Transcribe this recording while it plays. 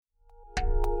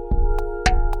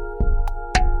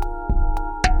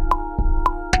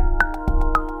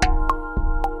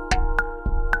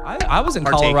I was in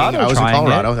partaking. Colorado. I was in trying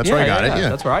Colorado. it. That's where I got it. Yeah,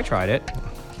 that's where I tried it.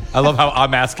 I love how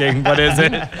I'm asking, what is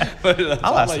it? But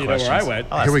I'll ask let the you know where I questions.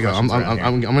 went. Here we go.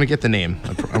 I'm gonna get the name.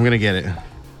 I'm gonna get it.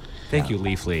 Thank you,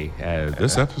 Leafly.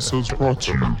 This episode's brought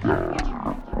to you.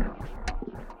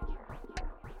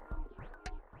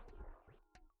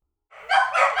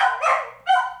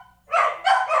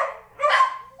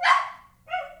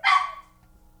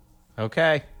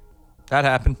 Okay, that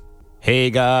happened.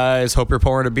 Hey guys, hope you're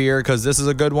pouring a beer because this is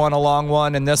a good one, a long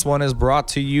one, and this one is brought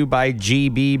to you by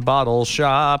GB Bottle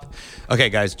Shop. Okay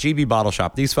guys, GB Bottle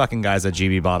Shop, these fucking guys at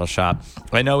GB Bottle Shop,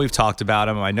 I know we've talked about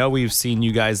them, I know we've seen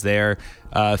you guys there.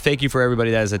 Thank you for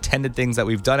everybody that has attended things that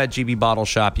we've done at GB Bottle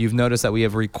Shop. You've noticed that we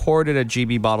have recorded at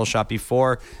GB Bottle Shop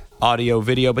before, audio,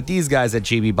 video, but these guys at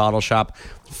GB Bottle Shop,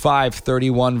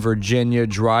 531 Virginia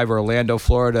Drive, Orlando,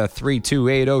 Florida,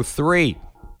 32803.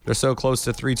 They're so close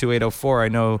to 32804. I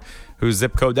know whose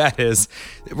zip code that is.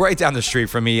 Right down the street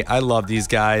from me. I love these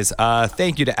guys.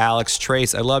 Thank you to Alex,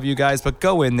 Trace. I love you guys, but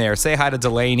go in there. Say hi to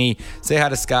Delaney. Say hi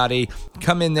to Scotty.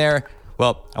 Come in there.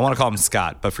 Well, I want to call him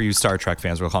Scott, but for you Star Trek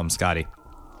fans, we'll call him Scotty.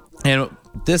 And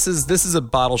this is a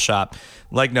bottle shop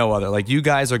like no other. Like, you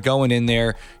guys are going in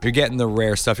there, you're getting the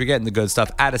rare stuff, you're getting the good stuff,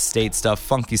 out-of-state stuff,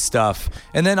 funky stuff.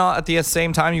 And then at the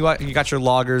same time, you got your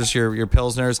lagers, your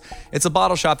pilsners. It's a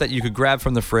bottle shop that you could grab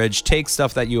from the fridge, take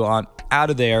stuff that you want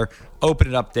out of there, open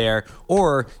it up there,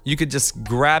 or you could just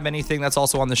grab anything that's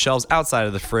also on the shelves outside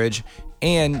of the fridge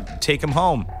and take them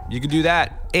home. You could do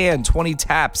that. And 20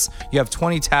 taps. You have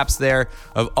 20 taps there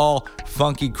of all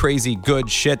funky, crazy,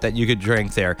 good shit that you could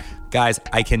drink there. Guys,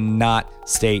 I cannot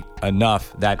state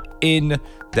enough that in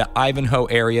the Ivanhoe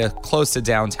area, close to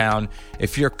downtown,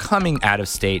 if you're coming out of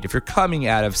state, if you're coming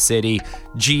out of city,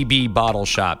 GB Bottle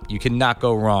Shop, you cannot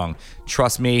go wrong.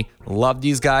 Trust me, love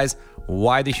these guys.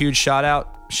 Why the huge shout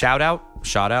out?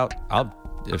 I'll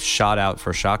shot out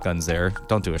for shotguns there.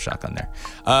 Don't do a shotgun there.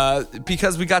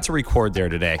 Because we got to record there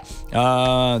today.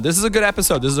 This is a good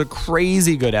episode. This is a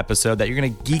crazy good episode that you're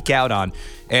going to geek out on.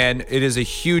 And it is a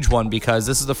huge one because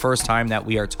this is the first time that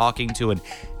we are talking to an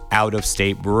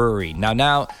out-of-state brewery.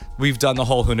 Now we've done the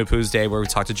whole Hunapoo's Day where we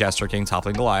talked to Jester King,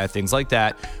 Toppling Goliath, things like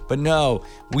that. But no,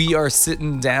 we are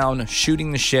sitting down,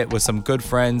 shooting the shit with some good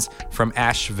friends from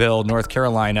Asheville, North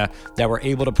Carolina, that were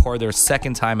able to pour their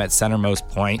second time at Centermost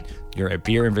Point. You're a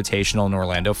beer invitational in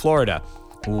Orlando, Florida.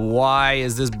 Why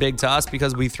is this big to us?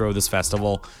 Because we throw this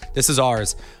festival. This is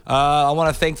ours. I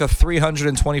want to thank the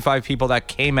 325 people that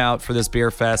came out for this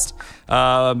beer fest.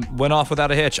 Went off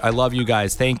without a hitch. I love you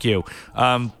guys. Thank you.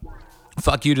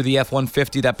 Fuck you to the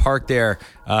F-150 that parked there.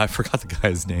 I forgot the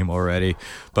guy's name already.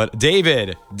 But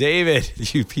David,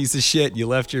 you piece of shit. You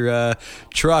left your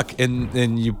truck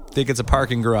and you think it's a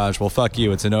parking garage. Well, fuck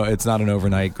you. It's not an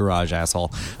overnight garage,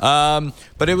 asshole.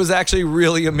 But it was actually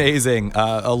really amazing.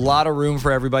 A lot of room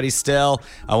for everybody still.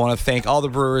 I want to thank all the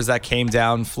brewers that came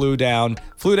down, flew down.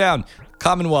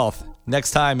 Commonwealth.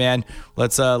 Next time, man,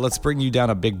 let's bring you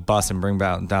down a big bus and bring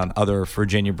down other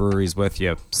Virginia breweries with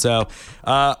you. So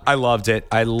I loved it.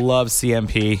 I love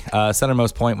CMP.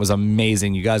 Centermost Point was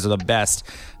amazing. You guys are the best.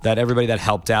 That everybody that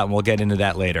helped out, and we'll get into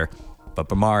that later. But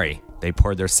Bamari, they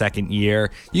poured their second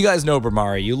year. You guys know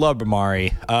Bamari. You love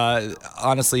Bamari.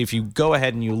 Honestly, if you go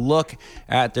ahead and you look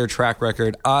at their track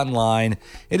record online,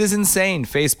 it is insane.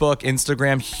 Facebook,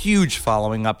 Instagram, huge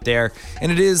following up there.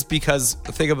 And it is because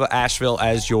think of Asheville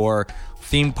as your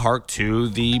theme park to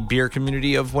the beer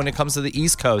community of when it comes to the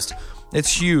East Coast.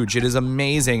 It's huge. It is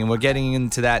amazing. And we're getting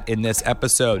into that in this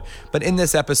episode. But in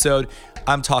this episode,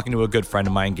 I'm talking to a good friend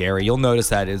of mine, Gary. You'll notice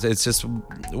that it's just,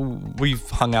 we've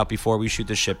hung out before. We shoot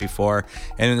this shit before.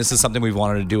 And this is something we've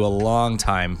wanted to do a long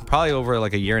time, probably over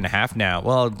like a year and a half now.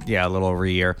 Well, yeah, a little over a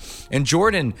year. And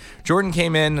Jordan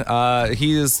came in.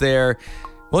 He is there.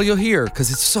 Well, you'll hear,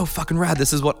 because it's so fucking rad.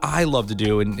 This is what I love to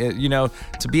do. And,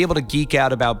 to be able to geek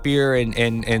out about beer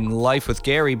and life with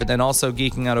Gary, but then also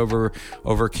geeking out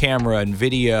over camera and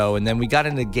video. And then we got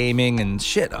into gaming and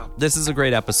shit. Oh, this is a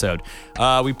great episode.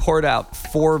 We poured out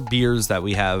 4 beers that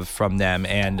we have from them,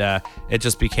 and it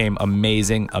just became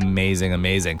amazing.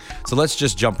 So let's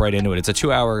just jump right into it. It's a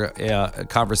 2-hour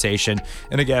conversation.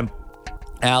 And again,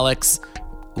 Alex,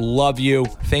 love you.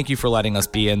 Thank you for letting us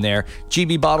be in there.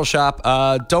 GB Bottle Shop.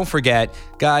 Don't forget,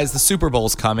 guys, the Super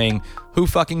Bowl's coming. Who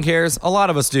fucking cares? A lot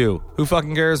of us do. Who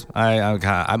fucking cares?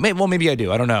 Maybe I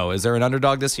do. I don't know. Is there an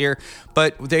underdog this year?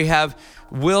 But they have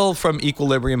Will from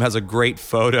Equilibrium has a great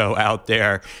photo out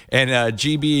there. And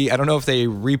GB, I don't know if they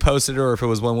reposted it or if it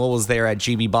was when Will was there at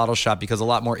GB Bottle Shop, because a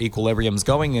lot more Equilibrium's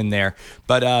going in there.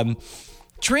 But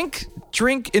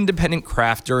drink independent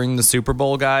craft during the Super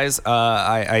Bowl, guys.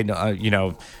 I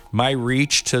know, my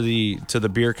reach to the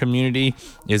beer community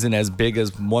isn't as big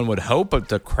as one would hope, but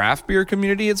the craft beer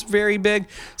community, it's very big.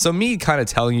 So me kind of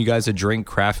telling you guys to drink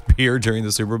craft beer during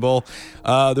the Super Bowl,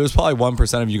 there's probably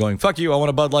 1% of you going, fuck you, I want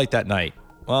a Bud Light that night.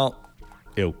 Well,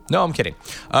 ew. No, I'm kidding.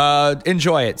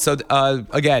 Enjoy it. So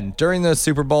again, during the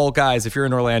Super Bowl, guys, if you're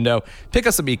in Orlando, pick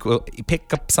up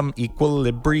some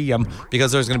Equilibrium,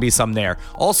 because there's going to be some there.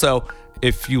 Also,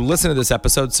 if you listen to this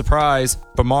episode, surprise,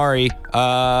 Bamari,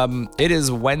 it is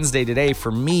Wednesday today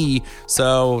for me.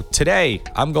 So today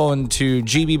I'm going to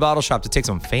GB Bottle Shop to take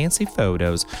some fancy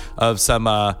photos of some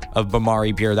of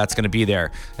Bamari beer that's going to be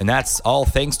there. And that's all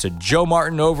thanks to Joe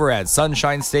Martin over at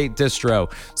Sunshine State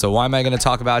Distro. So why am I going to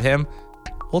talk about him?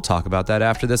 We'll talk about that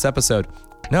after this episode.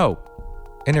 No,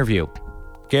 interview.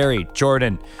 Gary,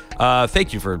 Jordan,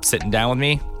 thank you for sitting down with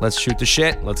me. Let's shoot the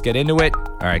shit. Let's get into it.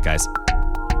 All right, guys.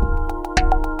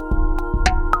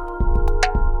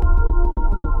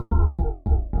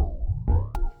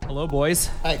 Hello, boys.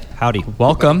 Hi. Howdy.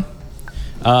 Welcome.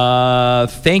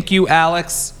 Thank you,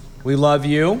 Alex. We love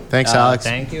you. Thanks, Alex.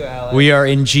 Thank you, Alex. We are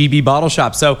in GB Bottle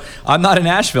Shop. So I'm not in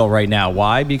Asheville right now.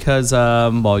 Why? Because,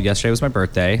 yesterday was my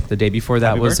birthday. The day before that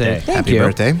Happy was birthday. Happy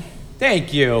birthday.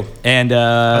 Thank you. And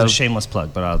That was a shameless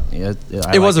plug, but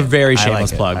it was a very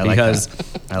shameless plug because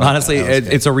honestly,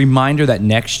 it's a reminder that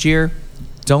next year,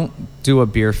 don't do a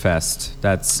beer fest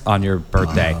that's on your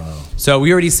birthday. Oh. So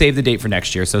we already saved the date for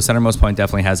next year. So Centermost Point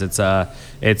definitely has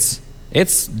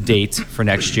its date for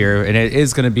next year, and it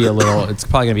is going to be it's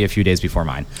probably going to be a few days before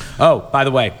mine. Oh, by the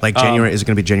way, Like January, is it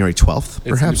going to be January 12th, it's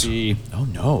perhaps? gonna be, oh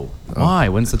no, why?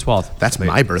 When's the 12th? That's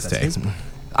my birthday.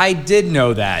 I did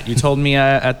know that. You told me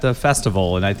at the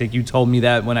festival, and I think you told me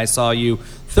that when I saw you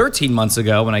 13 months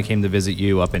ago when I came to visit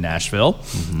you up in Asheville.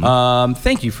 Mm-hmm.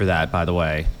 Thank you for that, by the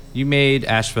way. You made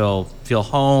Asheville feel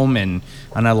home, and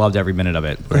I loved every minute of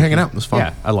it. We're hanging out. It was fun.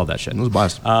 Yeah, I love that shit. It was a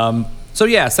blast. So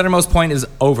yeah, Centermost Point is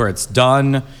over. It's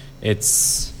done.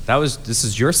 This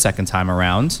is your second time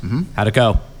around. Mm-hmm. How'd it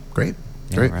go? Great.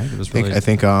 Yeah, Great. right. It was I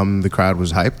think the crowd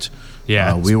was hyped.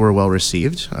 Yeah. We were well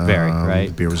received. Very, right.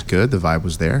 The beer was good. The vibe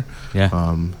was there. Yeah.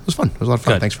 It was fun. It was a lot of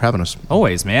fun. Good. Thanks for having us.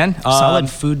 Always, man. solid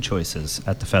food choices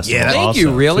at the festival. Yeah, thank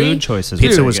you, really? Food choices.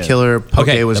 Pizza were was good. killer. Poke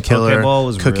Okay, was the killer. poke bowl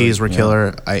was Cookies really- were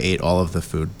killer. I ate all of the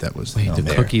food that was there.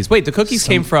 The cookies. Wait, the cookies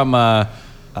came from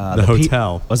the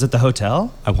hotel. Was it the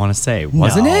hotel? I want to say,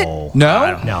 wasn't No. it? No,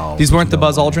 I don't know. These weren't the No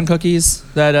Buzz way. Aldrin cookies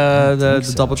that the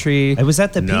DoubleTree. It was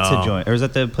at the pizza No. joint, or was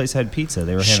it the place that had pizza?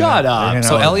 They were handing Shut out- they were up. handing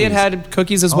So out Elliot cookies. had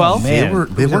cookies as Oh, well. man.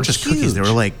 They weren't were just cookies. huge. They were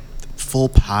like full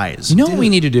pies. You know what we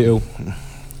need to do?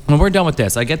 When we're done with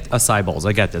this, I get acai bowls.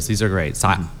 I get this. These are great.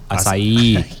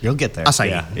 Acai. You'll get there.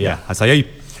 Acai. Yeah. Acai.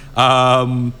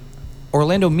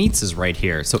 Orlando Meats is right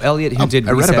here. So Elliot, who did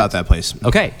I read Reset- about that place.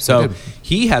 Okay, I so did.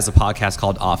 he has a podcast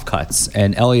called Offcuts,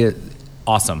 and Elliot,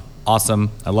 awesome.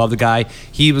 I love the guy.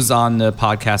 He was on the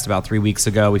podcast about 3 weeks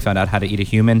ago. We found out how to eat a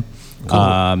human.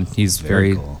 He's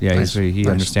very cool. yeah. Nice. He Nice.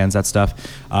 understands that stuff.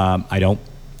 I don't.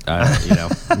 I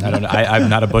don't know. I'm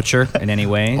not a butcher in any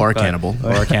way, Or a but- cannibal.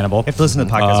 Or a cannibal. You have to listen to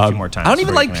the podcast a few more times. I don't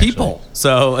even before you like can people,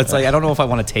 so it's like I don't know if I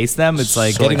want to taste them. It's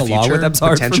like So, getting like, along with future them's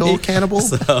hard for potential me. cannibal?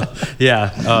 So,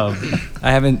 yeah,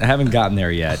 I haven't gotten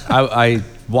there yet. I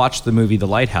watched the movie The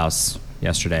Lighthouse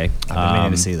yesterday. I've been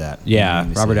meaning to see that. Yeah,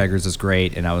 Meaning to Robert see it. Eggers is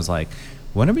great, and I was like,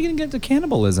 when are we going to get to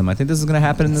cannibalism? I think this is going to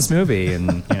happen in this movie,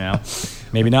 and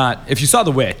maybe not. If you saw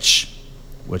The Witch,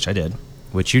 Which I did.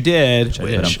 which you did, I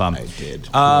did. ba-dum-bum. I did.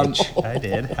 I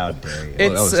did. How dare you?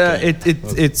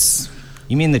 It's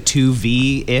You mean the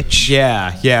 2V itch?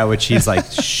 yeah, which he's like,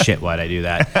 shit, why'd I do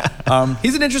that?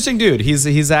 He's an interesting dude.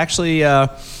 He's actually,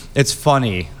 it's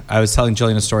funny. I was telling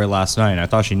Jillian a story last night, and I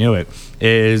thought she knew it,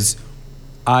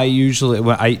 I usually,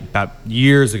 about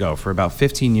years ago, for about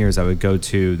 15 years, I would go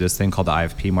to this thing called the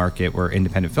IFP market where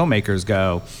independent filmmakers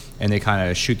go, and they kind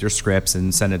of shoot their scripts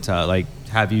and send it to, like,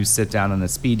 have you sit down in a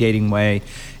speed dating way.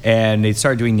 And they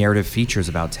started doing narrative features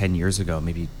about 10 years ago,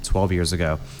 maybe 12 years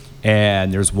ago.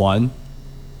 And there's one,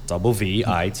 double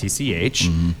VITCH,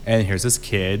 and here's this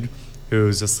kid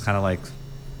who's just kind of like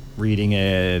reading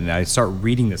it, and I start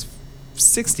reading this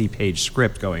 60-page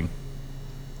script going,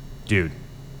 dude,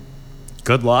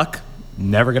 good luck,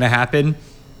 never gonna happen.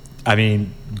 I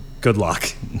mean, good luck.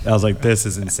 I was like, this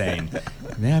is insane.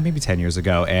 Yeah, maybe 10 years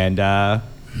ago, and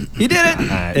he did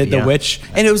it. The yeah. Witch,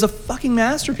 and it was a fucking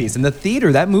masterpiece. In the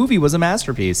theater, that movie was a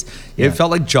masterpiece. It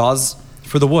felt like Jaws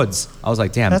for the Woods. I was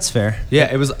like, damn, That's fair.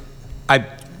 Yeah, it was.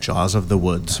 Jaws of the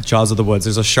Woods. Jaws of the Woods.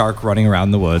 There's a shark running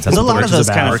around the woods. That's There's a what The lot of Witch is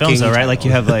those kind about. of films, though, right? Like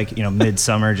you have, like,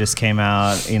 Midsummer just came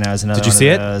out. As another. Did you one see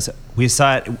of it? those. We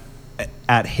saw it.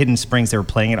 at Hidden Springs, they were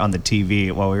playing it on the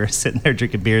TV while we were sitting there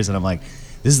drinking beers, and I'm like,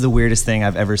 this is the weirdest thing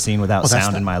I've ever seen without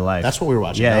sound in my life. That's what we were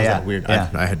watching. Yeah, That was yeah, that weird. yeah.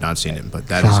 I had not seen it, but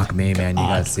that Fuck is me, man. You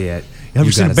gotta see it. You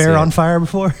ever seen a gotta bear see on it. fire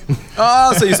before?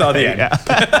 Oh, so you saw the end.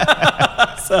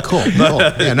 cool.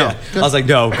 Yeah, no. I was like,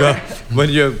 no, go.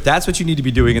 That's what you need to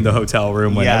be doing in the hotel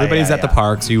room when Yeah, everybody's yeah, at the yeah.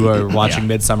 parks. You are watching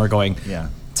Midsummer going, Yeah.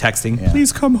 texting, Yeah.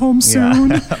 please come home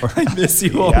soon. I miss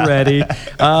you already.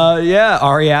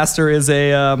 Ari Aster is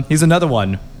he's another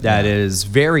one that is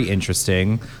very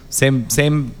interesting. Same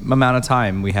amount of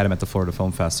time we had him at the Florida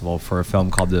Film Festival for a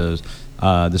film called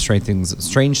the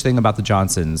Strange Thing About the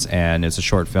Johnsons, and it's a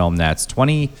short film that's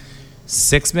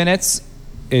 26 minutes.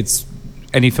 It's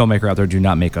any filmmaker out there, do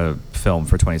not make a film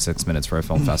for 26 minutes for a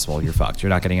film festival. You're fucked. You're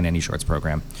not getting in any shorts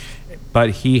program. But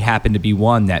he happened to be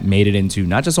one that made it into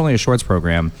not just only a shorts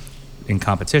program in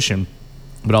competition,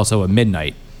 but also a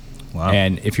midnight. Wow.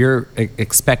 And if you're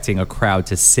expecting a crowd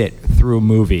to sit through a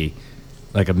movie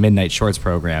like a midnight shorts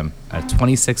program, a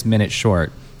 26-minute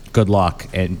short, good luck.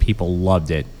 And people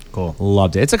loved it. Cool.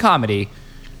 Loved it. It's a comedy.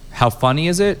 How funny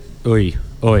is it? Oy,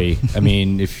 oy. I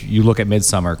mean, if you look at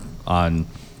Midsummer on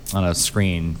a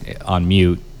screen on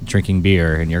drinking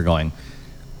beer, and you're going,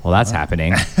 well, that's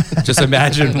happening. Just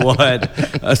imagine what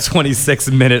a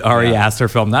 26-minute Ari Aster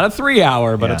film, not a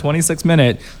 3-hour, but a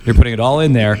 26-minute, you're putting it all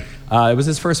in there. It was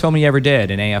his first film he ever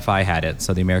did, and AFI had it,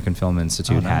 so the American Film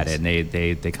Institute had it, and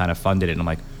they kind of funded it. And I'm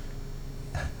like,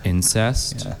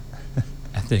 incest? Yeah.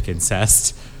 Ethnic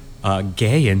incest?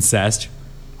 Gay incest?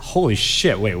 Holy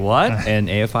shit, wait, what? And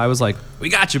AFI was like, we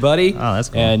got you, buddy. Oh, that's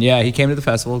cool. And yeah, he came to the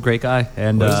festival, great guy.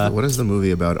 And what is the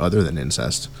movie about other than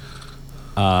incest?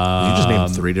 You just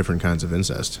named 3 different kinds of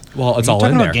incest. well, it's You all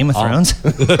talking in about there. Game of All- Thrones?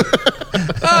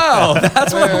 Oh,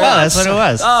 that's what it was. That's what it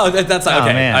was. Oh, that's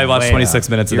okay. man, I watched way 26 off.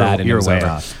 minutes of You were- that, and you it were was way over.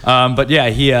 off. But yeah,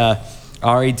 he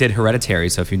Ari did Hereditary.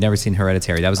 So if you've never seen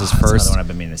Hereditary, that was his that's first another one I've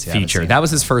been meaning to see. I haven't feature. seen That it.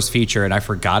 was his first feature, and I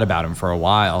forgot about him for a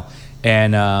while,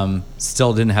 and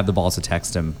still didn't have the balls to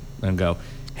text him and go,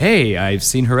 "Hey, I've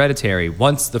seen Hereditary."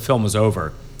 Once the film was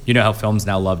over. You know how films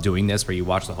now love doing this, where you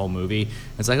watch the whole movie.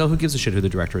 It's like, oh, who gives a shit who the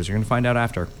director is? You're gonna find out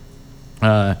after.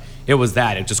 It was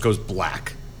that. It just goes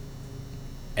black.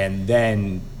 And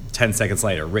then 10 seconds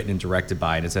later, written and directed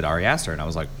by, and it said Ari Aster. And I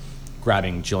was like,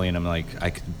 grabbing Jillian. I'm like,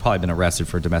 I could probably been arrested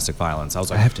for domestic violence. I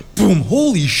was like, boom,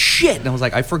 holy shit. And I was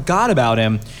like, I forgot about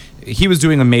him. He was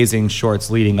doing amazing shorts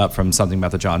leading up from Something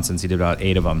About the Johnsons. He did about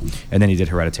 8 of them. And then he did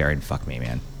Hereditary. And fuck me,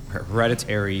 man.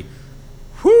 Hereditary.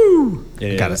 Whoo!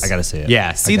 I gotta see it.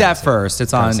 Yeah, see that first.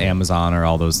 It's on Amazon or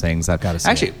all those things. Gotta see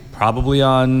Actually, probably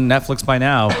on Netflix by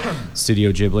now.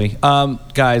 Studio Ghibli.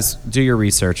 Guys, do your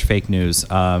research. Fake news.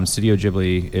 Studio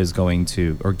Ghibli is going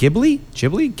to, or Ghibli?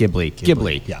 Ghibli.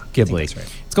 Yeah, I think Ghibli. that's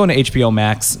right. It's going to HBO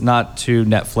Max, not to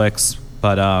Netflix,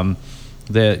 but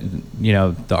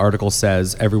the article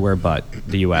says everywhere but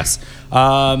the U.S.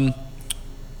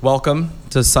 Welcome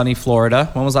to sunny Florida.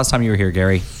 When was the last time you were here,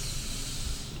 Gary?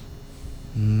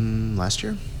 Last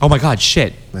year? Oh my God,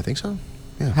 shit. I think so.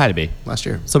 Yeah. Had to be. Last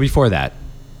year. So before that,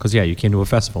 because you came to a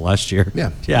festival last year.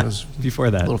 Yeah. Yeah. It was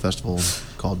before that. A little festival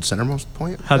called Centermost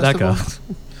Point. How'd that go?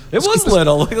 Festival. It was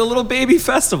little, like a little baby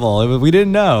festival. We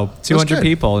didn't know 200 good.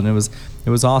 people, and it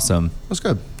was awesome. It was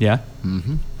good. Yeah.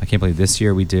 Mm-hmm. I can't believe this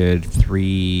year we did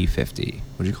 350.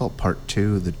 What do you call it? Part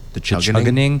 2? The The Chugganing?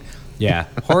 Chugganing. Yeah.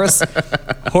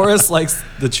 Horace likes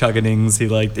the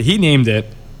Chugganings. He named it.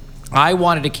 I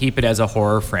wanted to keep it as a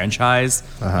horror franchise.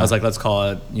 I was like, let's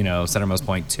call it, Centermost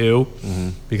Point 2,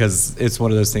 because it's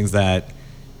one of those things that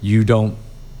you don't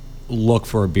look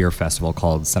for a beer festival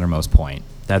called Centermost Point.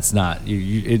 That's not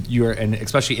you're, and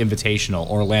especially invitational.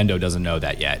 Orlando doesn't know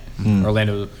that yet.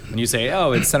 Orlando, when you say,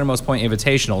 "Oh, it's Centermost Point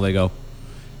Invitational," they go,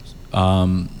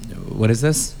 "What is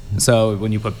this?" So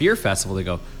when you put beer festival, they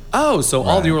go, "Oh, so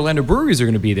all the Orlando breweries are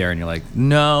going to be there," and you're like,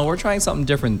 "No, we're trying something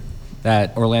different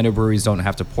that Orlando breweries don't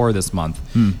have to pour this month."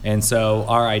 And so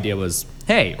our idea was,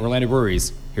 "Hey, Orlando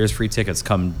breweries, here's free tickets.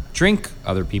 Come drink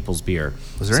other people's beer."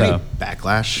 Was there any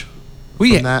backlash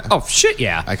from that? Oh shit,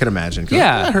 yeah. I could imagine. 'Cause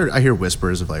Yeah. I hear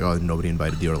whispers of like, oh, nobody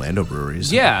invited the Orlando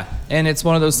breweries. Yeah, and it's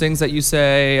one of those things that you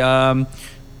say,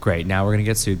 great, now we're going to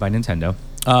get sued by Nintendo.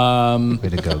 Way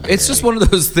to go, It's just one of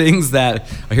those things that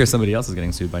I hear somebody else is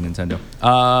getting sued by Nintendo.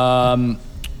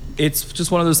 It's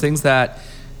just one of those things that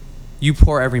you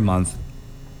pour every month,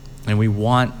 and we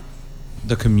want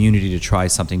the community to try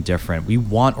something different. We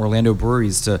want Orlando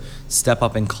breweries to step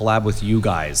up and collab with you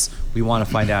guys. We want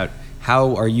to find out,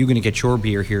 how are you going to get your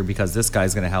beer here, because this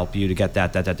guy's going to help you to get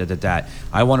that.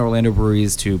 I want Orlando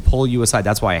breweries to pull you aside.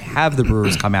 That's why I have the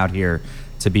brewers come out here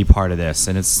to be part of this.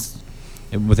 And it's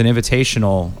with an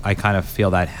invitational, I kind of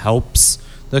feel that helps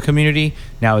the community.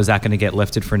 Now, is that going to get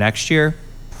lifted for next year?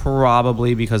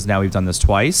 Probably, because now we've done this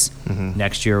twice.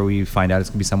 Next year we find out it's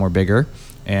going to be somewhere bigger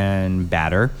and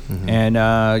badder. And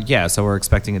so we're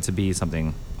expecting it to be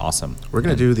something awesome. We're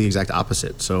going to do the exact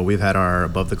opposite. So we've had our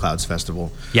Above the Clouds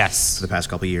festival Yes. for the past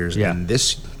couple of years. Yeah. And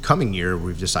this coming year,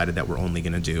 we've decided that we're only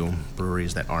going to do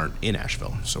breweries that aren't in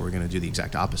Asheville. So we're going to do the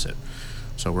exact opposite.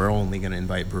 So we're only going to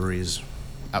invite breweries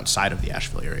outside of the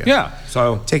Asheville area. Yeah.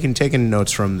 So, Taking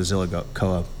notes from the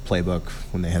Zillicoa playbook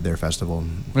when they had their festival.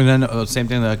 and then the same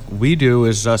thing that we do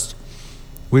is just,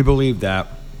 we believe that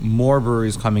more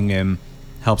breweries coming in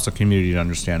helps the community to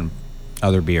understand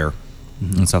other beer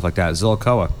and stuff like that.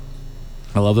 Zillicoa,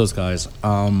 I love those guys.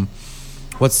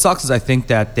 What sucks is I think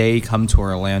that they come to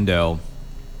Orlando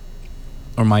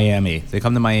or Miami. They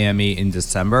come to Miami in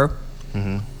December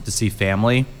to see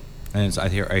family, and I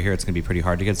hear it's going to be pretty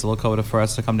hard to get Zillicoa for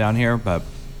us to come down here. But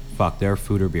fuck, their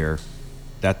Fooder beer,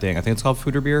 that thing. I think it's called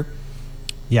Fooder beer.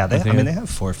 Yeah, they think- have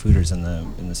 4 fooders in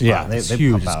the spot. Yeah, they it's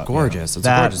huge. pump It's out, gorgeous. It's a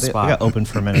That- gorgeous spot. They got open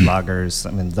fermented lagers.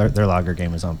 I mean, their lager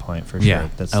game is on point for Yeah,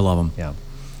 sure. I love 'em. Yeah,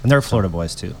 and they're Florida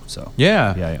boys too. So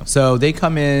Yeah. Yeah. So they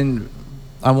come in.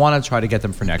 I want to try to get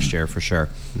them for next year for sure.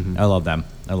 I love them.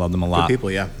 I love them a lot.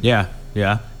 people, yeah. Yeah.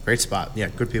 Yeah. Great spot. Yeah,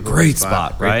 good people. Great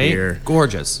spot, great right? beer.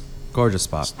 Gorgeous. Gorgeous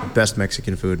spot. Best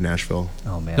Mexican food in Nashville.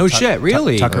 Oh man! No shit,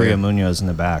 really? Taqueria Oh, yeah. Munoz in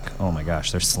the back. Oh my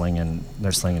gosh, they're slinging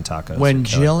tacos. When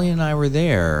Killer. Jillian and I were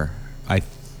there, I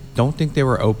don't think they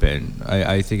were open.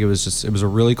 I think it was a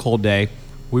really cold day.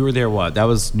 We were there. That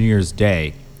was New Year's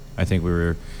Day. I think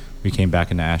we came back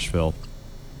into Asheville.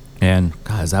 And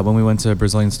God, is that when we went to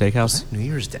Brazilian Steakhouse? New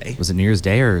Year's Day. Was it New Year's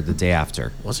Day or the day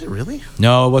after? Was it really?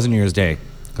 No, it wasn't New Year's Day.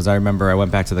 Because I remember I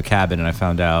went back to the cabin and I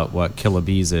found out what Killer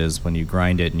Bees is when you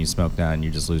grind it and you smoke that and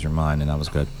you just lose your mind, and that was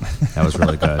good. That was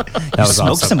really good. That was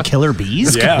Smoke awesome. some killer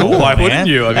bees. Yeah, Cool, why man. wouldn't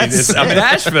you? I mean, That's I'm in sick.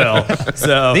 Nashville,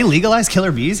 so They legalized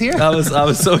killer bees here. I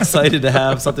was so excited to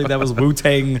have something that was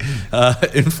Wu-Tang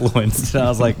influenced. And I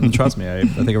was like, trust me, I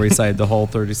think I recited the whole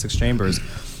 36 chambers.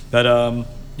 But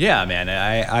yeah, man,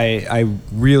 I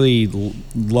really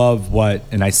love what,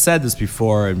 and I said this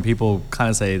before, and people kind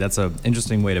of say that's an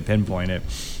interesting way to pinpoint it,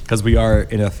 because we are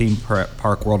in a theme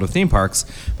park world of theme parks.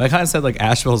 But I kind of said like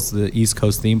Asheville's the East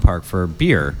Coast theme park for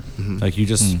beer. Like you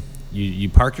just you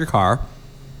park your car,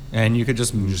 and you could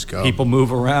just go. people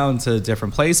move around to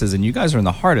different places, and you guys are in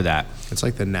the heart of that. It's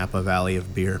like the Napa Valley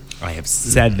of beer. I have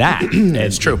said that. And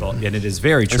It's true. and it is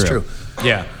very true. It's true.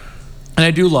 Yeah. And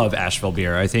I do love Asheville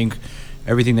beer. I think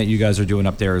everything that you guys are doing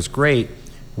up there is great.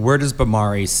 Where does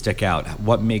Bamari stick out?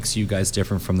 What makes you guys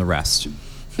different from the rest?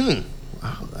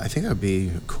 I think that'd be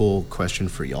a cool question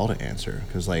for y'all to answer,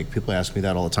 because like people ask me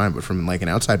that all the time. But from like an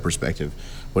outside perspective,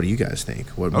 what do you guys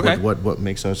think? Okay. What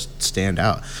makes us stand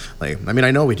out? Like, I mean,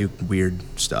 I know we do weird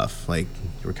stuff. Like,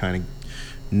 we're kind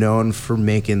of known for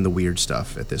making the weird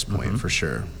stuff at this point, for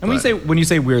sure. And when you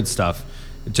say weird stuff,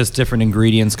 just different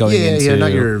ingredients going into yeah,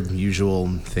 not your usual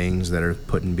things that are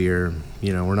put in beer.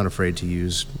 You know, we're not afraid to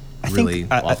use I think really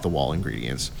off the wall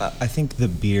ingredients. I think the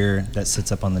beer that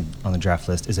sits up on the draft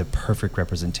list is a perfect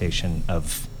representation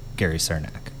of Gary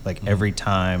Cernak. Like every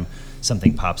time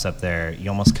something pops up there, you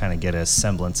almost kind of get a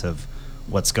semblance of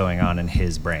what's going on in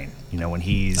his brain. You know, when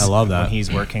he's I love that. when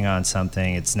he's working on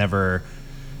something, it's never.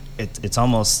 It's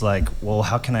almost like, well,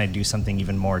 how can I do something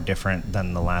even more different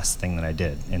than the last thing that I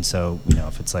did? And so, you know,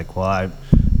 if it's like, well, I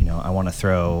want to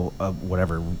throw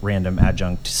whatever random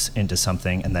adjunct into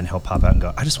something, and then he'll pop out and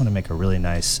go, I just want to make a really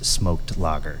nice smoked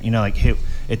lager. You know, like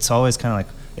it's always kind of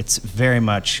like, it's very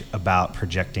much about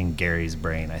projecting Gary's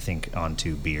brain, I think,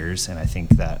 onto beers. And I think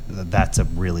that's a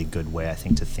really good way, I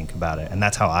think, to think about it. And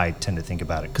that's how I tend to think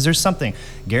about it. Because there's something,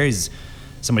 Gary's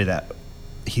somebody that,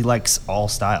 he likes all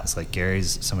styles. Like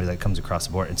Gary's somebody that comes across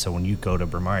the board, and so when you go to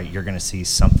Bramari, you're going to see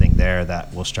something there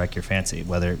that will strike your fancy.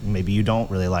 Whether maybe you don't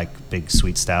really like big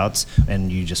sweet stouts,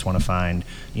 and you just want to find,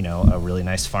 you know, a really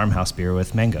nice farmhouse beer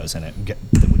with mangoes in it.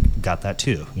 We got that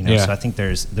too, you know. Yeah. So I think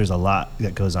there's a lot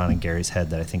that goes on in Gary's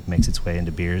head that I think makes its way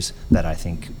into beers that I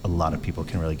think a lot of people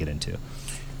can really get into.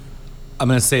 I'm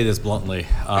going to say this bluntly.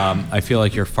 I feel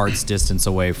like you're fart's distance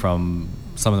away from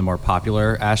some of the more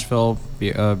popular Asheville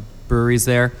breweries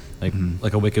there,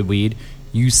 like a Wicked Weed.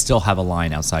 You still have a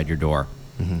line outside your door.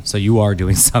 So you are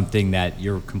doing something that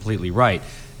you're completely right.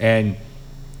 And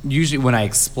usually when I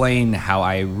explain how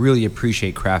I really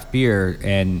appreciate craft beer,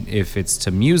 and if it's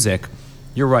to music,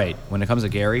 you're right. When it comes to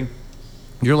Gary,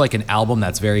 you're like an album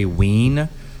that's very Ween,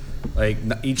 Like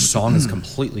each song is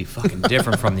completely fucking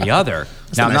different from the other.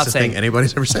 That's Now the I'm not nicest saying thing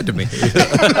anybody's ever said to me.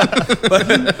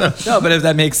 no, but if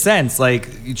that makes sense,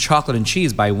 like Chocolate and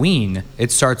Cheese by Ween,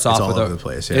 it starts off all with over the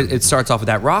place, yeah. it starts off with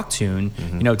that rock tune,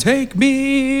 you know, take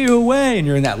me away, and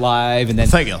you're in that live, and then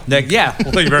Thank you. yeah,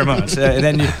 well, thank you very much. And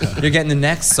then you're getting the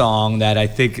next song that I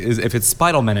think is, if it's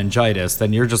Spinal Meningitis,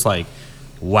 then you're just like,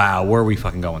 wow, where are we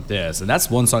fucking going with this? And that's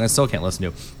one song I still can't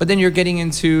listen to. But then you're getting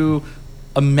into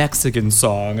a Mexican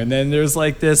song, and then there's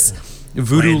like this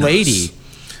Voodoo Buenos Lady.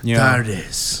 You know,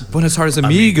 Tardes. Buenos Aires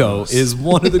Amigo is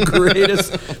one of the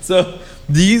greatest. So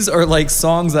these are like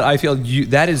songs that I feel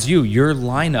that is you. Your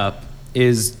lineup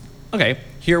is okay.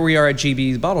 Here we are at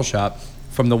GB's Bottle Shop.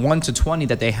 From the 1 to 20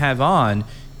 that they have on,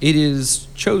 it is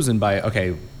chosen by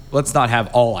okay. Let's not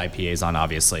have all IPAs on,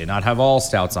 obviously, not have all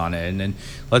stouts on it, and then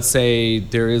let's say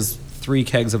there is 3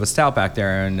 kegs of a stout back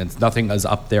there, and it's nothing is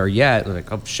up there yet.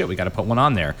 Like, oh shit, we got to put one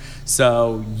on there.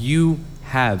 So you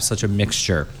have such a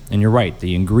mixture, and you're right.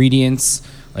 The ingredients,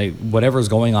 like whatever's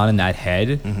going on in that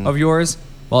head of yours,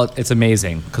 well, it's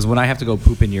amazing. Because when I have to go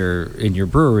poop in your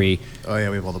brewery, Oh yeah,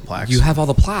 we have all the plaques. you have all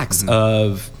the plaques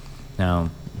of no.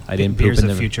 I didn't poop Beers in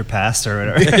of the future past or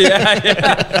whatever.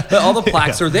 But all the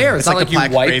plaques are there. It's, It's not like like a you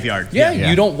plaque wipe. graveyard. Yeah, Yeah.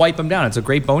 you don't wipe them down. It's a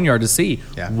great boneyard to see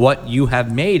Yeah. what you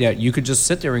have made. You could just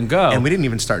sit there and go. and we didn't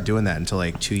even start doing that until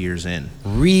like 2 years in.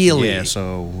 really, Yeah,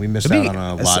 so we missed To me, out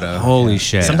on a lot of. holy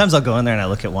shit. Sometimes I'll go in there and I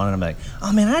look at one and I'm like,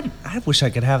 oh man, I wish I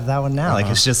could have that one now. Like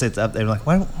it's up there. Like,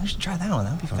 why don't we should try that one?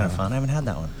 That would be kind of fun. I haven't had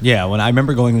that one. Yeah, when I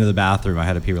remember going into the bathroom, I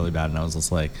had to pee really bad, and I was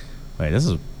just like, "Wait, this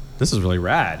is really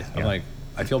rad." I'm Yeah. like,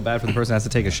 I feel bad for the person that has to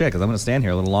take a shit because I'm going to stand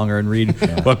here a little longer and read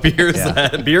what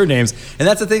beer names. And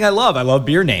that's the thing I love. I love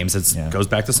beer names. It goes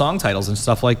back to song titles and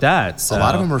stuff like that. So. A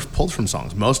lot of them are pulled from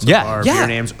songs. Most of Yeah, our yeah. beer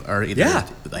names are either Yeah.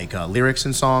 like lyrics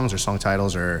in songs or song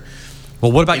titles or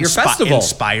Well, what about your festival?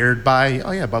 inspired by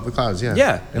Above the Clouds. Yeah,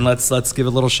 Yeah, and let's give a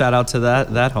little shout out to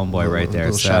that homeboy right there.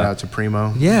 Little So- shout out to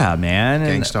Primo. Yeah, man.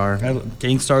 And Gangstar.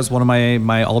 Gangstar is one of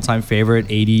my all-time favorite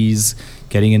 80s,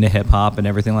 getting into hip-hop and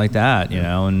everything like that, you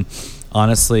know. And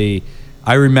honestly,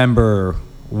 I remember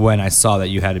when I saw that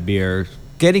you had a beer,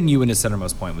 getting you into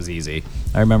Centermost Point was easy.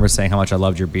 I remember saying how much I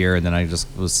loved your beer, and then I just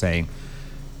was saying,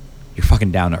 you're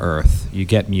fucking down to earth. You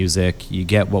get music. You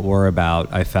get what we're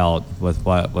about, I felt, with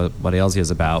what Ailsy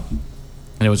is about.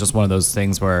 And it was just one of those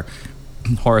things where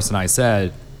Horace and I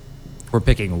said, we're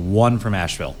picking one from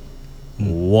Asheville.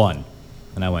 One.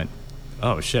 And I went,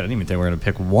 oh, shit, I didn't even think we were going to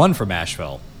pick one from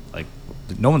Asheville. Like,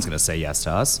 no one's going to say yes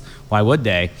to us. Why would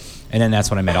they? And then that's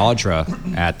when I met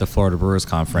Audra at the Florida Brewers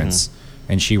Conference.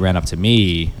 And she ran up to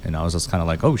me, and I was just kind of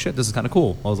like, oh, shit, this is kind of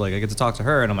cool. I was like, I get to talk to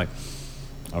her. And I'm like,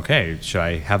 okay, should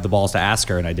I have the balls to ask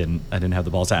her? And I didn't have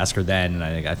the balls to ask her then.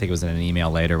 And I think it was in an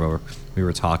email later where we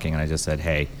were talking, and I just said,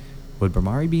 hey, would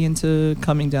Bramari be into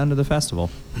coming down to the festival?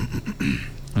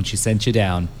 And she sent you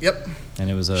down. Yep. And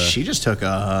it was a... She just took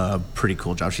a pretty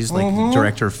cool job. She's like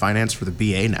director of finance for the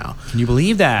BA now. Can you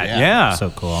believe that? Yeah. Yeah. So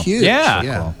cool. Huge. Yeah.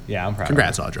 Yeah. Cool. Yeah, I'm proud.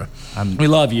 Congrats, Audra. We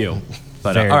love you.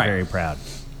 But Very, all right. very proud.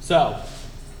 So,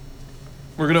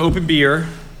 we're going to open beer.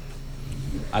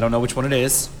 I don't know which one it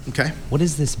is. Okay. What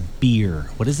is this beer?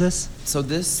 What is this? So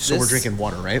So we're drinking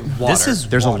water, right? Water. This is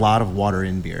There's water. a lot of water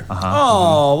in beer.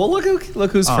 Oh, well,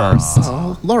 look who's first.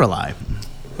 Oh, Lorelei.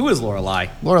 Who is Lorelei?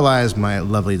 Lorelei is my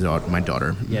lovely daughter. My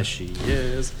daughter. Yes, she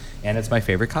is. And it's my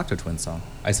favorite Cocteau Twins song.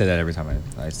 I say that every time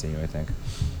I see you, I think.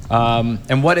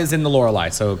 And what is in the Lorelei?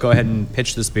 So go ahead and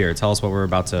pitch this beer. Tell us what we're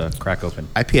about to crack open.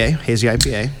 IPA, hazy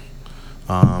IPA,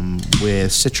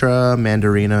 with Citra,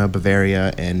 Mandarina,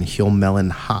 Bavaria, and Huell Melon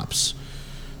hops.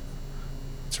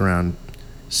 It's around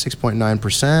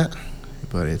 6.9%,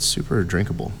 but it's super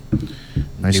drinkable.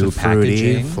 Nice New and fruity,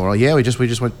 packaging? floral. Yeah, we just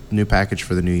went new package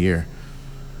for the new year.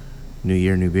 New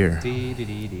year, new beer.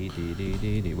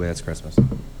 Wait, that's Christmas.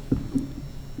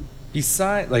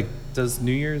 Does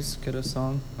New Year's get a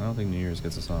song? I don't think New Year's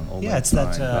gets a song. Old Yeah, Lang it's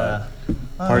that. Syne,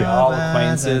 but Party All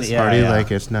Acquaintances. Yeah, Party yeah.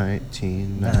 like it's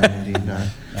 1999.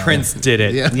 Prince did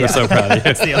it. Yeah. We're so proud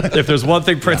of you. If there's one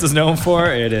thing Prince is known for,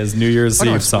 it is New Year's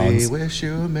Eve songs. We wish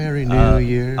you a merry new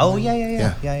year. Oh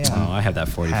yeah. Oh, I have that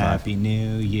 45. Happy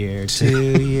New Year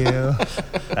to you.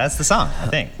 That's the song, I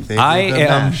think. They I did the am.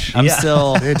 mash. I'm Yeah.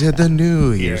 still. They did the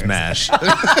New Year's mash.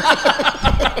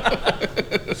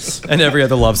 And every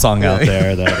other love song out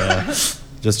there that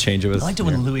just change it with. I liked it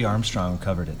when Louis Armstrong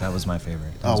covered it. That was my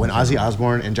favorite. That Oh, was when my Ozzy favorite.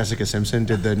 Osbourne and Jessica Simpson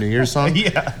did the New Year's song?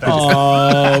 Yeah.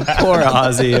 Oh, poor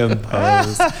Ozzy and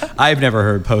Post. I've never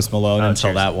heard Post Malone until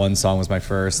cheers. that one song was my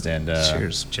first. And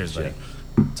Cheers. Cheers, buddy.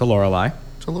 to Lorelei.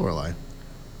 To Lorelei.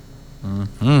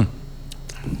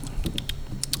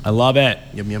 I love it.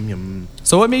 Yum, yum, yum.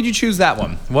 So what made you choose that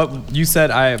one? What you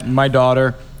said? My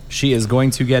daughter, she is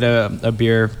going to get a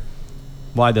beer.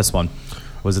 Why this one?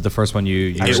 Was it the first one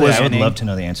you Actually, I would love to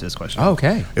know the answer to this question.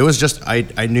 Okay. It was just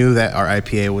I knew that our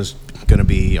IPA was going to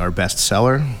be our best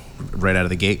seller right out of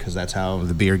the gate because that's how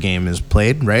the beer game is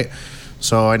played, right?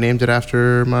 So I named it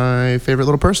after my favorite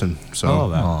little person. So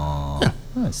Aww.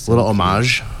 That's so little cute.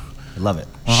 homage. I love it.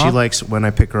 She likes when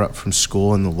I pick her up from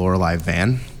school in the Lorelei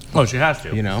van. Oh, she has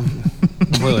to. You know.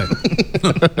 Really?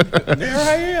 There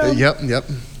I am. Yep.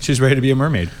 She's ready to be a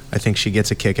mermaid. I think she gets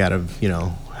a kick out of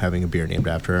having a beer named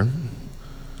after her.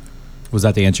 Was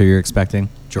that the answer you're expecting?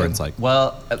 Jordan's like,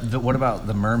 Well, what about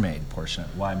the mermaid portion?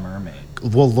 Why mermaid?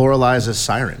 Well, Lorelei is a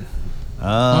siren.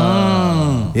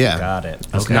 Oh, Yeah. got it.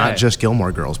 It's Okay. not just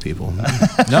Gilmore Girls, people.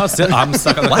 no, I'm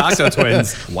stuck on the Cocteau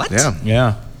Twins. What? Yeah.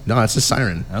 Yeah. No, it's a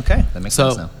siren. Okay, that makes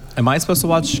sense So, now. am I supposed to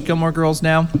watch Gilmore Girls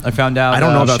now? I found out. I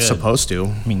don't know if that's should. supposed to.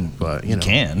 I mean, but you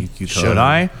can. Should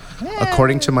I?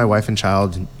 According to my wife and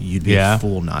child, you'd be Yeah. a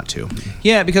fool not to.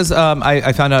 Yeah, because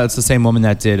I found out it's the same woman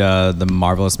that did the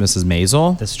Marvelous Mrs.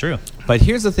 Maisel. That's true. But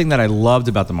here's the thing that I loved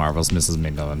about the Marvelous Mrs.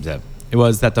 Maisel. It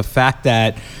was that the fact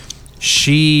that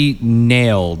she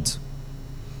nailed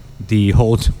the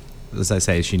whole, as I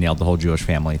say, she nailed the whole Jewish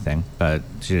family thing, but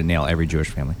she didn't nail every Jewish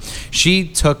family. She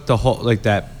took the whole,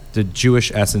 the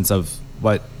Jewish essence of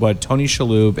what Tony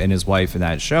Shalhoub and his wife in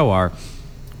that show are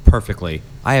perfectly.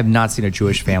 I have not seen a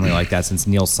Jewish family like that since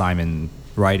Neil Simon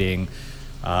writing.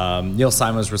 Neil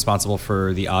Simon was responsible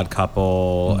for The Odd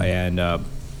Couple and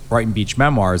Brighton Beach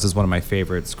Memoirs is one of my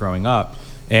favorites growing up.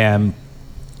 And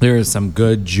there is some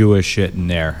good Jewish shit in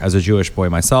there. As a Jewish boy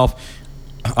myself,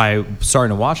 I started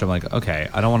to watch. I'm like, okay,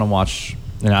 I don't want to watch,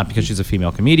 not because she's a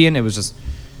female comedian. It was just,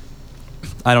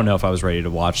 I don't know if I was ready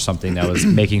to watch something that was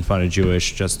making fun of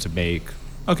Jewish just to make.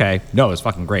 Okay, no, it was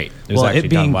fucking great. It was Well, actually it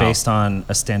being done well. based on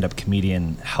a stand-up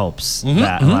comedian helps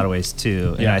that in a lot of ways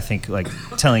too. And Yeah. I think like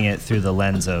telling it through the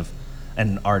lens of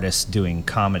an artist doing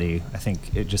comedy, I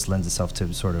think it just lends itself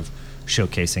to sort of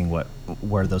showcasing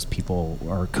where those people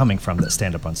are coming from that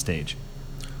stand up on stage.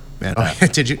 Man,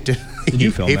 did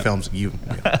you film he it? films you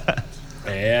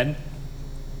And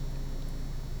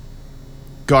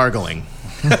gargling.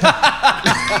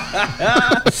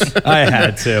 I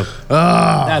had to.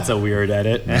 That's a weird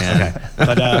edit. Okay.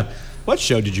 But what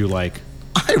show did you like?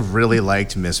 I really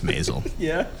liked Miss Maisel.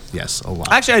 Yeah. Yes, a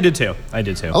lot. Actually, I did too.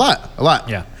 A lot.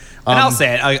 Yeah. And I'll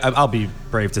say it. I'll be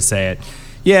brave to say it.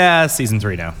 Yeah, season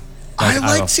 3 now. I will.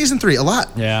 liked season 3 a lot.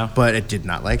 Yeah. But it did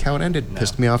not like how it ended.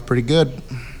 Pissed me off pretty good.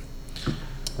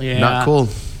 Yeah. Not cool.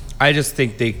 I just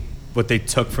think what they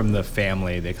took from the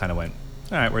family, they kind of went,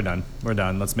 all right, we're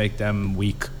done. Let's make them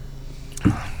weak.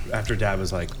 After Dad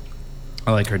was like,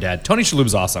 I like her dad. Tony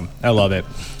Shalhoub's awesome. I love it.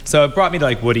 So it brought me to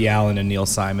like Woody Allen and Neil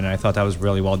Simon, and I thought that was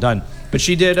really well done. But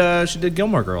she did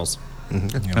Gilmore Girls,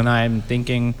 and I'm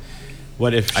thinking,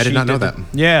 what if I did she not know the- that.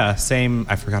 Yeah, same.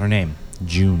 I forgot her name.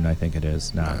 June, I think it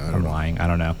is. No, I'm lying. I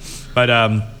don't know. But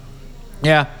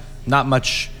yeah, not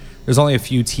much. There's only a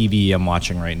few TV I'm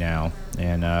watching right now,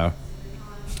 and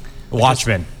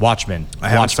Watchmen. I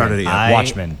haven't started it yet.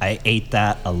 Watchmen. I ate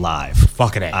that alive.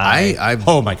 Fucking A. I've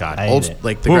Oh my god. I- old hate it.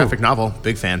 like the Ooh. graphic novel,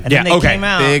 big fan. And then they came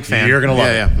out. Big fan. You're gonna love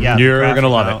it. Yeah, the You're graphic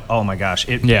gonna love novel- it. Oh my gosh!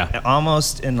 Yeah.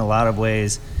 Almost in a lot of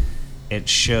ways, it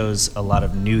shows a lot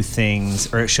of new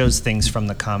things, or it shows things from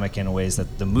the comic in ways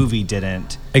that the movie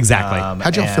didn't. Exactly.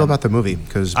 How'd y'all feel about the movie?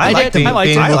 Because I liked it. I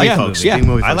liked it. being I movie liked it. folks, Yeah. being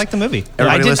movie I folks. liked the movie.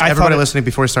 Everybody listening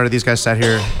before we started, these guys sat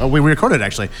here. Oh, we recorded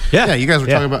actually. Yeah. You guys were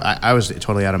Yeah. talking about. I was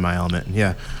totally out of my element.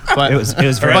 Yeah, but It was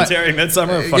very. Hereditary,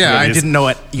 Midsummer. yeah, I didn't know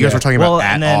what you guys were talking about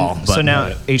at and then, all. But so now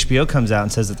HBO comes out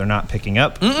and says that they're not picking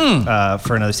up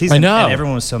for another season. I know. And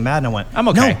everyone was so mad, and I went, I'm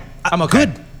okay. No, I'm okay.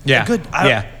 Good. Yeah. Good.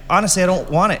 Yeah. Honestly, I don't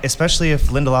want it, especially if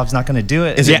Lindelof's not going to do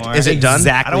it Is it- anymore. is it done?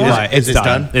 Exactly. I don't want right. it. It's It's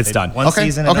done. done? It's done. One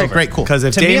season and Okay, over. great, cool. Because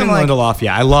if To me, Damon I'm like- Lindelof,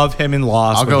 I love him in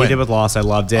Lost. I'll What go he in. did with Lost, I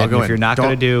loved it. I'll And go if in. you're not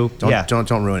going to do, Yeah. Don't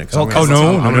ruin it. 'cause Oh, I'm gonna- no,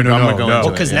 I'm no, gonna- no, I'm gonna no, go no. into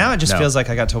Well, because it, now it just No. feels like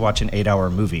I got to watch an 8-hour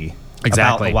movie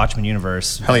Exactly. about the Watchmen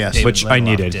universe. Hell yes. David Which I Lindelof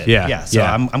needed. did. Yeah. So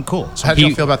Yeah. I'm cool. How did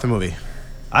y'all feel about the movie?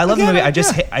 I love the movie. I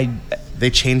just They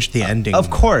changed the ending. of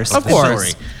course, Of the course.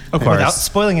 story. Of course. Without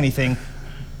spoiling anything,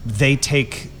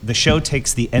 the show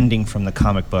takes the ending from the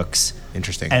comic books.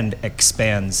 Interesting. And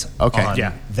expands Okay. on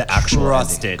Yeah. the actual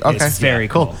Trust ending. it. Okay. It's very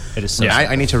Cool. cool. It is so Yeah,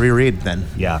 I need to reread then.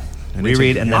 yeah. I need to-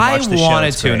 Reread and then I watch the show. wanted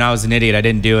It's to, great. and I was an idiot. I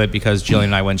didn't do it because Jillian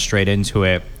and I went straight into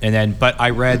it. And then, but I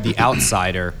read The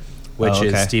Outsider, which Oh,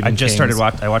 is okay. Stephen I just King's.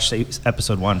 started I watched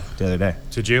episode 1 the other day.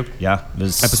 Did you? Yeah. It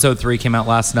was Episode 3 came out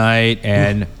last night,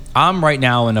 and I'm right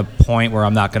now in a point where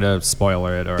I'm not going to spoil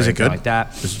it or Is it anything good? like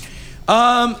that.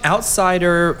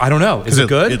 Outsider. I don't know. Is it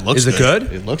good? It looks Is it good?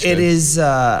 It looks It good. is.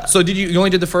 So you only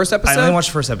did the first episode? I only watched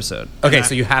the first episode. Okay, And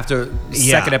so you have to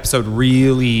Yeah. second episode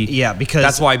really. Yeah, because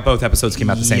that's why both episodes came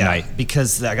out the same night.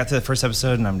 Because I got to the first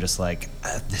episode and I'm just like,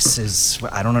 this is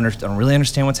I don't really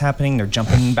understand what's happening. They're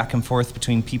jumping back and forth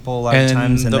between people a lot of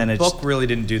times, and the then it's book really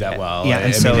didn't do that well. yeah,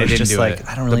 and so it it's didn't just do like it.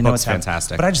 I don't really The know book's what's happening.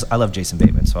 fantastic. But I love Jason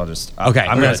Bateman, so Okay,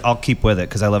 good. I'll keep with it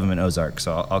because I love him in Ozark,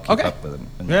 so I'll keep Okay. up with him.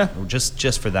 And Yeah.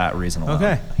 just for that reason alone.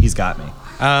 Okay. He's got me.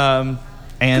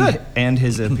 Good. And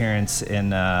his appearance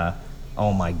in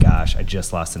oh my gosh, I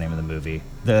just lost the name of the movie.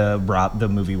 The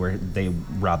movie where they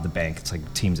rob the bank. It's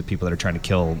like teams of people that are trying to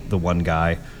kill the one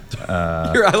guy.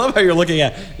 I love how you're looking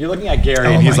at Gary,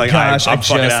 Oh and he's my like, gosh, I'm I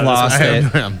fucking just out of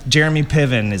this. lost it. Jeremy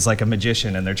Piven is like a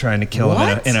magician, and they're trying to kill him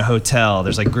What? in a hotel.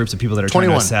 There's like groups of people that are trying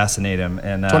 21. to assassinate him.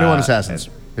 And 21 Assassins.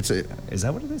 It's a, Is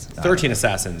that what it is? 13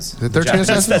 Assassins. the 13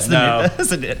 Assassins? That's No.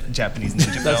 the Japanese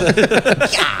ninja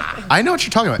film. I know what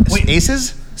you're talking about. Wait.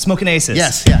 Aces? Smoking Aces.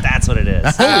 Yes, yeah. That's what it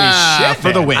is. Holy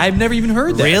For the win. I've never even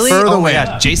heard that. Really? For the Oh my win.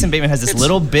 God. Jason Bateman has this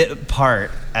little bit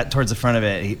part towards the front of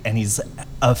it, and he's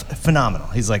phenomenal.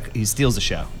 He's like, he steals the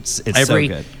show. It's so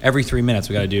good. Every 3 minutes,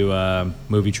 we got to do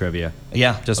movie trivia.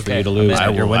 Yeah. Just for okay. you to lose.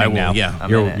 I'm in. You're winning now. Yeah. I'm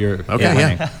You're, in it. you're Okay,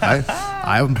 winning. yeah.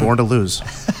 I'm born to lose.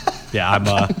 Yeah, I'm.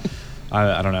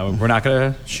 I don't know. We're not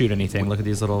gonna shoot anything. Look at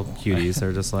these little cuties.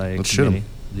 They're just like Let's shoot 'em. mini.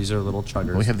 These are little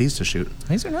chuggers. We have these to shoot.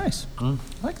 These are nice. I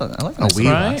like a Oh, nice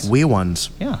glass. we ones.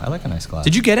 Yeah, I like a nice glass.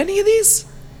 Did you get any of these?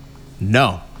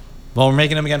 No. Well, we're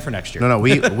making them again for next year. No,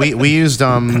 we used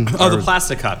Oh, the our-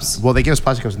 plastic cups. well, they gave us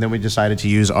plastic cups, and then we decided to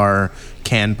use our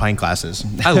canned pint glasses.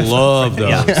 I love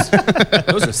those.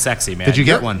 Those are sexy, man. Did you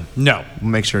get one? No.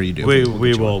 We'll make sure you do. We We'll get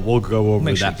you one. will. We'll go over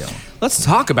Make sure that. you go. Let's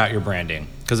talk about your branding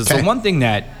because it's Okay. the one thing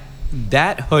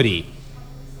that hoodie.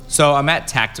 So I'm at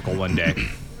Tactical one day,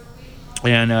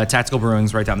 and Tactical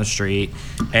Brewing's right down the street,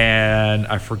 and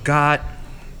I forgot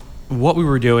what we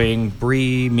were doing.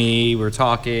 Bree, me, we were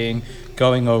talking,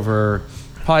 going over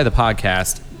probably the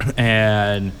podcast,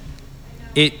 and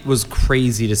it was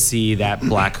crazy to see that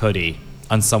black hoodie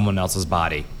on someone else's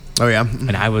body, Oh yeah.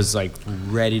 and I was like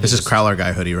ready to. This is just- Crowler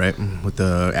Guy hoodie, right? With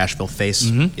the Asheville face.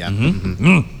 Yeah.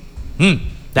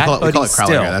 That We call hoodie it Crowler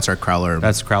still. Guy. That's our Crowler.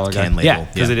 That's Crowler can Guy. label. Yeah,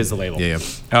 because it is the label. Yeah.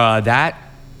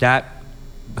 That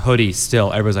hoodie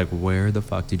still. Everybody's like, "Where the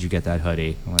fuck did you get that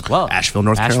hoodie?" I'm like, "Well, Asheville,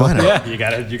 North Carolina. Yeah, you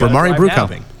got it. Bramari Brew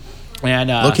Company. And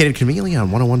Located conveniently on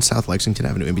 101 South Lexington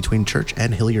Avenue, in between Church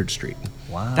and Hilliard Street.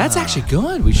 Wow. That's actually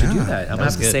good. We should do Yeah, that. I'm gonna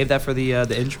that's have to good. save that for the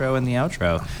intro and the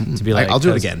outro to be like. I'll do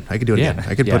it 'cause- again. I could do it Yeah, again.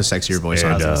 I could yeah. put a sexier voice I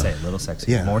on. was gonna And, say a little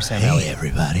sexy. yeah. More Sam Hey, Elliott.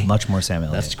 everybody. Much more Sam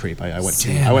Elliott. That's creep. I went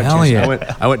too. Sam I went too.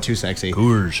 Elliott. I went too sexy.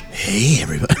 Coors. Hey,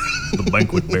 everybody. The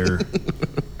banquet bear.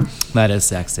 That is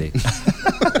sexy.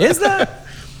 Is that?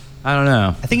 I don't know.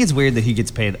 I think it's weird that he gets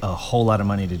paid a whole lot of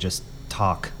money to just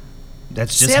talk.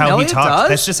 That's just Sam how Elliott he talks. does?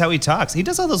 That's just how he talks. He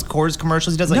does all those Coors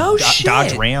commercials. He does like No shit.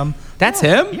 Dodge Ram. That's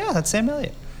Yeah. him? Yeah, that's Sam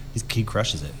Elliott. He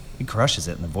crushes it. He crushes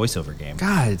it in the voiceover game.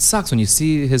 God, it sucks when you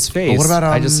see his face. what about,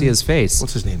 I just see his face.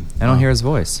 What's his name? I don't hear his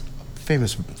voice.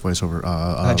 Famous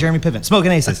voiceover. Jeremy Piven.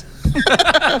 Smoking Aces.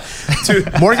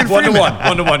 Morgan Freeman.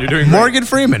 1-1. You're doing Morgan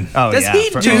Freeman. Oh, Does yeah. he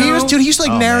For- do- Dude, he used to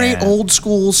like Oh, narrate man. old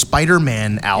school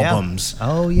Spider-Man albums.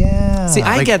 Oh, yeah. See,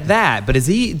 I Like- get that, but does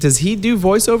he do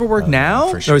voiceover work now,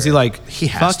 for or is he sure. like He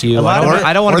has fuck to. you? A lot of it-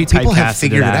 I don't want to be People have typecasted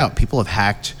figured to it that. out. People have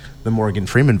hacked the Morgan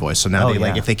Freeman voice. So now Oh, they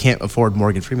like yeah. if they can't afford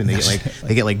Morgan Freeman, they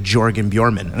get like Jorgen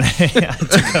Bjorman. Yeah,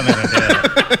 to come in and do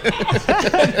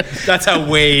it. That's how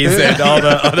Waze and all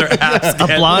the other apps. A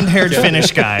blonde-haired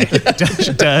Finnish guy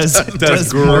does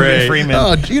great. Morgan Freeman.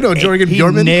 Oh, you know Jorgen he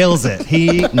Bjorman? nails it.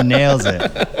 He nails it.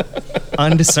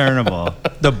 Undiscernible.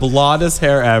 The blondest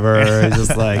hair ever.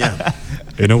 Just like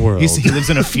in a world. He lives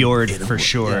in a fjord for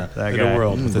sure. That in guy. a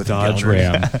world with a With a Dodge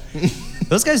Gilbert. Ram.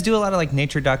 Those guys do a lot of like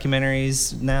nature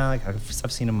documentaries now. Like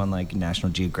I've seen them on like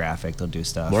National Geographic. They'll do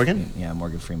stuff. Morgan? Yeah,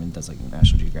 Morgan Freeman does like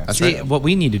National Geographic. That's See, right. what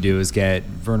we need to do is get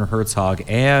Werner Herzog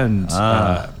and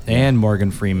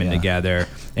Morgan Freeman Yeah. together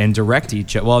and direct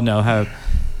each other. Well, no,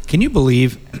 can you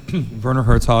believe Werner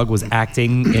Herzog was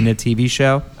acting in a TV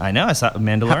show? I know. I saw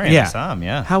Mandalorian. I saw him.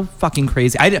 Yeah. How fucking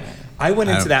crazy. I went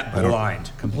into that I don't-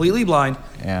 blind, completely blind,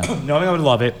 Yeah. knowing I would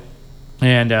love it.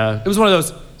 And it was one of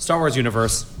those Star Wars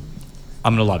universe.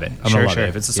 I'm gonna love it. I'm Sure, gonna love sure. it.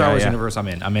 If it's the Star Yeah, Wars yeah. universe, I'm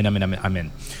in. I'm in.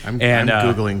 I'm And,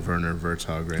 googling Werner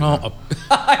Herzog right now.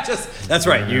 that's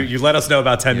right. You let us know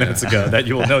about 10 minutes ago that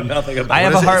you will know nothing about. I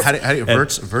have What a is it? heart- How do you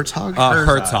Herzog?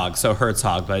 Herzog. So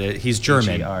Herzog, but he's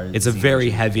German. H-E-R-Z-O-G. It's a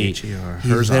very heavy. H-E-R. He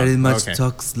Herzog. very much Okay.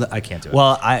 talks. I can't do it.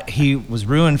 Well, he was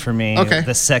ruined for me Okay.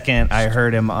 the second I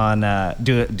heard him on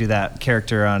do that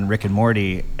character on Rick and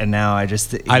Morty, and now I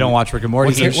don't watch Rick and Morty.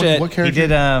 What's Same it- shit. what He character?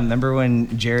 did. Remember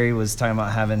when Jerry was talking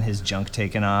about having his junk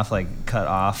taken off, like cut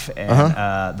off, and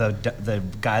the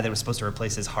guy that was supposed to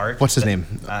replace his heart. What's his name?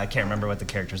 I can't remember what the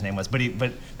character's name was, but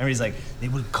remember he's like, they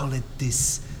will call it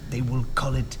this. They will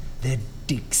call it their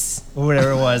dicks or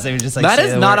whatever it was. They would just like That say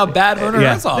is the not word. a bad Werner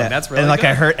Herzog. that- That's really and like good.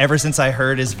 I heard ever since I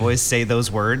heard his voice say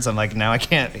those words, I'm like, now I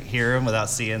can't hear him without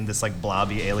seeing this like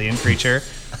blobby alien creature.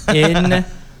 in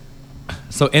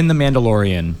The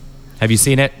Mandalorian, have you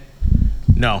seen it?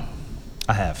 No,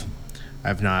 I have.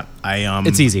 I've not.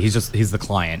 It's easy. He's the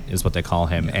client, is what they call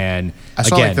him. And I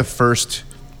saw again, like the first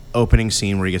opening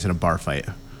scene where he gets in a bar fight.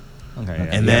 okay,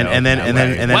 And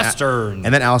then Western.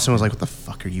 And then Allison was like, "What the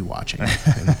fuck are you watching?"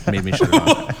 And made me shut it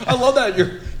off. I love that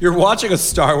you're watching a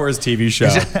Star Wars TV show,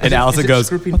 and Allison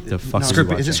goes, "What the fuck?" Is are you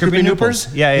watching?" it Scroopy Noopers?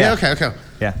 Yeah. Okay.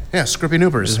 Yeah. Yeah, Scroopy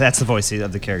Noopers. That's the voice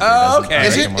of the character. Oh, doesn't- okay.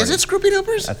 Is Rick it and is Morty. it Scroopy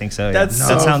Noopers? I think so. Yeah. That's that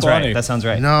so sounds funny. right. That sounds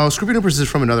right. No, Scroopy Noopers is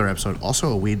from another episode. Also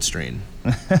a weed strain.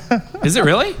 Is it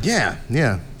really? Yeah.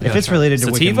 If it's related to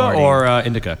Rick and Sativa Morty, or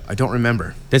indica? I don't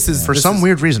remember. This is For some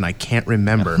weird reason, I can't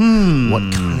remember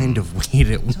what kind of weed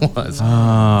it was.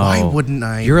 Why wouldn't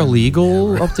I? You're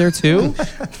illegal up there too.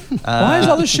 Why is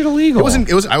all this shit illegal?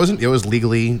 It was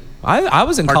legally. I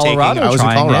was in Partaking. Colorado. I was in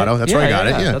trying Colorado. it. That's where I got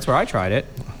it, yeah. That's where I tried it.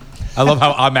 I love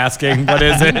how I'm asking, what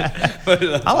is it?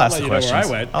 I'll ask the you know questions. where I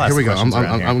went. I'll ask Here we the go. I'm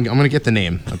questions around here. gonna get the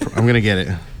name. I'm gonna get it.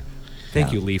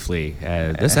 Thank you, Leafly.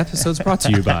 This episode's brought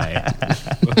to you by.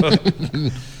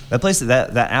 That place,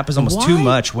 that app is almost too Why?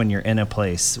 much when you're in a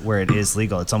place where it is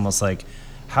legal. It's almost like,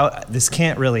 how this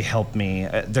can't really help me.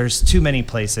 There's too many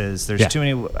places. There's Yeah. too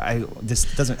many. This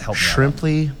doesn't help me. out.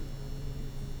 Shrimply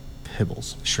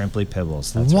Pibbles. Shrimply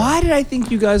Pibbles. That's Why right. did I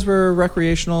think you guys were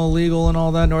recreational, legal, and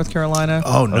all that, North Carolina?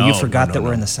 Oh no! Oh, you forgot no, that no, we're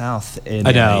no. in the South. In,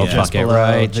 I know, just fuck it, below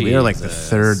right? the- We are like the Jesus.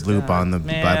 third loop on the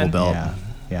Man. Bible Belt.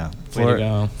 Yeah. Way to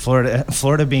go.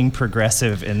 Florida being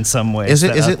progressive in some ways. Is it-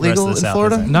 that is the it rest of legal the in South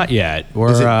Florida? isn't. Not yet.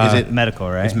 We're Is it Medical,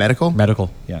 right? It's medical. medical.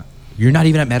 Yeah. You're not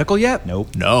even at medical yet?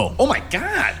 Nope. No. Oh my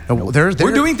god. No,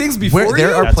 We're doing things before there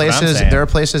you? are That's what I'm places. saying. There are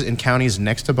places in counties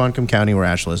next to Buncombe County where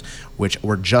Asheville is, which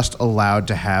were just allowed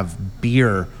to have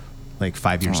beer like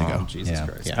 5 years ago. Jesus Yeah.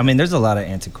 Christ. I mean, there's a lot of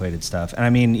antiquated stuff, and I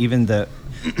mean, even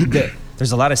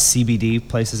there's a lot of CBD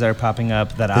places that are popping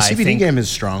up that The I CBD think game is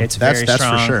strong. It's That's- very that's for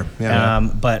strong. sure. Yeah.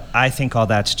 But I think all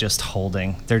that's just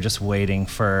holding. They're just waiting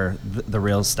for the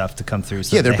real stuff to come through.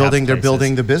 So Yeah, that they're they have building. They're places.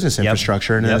 building the business Yep.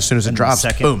 infrastructure, and then Yep. as soon as it And drops,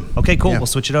 second, boom. Okay, cool. Yeah. We'll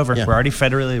switch it over. Yeah. We're already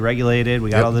federally regulated. We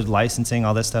got Yep. all the licensing,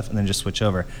 all this stuff, and then just switch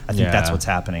over. I think that's Yeah. what's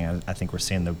happening. I think we're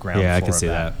seeing the ground. Yeah, I floor can of see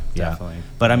that. Yeah. Definitely.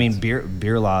 But I mean,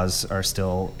 beer laws are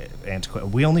still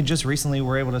antiquated. We only just recently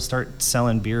were able to start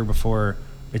selling beer before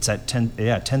it's at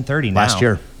 10:30 now. Last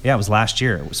year. Yeah, it was last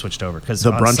year. It was switched over because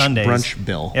The on brunch- Sundays, brunch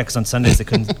bill. Yeah, because on Sundays they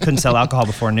couldn't sell alcohol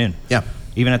before noon. Yeah.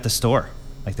 even at the store,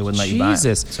 like they wouldn't let you buy.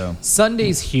 Jesus. So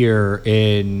Sundays here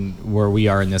in where we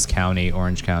are in this county,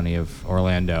 Orange County of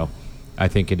Orlando, I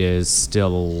think it is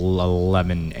still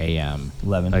 11 a.m.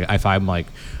 11. Like if I'm like,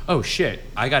 oh shit,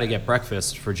 I got to get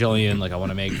breakfast for Jillian. Like I want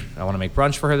to make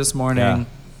brunch for her this morning. Yeah.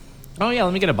 Oh yeah,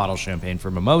 let me get a bottle of champagne for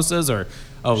mimosas, or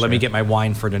let me get my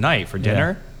wine for tonight for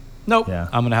dinner. Nope. Yeah.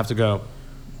 I'm gonna have to go.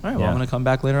 All right, well, Yeah. I'm gonna come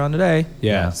back later on today.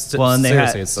 Yeah. Well, and they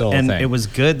seriously, had, it's still and a thing. it was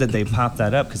good that they popped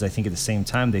that up because I think at the same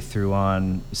time they threw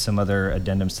on some other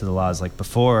addendums to the laws. Like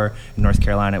before in North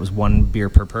Carolina, it was one beer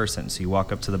per person. So you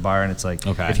walk up to the bar and it's like,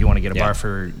 Okay. if you want to get a Yeah. bar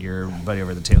for your buddy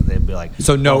over the table, they'd be like,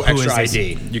 so no "Oh, who extra is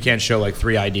this?" ID. You can't show like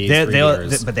 3 IDs. They, 3 they'll-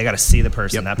 beers. but they got to see the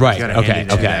person. Yep. That Right, person's gotta okay, hand it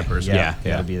to okay. that person. Yeah, got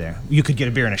yeah. to be there. You could get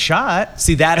a beer and a shot.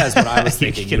 See, that is what I was You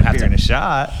thinking. could get You a have beer and a to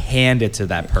shot. hand it to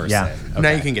that person. Yeah. Now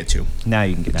you can get two. Now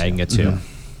you can get Now two. you can get 2.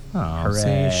 Oh,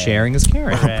 Hooray. see, sharing is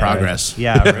caring. Progress.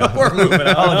 Yeah, really. We're moving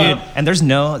on. Oh, dude, and there's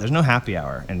no happy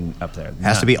hour up there. It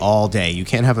has to be all day. You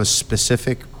can't have a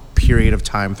specific period of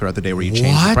time throughout the day where you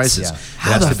change the What? prices. Yeah. It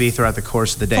How has the to be throughout the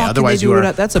course of the day. fuck can Otherwise, they you do are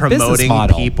it? That's a business promoting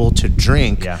model. people to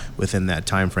drink Yeah. within that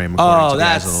time frame according Oh, to the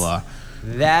eyes of that's the law.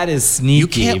 that is sneaky. You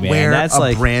can't man. wear That's a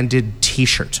like branded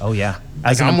T-shirt. Oh yeah.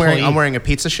 Like As an I'm employee. wearing a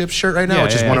Pizza Ship shirt right now, Yeah,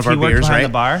 which is yeah, one yeah. of If our you work beers, behind right? the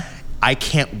bar, I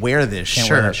can't wear this Can't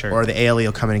wear shirt, that shirt. or the ALE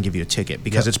will come in and give you a ticket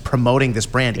because it's promoting this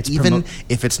brand, It's even promo-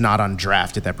 if it's not on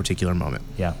draft at that particular moment.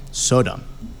 Yeah. So dumb.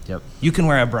 Yep. You can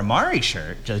wear a Bramari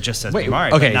shirt that just says Wait,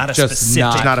 Bramari, okay, but not a just specific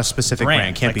not- It's not a specific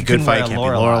brand. Can't Like, be you Good couldn't wear Fight. a Can't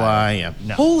be Lorelei. Yeah.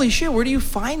 No. Holy shit! Where do you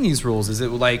find these rules? Is it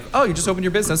like, oh, you just open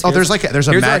your business? Oh, there's a here's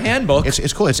our handbook.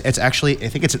 It's cool. It's actually, I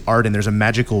think it's an art, and there's a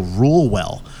magical rule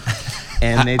well.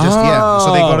 And they just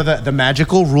so they go to the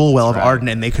magical rule well of Arden,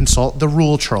 and they consult the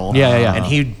rule troll. Yeah. And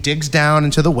he digs down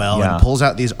into the well Yeah. and pulls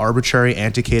out these arbitrary,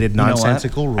 antiquated, You know what?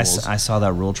 nonsensical I rules. I saw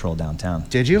that rule troll downtown.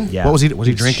 Did you? Yeah. What was he? Was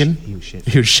he drinking? He was shit.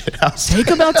 He was shit house. Take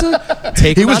him out to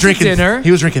take He him was out drinking to dinner. He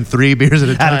was drinking 3 beers at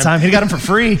a time. At a time, he got him for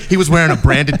free. He was wearing a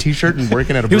branded T-shirt and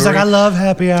working at a. He was like, brewery. "I love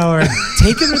happy hour."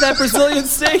 Take him to that Brazilian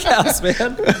steakhouse,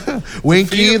 man.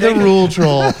 Winky the rule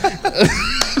troll.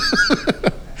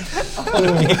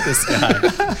 I hate this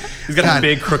guy. He's got a God,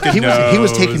 big crooked he nose.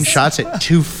 was taking shots at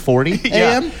 2:40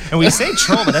 a.m. And we say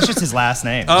troll, but that's just his last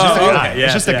name. It's Oh, just a okay, guy. yeah,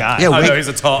 It's just a yeah. guy. Yeah, Oh, Wink- no, he's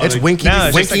a tall. It's Winky. No,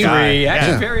 it's just a Winky. guy.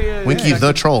 Actually, Yeah. very. Winky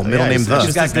the troll. Middle name He's the.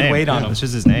 just got his good name. weight on him. That's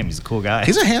just his name. He's a cool guy.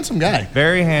 He's a handsome guy.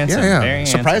 very handsome. Yeah, Very yeah.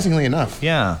 handsome. Surprisingly enough.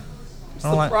 Yeah. I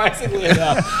don't like- Surprisingly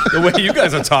enough, the way you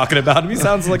guys are talking about him, he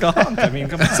sounds like a hunk. I mean,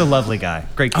 come on. He's a lovely guy.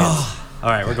 Great kids. All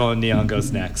right, we're going Neon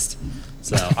Ghost next.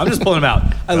 So I'm just pulling him out.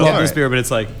 I love this right. beer, but it's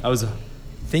like I was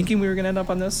thinking we were gonna end up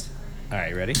on this. All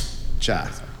right, you ready? Ja.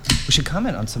 We should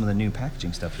comment on some of the new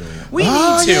packaging stuff you'll We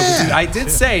Oh, need to. yeah. Dude, I did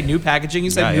say new packaging.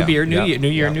 You said Yeah, new yeah. beer, new Yeah. year, new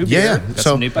year, Yeah. new beer. Yeah, Got so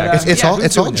some new packaging. it's Yeah, all who's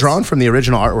it's all doing this? drawn from the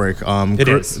original artwork. It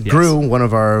Gru- is, yes. Gru, one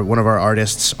of our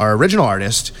artists, our original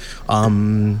artist,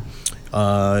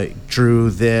 drew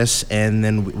this, and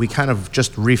then we kind of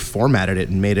just reformatted it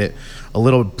and made it a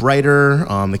little brighter.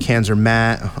 The cans are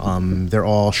matte. They're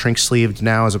all shrink sleeved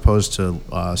now, as opposed to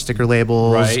sticker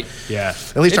labels. Right. Yeah.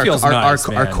 At least It feels nice,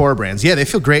 our man. core brands. Yeah, they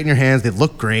feel great in your hands. They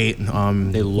look great. They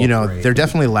look you know, great. they're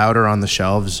definitely louder on the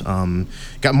shelves.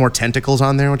 Got more tentacles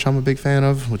on there, which I'm a big fan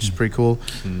of, which is pretty cool.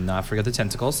 Not forget the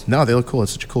tentacles. No, they look cool.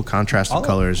 It's such a cool contrast of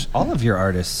colors. All of your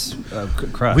artists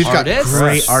crush. We've got Artists?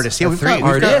 great artists. Yeah,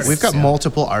 We've got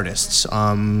multiple artists.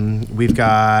 We've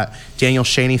got Daniel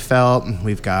Schoenfeld.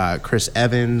 We've got Chris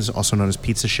Evans, also known as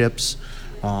Pizza Ships.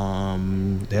 They all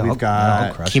We've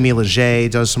got crush Kimi Leger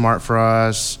does some art for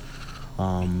us.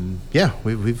 Yeah,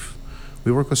 we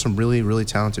work with some really, really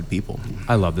talented people.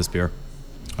 I love this beer.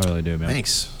 I really do, man.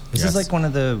 Thanks. This is like one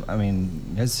of the. I mean,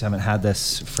 you guys haven't had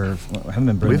this for. Haven't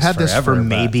been brewing We've had this forever, for but-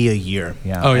 maybe a year.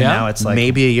 Yeah. Oh, and yeah? now it's like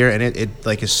maybe a year, and it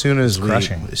like as soon as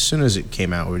crushing. it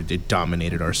came out, it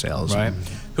dominated our sales. Right.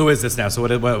 Who is this now? So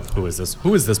who is this?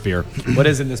 Who is this beer? What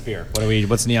is in this beer?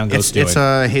 What's Neon Ghost doing? It's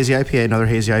a hazy IPA, another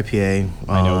hazy IPA.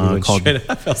 I know we went called straight.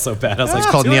 I felt so bad. I was like,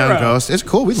 It's called Neon Turo. Ghost. It's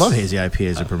cool. We love hazy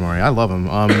IPAs at Bramari. I love them.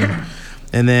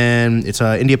 And then it's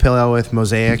a India Pale Ale with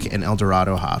Mosaic and El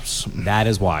Dorado hops. That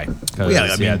is why. 'Cause, Yeah,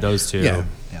 I mean, those two. yeah.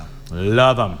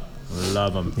 Love them.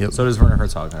 Love them. Yep. So does Werner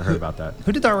Herzog. I heard about that.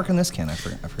 Who did the artwork on this can? I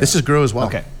forgot. This is Gru as well.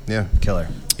 Okay. Yeah. Killer.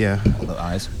 Yeah. All the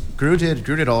eyes. Gru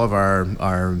did all of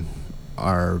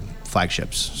our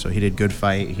flagships. So he did Good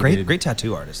Fight. He Great, did- great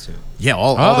tattoo artist too. Yeah.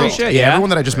 All Oh, those, shit, yeah. yeah. Everyone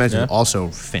that I just mentioned Yeah. also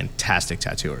fantastic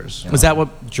tattooers. Was that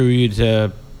what drew you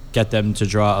to get them to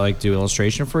draw, like, do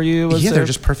illustration for you? Was Yeah, there- they're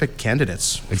just perfect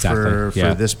candidates Exactly, for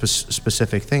yeah. this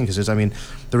specific thing. Because I mean,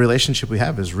 the relationship we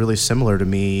have is really similar to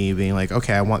me being like,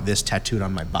 okay, I want this tattooed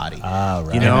on my body. Ah,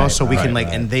 right. You know, Right, so we can right, like,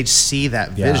 right. and they see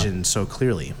that Yeah. vision so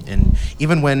clearly. And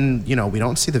even when we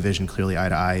don't see the vision clearly eye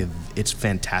to eye, it's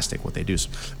fantastic what they do. Most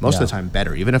Yeah. of the time,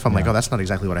 better. Even if I'm like, oh, that's not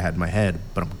exactly what I had in my head,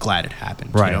 but I'm glad it happened.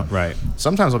 Right, you know? right.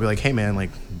 Sometimes I'll be like, hey man, like,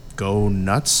 go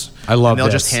nuts. I love And they'll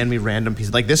this. just hand me random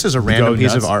pieces. Like this is a random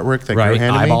piece of nuts. artwork that Right, Gru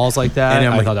handed me. eyeballs like that.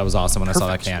 And I'm I thought that was awesome when I saw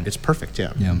that perfect. can. It's perfect,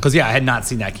 yeah. Because I had not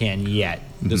seen that can yet.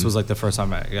 This Mm-hmm. was like the first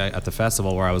time at the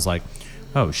festival where I was like,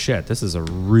 "Oh shit, this is a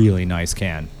really nice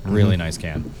can. Really nice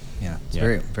can." Yeah. It's Yeah.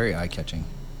 very, very eye catching.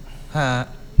 Got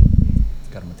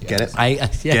him with the Get eyes.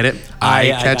 it? Yeah. Get it?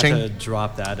 I Eye-catching? got to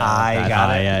drop that. I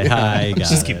got it. I got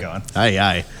Just it. keep going. Aye,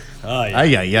 aye. Aye,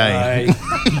 Aye, aye,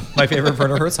 aye. My favorite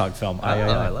Werner Herzog film. Aye, aye,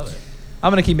 aye. I love it.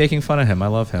 I'm gonna keep making fun of him. I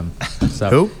love him. So,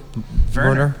 Who?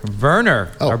 Werner.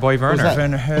 Oh, Our boy Werner.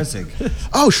 Werner Herzog.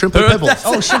 Oh, Shrimply Pibbles.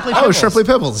 Oh, Shrimply Oh, Pibbles. Shrimply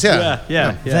Pibbles, yeah.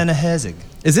 Yeah. Werner Herzog.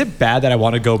 Is it bad that I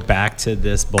want to go back to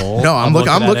this bowl? No, I'm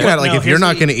looking at it like No, if you're here's not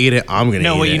what going to eat it, I'm going to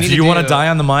No, eat what it. you need Do you to want to do- die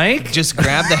on the mic? Just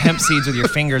grab the hemp seeds with your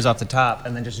fingers off the top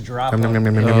and then just drop them. Nom, nom,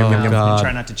 nom, nom, in your nom, mouth nom, nom. and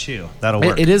try not to chew. That'll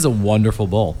work. It is a wonderful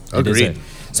bowl. It is Agreed.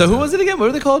 So who was it again? What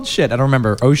are they called? Shit, I don't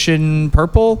remember. Ocean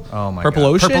Purple? Oh my Purple God.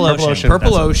 Ocean? Purple Ocean.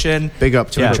 Purple That's Ocean. Big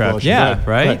up to Yeah. Purple Ocean. Yeah, Good.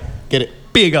 right? Good. Get it.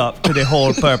 Big up to the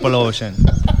whole Purple Ocean.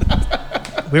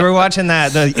 We were watching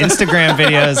the Instagram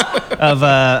videos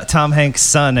of Tom Hanks'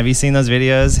 son. Have you seen those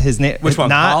videos? His name. Which one,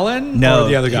 Colin No, or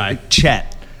the other guy?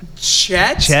 Chet.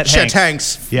 Chet? Chet Chet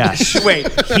Hanks. Hanks. Yeah.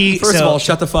 Wait. First of all,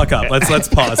 shut the fuck up. Let's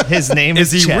pause. His name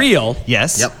Is he Chet. real?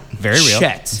 Yes. Yep. Very real.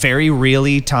 Chet. Very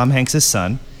really Tom Hanks'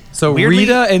 son. So Weirdly-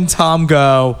 Rita and Tom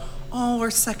go, oh, our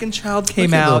second child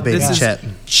came Look at little out. baby This is Chet.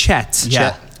 Chet.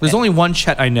 Yeah. There's only one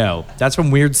Chet I know. That's from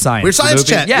Weird Science. Weird the Science movie.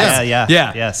 Chet. Yes.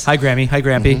 Yeah. Yes. Hi, Grammy. Hi,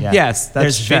 Grampy. Yeah. Yes. That's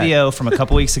There's Chet. video from a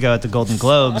couple weeks ago at the Golden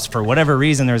Globes. For whatever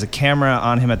reason, there was a camera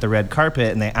on him at the red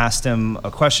carpet, and they asked him a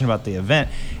question about the event,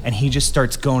 and he just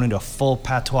starts going into a full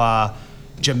patois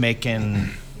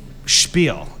Jamaican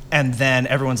spiel. And then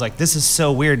everyone's like, this is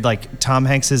so weird. Like, Tom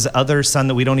Hanks' other son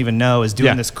that we don't even know is doing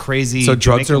Yeah. this crazy So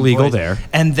drugs Jamaican are legal voice. there.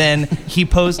 And then he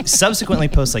subsequently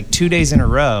posts like 2 days in a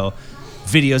row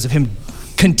videos of him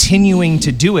continuing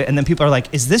to do it, and then people are like,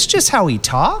 is this just how he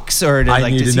talks, or I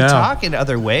need does to he know. talk in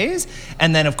other ways?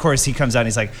 And then of course he comes out and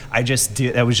he's like,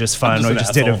 that was just fun. just We an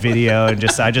just did a asshole. video and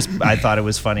I thought it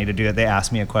was funny to do it. They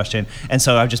asked me a question, and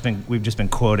so we've just been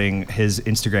quoting his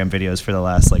Instagram videos for the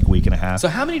last like week and a half. So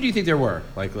how many do you think there were?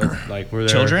 Like were there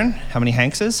Children? How many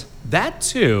Hankses? That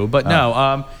too, but no.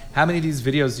 How many of these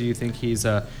videos do you think he's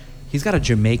got a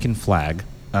Jamaican flag?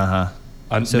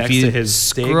 So next if you to his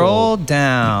scroll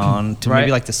down to Right.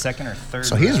 maybe like the second or third.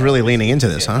 So he's really leaning into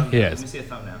this, huh? He Let is. me see a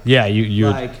thumbnail. Yeah, you.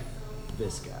 Like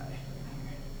this guy.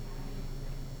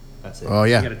 That's it. Oh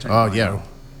You yeah. gotta turn Oh it yeah. on.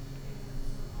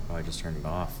 Oh, I just turned it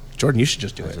off. Jordan, you should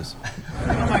just do it.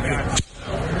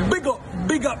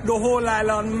 Big up the whole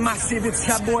island, massive. It's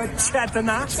your boy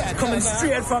Chetana, coming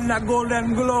straight from the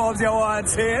Golden Globes, you want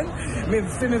to say?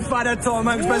 Me father Tom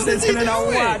Hanks presenting in a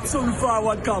what? Soon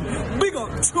forward come. Big up,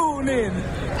 tune in.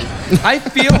 I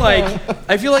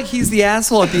feel like he's the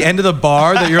asshole at the end of the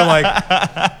bar that you're like,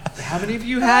 how many of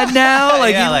you had now?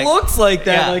 Like Yeah, he like- looks like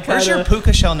that. Yeah. Like Where's your kinda-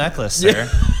 puka shell necklace, sir?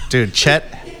 Dude,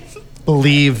 Chet,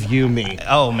 believe you me.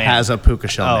 Oh, man. Has a puka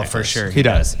shell Oh, necklace. for sure. He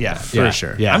does. Yeah. For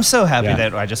sure. Yeah. I'm so happy Yeah.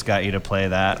 that I just got you to play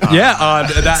that. Yeah,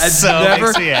 that's So never.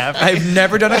 makes me happy. I've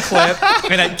never done a clip,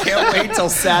 and I can't wait till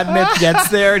Sad Myth gets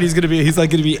there, and he's gonna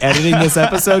be editing this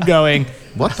episode, going,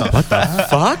 What the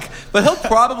 "Fuck!" But he'll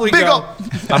probably Big go. up.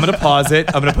 I'm gonna pause it.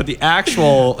 I'm gonna put the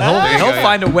actual. He'll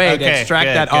find a way to Okay, extract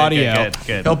good, that good, audio.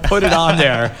 good. He'll put it on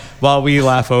there while we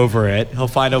laugh over it. He'll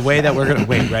find a way that we're gonna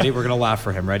wait. Ready? We're gonna laugh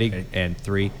for him. Ready? And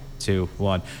 3, 2,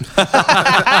 1.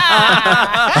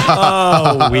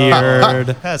 Oh, weird.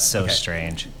 That's so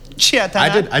strange.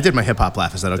 I did my hip hop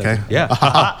laugh. Is that okay? Yeah.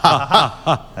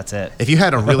 That's it. If you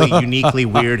had a really uniquely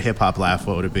weird hip hop laugh,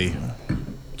 what would it be?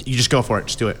 You just go for it.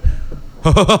 Just do it.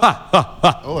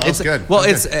 Oh, that was good. Well,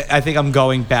 That was it's. I think I'm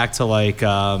going back to like.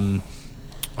 Oh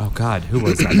God, who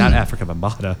was that? Not Africa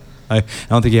Bambaataa. I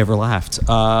don't think he ever laughed.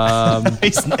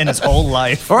 In his whole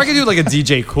life. Or I could do like a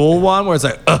DJ Cool one where it's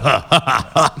like,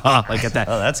 like get that.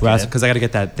 Oh, that's good. Because I got to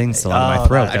get that thing still out of Oh, my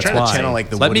throat. I That's try to why. channel, like,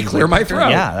 the Let me Woody clear my Woodpecker. throat.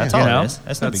 Yeah, that's you all know? it is.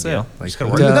 That's no big it. deal. Like, Just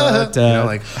gotta what- work. Da, you know, da.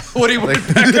 like Woody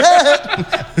Woodpecker.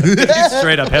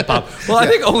 Straight up hip hop. Well, I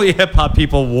think only hip hop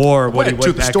people wore Woody went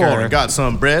to the store Woodpecker. and got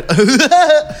some bread.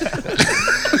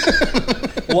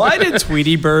 Why did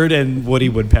Tweety Bird and Woody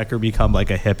Woodpecker become like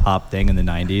a hip hop thing in the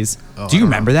 90s? Do you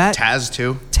remember that? Taz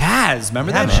too. Taz,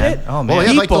 remember that man. shit? Oh, man. Well,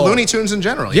 yeah, like the People- Looney Tunes in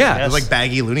general. Yeah. It was like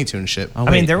baggy Looney Tune shit. Oh, I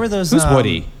mean, wait. there were those. Who's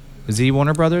Woody? Is he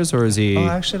Warner Brothers or is he? Oh,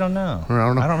 I actually don't know. I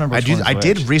don't know. I don't remember. Which one's I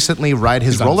did which. recently ride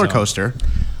his on roller his own. coaster.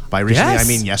 By recently, Yes. I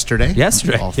mean yesterday.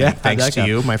 Yesterday, Well, yeah. Thanks How'd that to go?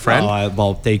 you, my friend.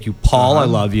 Well, thank you, Paul. I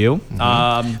love you. The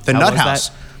how Nut was House.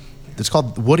 that? It's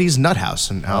called Woody's Nut House,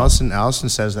 and Allison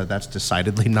says that that's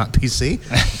decidedly not PC.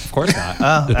 Of course not.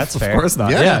 Oh, that's fair. Of course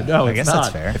not. Yeah. Yeah, no, I it's guess not. that's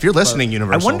fair. If you're listening, I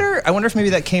Universal. wonder if maybe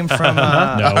that came from.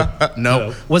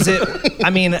 No. Was it? I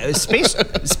mean,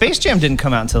 Space Jam didn't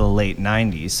come out until the late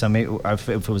 '90s, so maybe if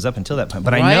it was up until that point.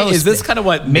 But I Right? know Is this kind of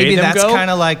what maybe made them that's go? kind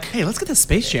of like. Hey, let's get the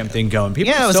Space Jam thing going.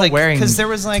 People Yeah, it are was still like wearing because there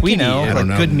was like Tweety. like don't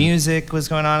know. good music was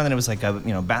going on, and then it was like a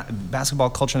basketball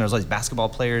culture, and there was all these basketball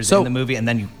players So, in the movie, and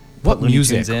then you What put Looney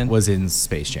music Tunes in. was in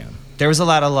Space Jam? There was a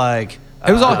lot of like.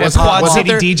 It was all Quad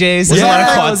City DJs. There's a lot of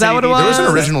Yeah, Quad was that City what it DJs. There was an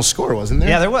was? original score, wasn't there?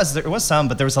 Yeah, there was some,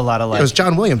 but there was a lot of like. It was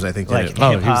John Williams, I think. Did like it.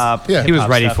 Oh, hip hop. yeah. He was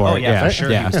ready stuff. for Oh it, yeah, yeah. for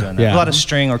sure. Yeah. He was doing that. Yeah. A lot of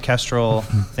string orchestral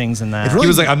things in that. He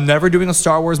was like, I'm never doing a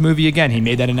Star Wars movie again. He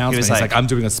made that announcement. He's like, I'm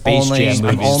doing a Space Jam movie.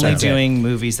 I'm only That's it. doing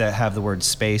movies that have the word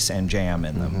space and jam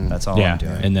in them. That's all Yeah, I'm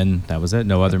doing. and then that was it.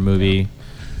 No other movie.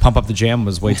 Pump Up the Jam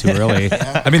was way too early.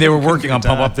 I mean, they were working on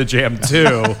Pump Up the Jam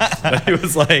too. But he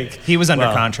was like, He was under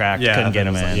contract. Couldn't get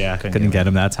him but it was in. like, yeah, Couldn't couldn't get get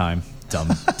him that time.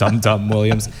 Dumb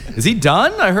Williams. Is he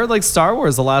done? I heard like Star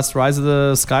Wars: The Last Rise of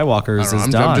the Skywalkers is I'm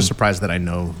done. just surprised that I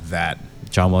know that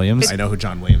John Williams. I know who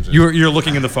John Williams is. You're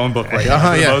looking in the phone book right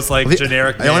now. The most like Well,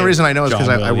 generic. The only name, reason I know is because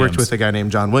John I worked Williams. with a guy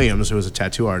named John Williams who was a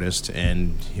tattoo artist,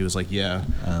 and he was like, "Yeah,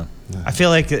 I feel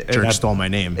like Jerk stole my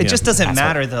name." It Yeah. just doesn't Asshole.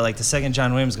 matter though. Like the second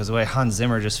John Williams goes away, Hans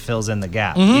Zimmer just fills in the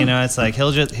gap. You know, it's like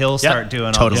he'll start doing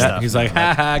all Totally. this Yeah, stuff. he's like,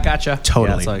 ha ha, gotcha.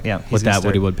 Totally. it's like, Yeah, with he's gonna that start-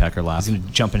 Woody Woodpecker laugh. He's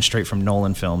jumping straight from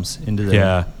Nolan films into the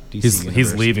Yeah, DC he's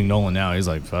universe. leaving Nolan now. He's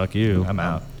like, fuck you. I'm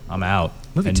out. I'm out.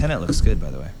 Movie And- Tenet looks good, by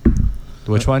the way.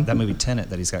 Which one? That movie Tenet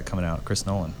that he's got coming out. Chris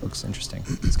Nolan looks interesting.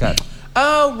 It's got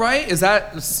Oh, right. Is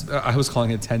that? I was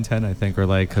calling it 1010, I think, or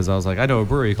like because I was like, I know a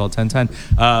brewery called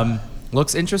 1010.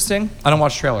 Looks interesting. I don't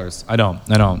watch trailers. I don't.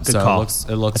 good so call. It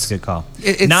looks. That's a good call.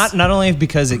 It's not only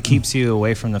because it keeps you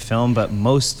away from the film, but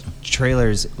most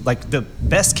trailers, like the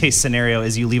best case scenario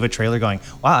is you leave a trailer going,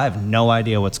 wow, I have no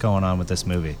idea what's going on with this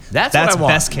movie. That's what I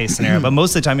want. best case scenario. But most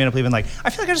of the time you end up leaving like, I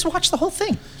feel like I just watched the whole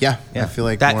thing. Yeah, Yeah. I feel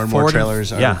like That more and more Ford and-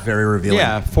 trailers are yeah. very revealing.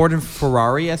 Yeah, Ford and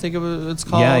Ferrari, I think it's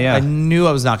called. Yeah, yeah. I knew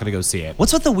I was not going to go see it.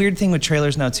 What's with the weird thing with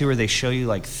trailers now too, where they show you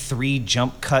like 3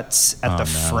 jump cuts at the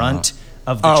front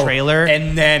of the Oh, trailer,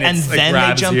 and then it they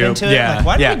grabs jump you. into it? Yeah, Like,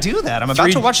 why do yeah. we do that? I'm about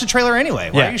 3 to watch the trailer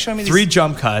anyway. Why are you showing me these 3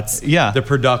 jump cuts? Yeah. The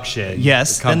production.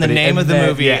 Yes, the then the company, name and of the then-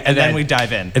 movie, yeah, and then we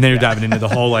dive in. And then you're diving into the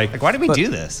whole like. Like, why did we But do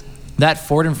this? That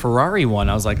Ford and Ferrari one,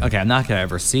 I was like, okay, I'm not gonna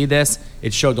ever see this.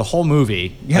 It showed the whole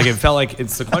movie. Yeah. Like it felt like in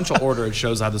sequential order. It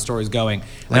shows how the story's going.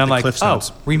 And I'm the like, Cliff oh,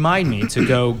 Notes. remind me to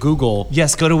go Google.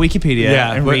 Yes, go to Wikipedia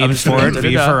Yeah, and but I'm read just Ford v.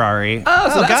 da-da-da. Ferrari. Oh,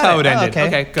 so that's got how it ended. okay.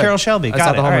 Okay, good. Carol Shelby. I Got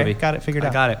saw it. the whole All right, movie. got it figured I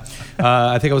out. got it.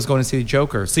 I think I was going to see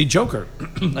Joker. See Joker.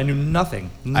 I knew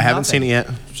nothing. I haven't seen it yet.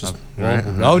 Just, right?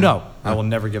 Oh no, I will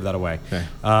never give that away. Okay.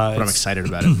 But I'm it's- excited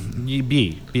about it. You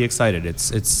be excited.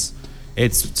 It's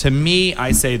to me.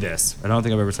 I say this. I don't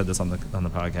think I've ever said this on the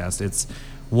podcast. It's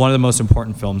one of the most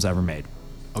important films ever made.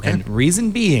 Okay. And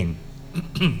reason being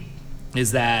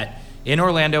is that in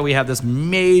Orlando we have this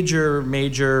major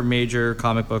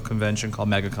comic book convention called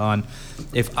MegaCon.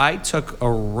 If I took a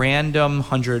random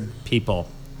 100 people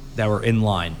that were in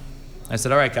line, I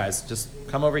said, "All right, guys, just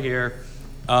come over here.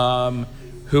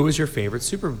 Who is your favorite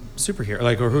superhero?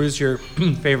 Like, or who is your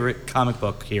favorite comic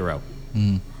book hero?"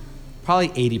 Probably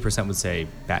 80% would say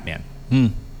Batman.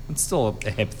 It's still a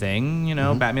hip thing, you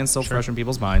know. Batman's still fresh in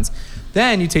people's minds.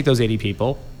 Then you take those 80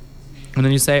 people, and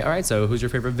then you say, all right, so who's your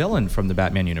favorite villain from the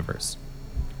Batman universe?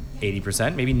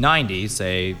 80%, maybe 90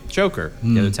 say Joker.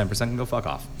 The other 10% can go fuck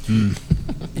off.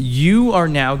 You are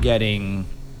now getting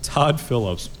Todd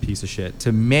Phillips, piece of shit,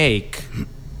 to make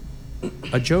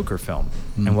a Joker film.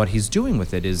 And what he's doing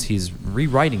with it is he's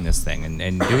rewriting this thing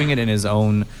and doing it in his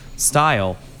own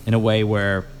style in a way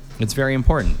where it's very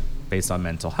important based on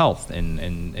mental health.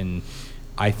 And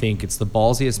I think it's the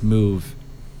ballsiest move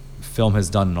film has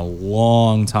done in a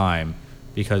long time,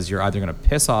 because you're either going to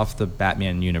piss off the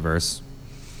Batman universe.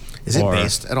 Is it or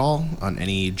based at all on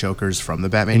any Jokers from the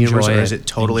Batman enjoy universe, or it, is it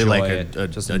totally enjoy like it, a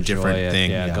just different enjoy it.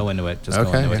 thing? Yeah, go into it. Just go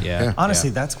Okay, into it. yeah, Yeah. yeah. Honestly,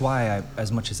 Yeah. that's why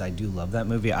as much as I do love that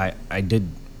movie, I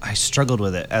struggled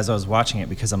with it as I was watching it,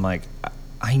 because I'm like,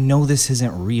 I know this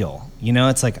isn't real. You know,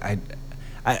 it's like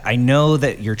I know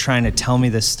that you're trying to tell me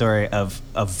this story of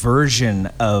a version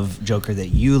of Joker that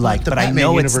you like, the but I Batman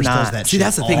know it's universe not. does that See,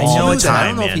 that's the thing. I know Too, it's that I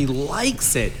time, don't know if he man.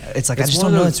 likes it. It's like I just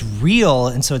one don't of know those- it's real,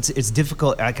 and so it's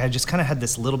difficult. Like I just kind of had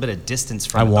this little bit of distance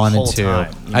from I it the wanted whole to.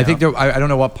 time. you I think know? I don't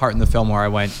know what part in the film where I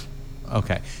went,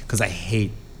 okay, because I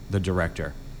hate the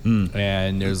director,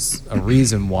 and there's a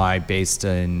reason why, based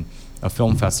in a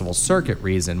film festival circuit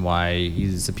reason why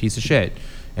he's a piece of shit,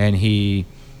 and he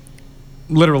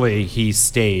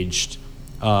staged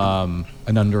an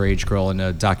underage girl in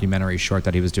a documentary short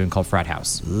that he was doing called Frat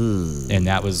House, and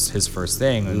that was his first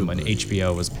thing. And when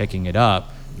HBO was picking it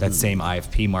up, that same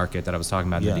IFP market that I was talking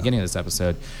about in the beginning of this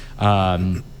episode,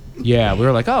 yeah, we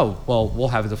were like, oh, well, we'll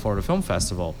have it at the Florida Film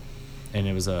Festival, and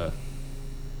it was that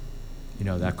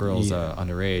girl's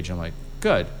underage. I'm like,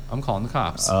 good, I'm calling the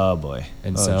cops. Oh boy.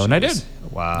 And Oh, so, and I jeez.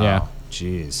 did. Wow. Yeah.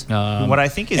 Jeez. Um, what I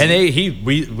think is, and he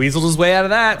weaseled his way out of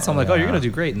that. So I'm like, oh, you're yeah. gonna do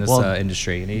great in this Well,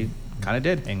 industry, and he kind of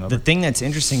did. Hangover. the thing that's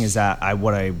interesting is that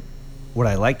what I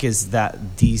like is that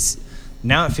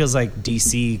now it feels like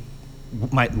DC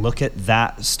might look at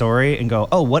that story and go,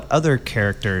 oh, what other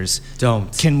characters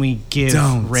can we give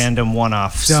random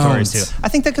one-off stories to? I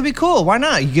think that could be cool. Why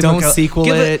not? You give Don't sequel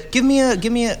it. Give me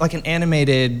a like an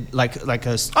animated like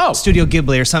a Studio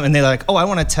Ghibli or something. And they're like, oh, I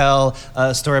want to tell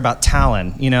a story about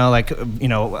Talon.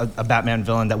 A Batman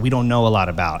villain that we don't know a lot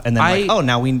about. And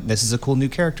then this is a cool new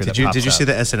character. Did you see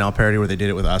the SNL parody where they did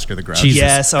it with Oscar the Grouch? Jesus.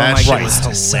 Yes. Oh That my shit god, was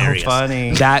it's so hilarious.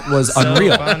 funny. That was So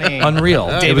unreal. funny. Unreal.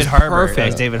 It David was Harbour.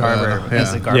 perfect. David Harbour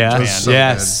as the garbage Yeah. man.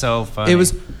 Yes. So funny. It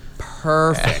was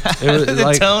perfect. It was The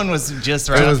like, tone was just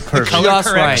right. It was perfect. The color Just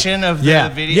correction right. of the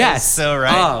video was so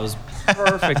right. Oh, it was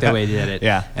perfect the way he did it.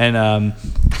 Yeah. And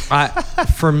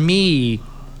for me,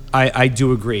 I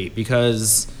do agree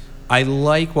because I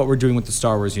like what we're doing with the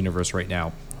Star Wars universe right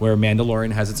now, where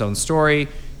Mandalorian has its own story.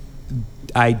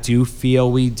 I do feel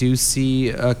we do see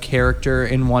a character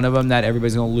in one of them that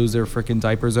everybody's going to lose their freaking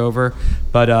diapers over.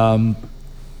 But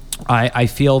I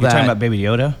feel You're that... talking about Baby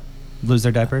Yoda lose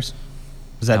their diapers?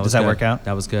 Does was that good. work out?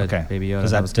 That was good. Okay. Baby Yoda.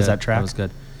 Does that was does good. that track? That was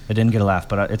good. It didn't get a laugh,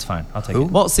 but it's fine. I'll take it.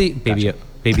 Well, see, baby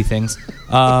things.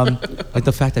 Like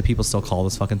the fact that people still call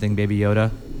this fucking thing Baby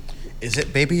Yoda. Is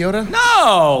it Baby Yoda?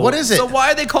 No. What is it? So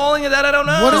why are they calling it that? I don't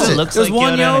know. What is it? It looks There's like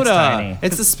one Yoda and Yoda. it's tiny.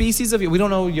 It's the species of... We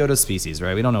don't know Yoda's species,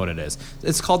 right? We don't know what it is.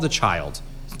 It's called the Child.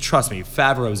 Trust me,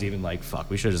 Favreau's even like, fuck,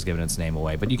 we should have just given its name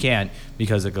away. But you can't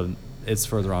because it's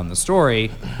further on in the story.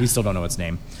 We still don't know its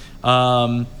name.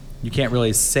 You can't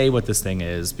really say what this thing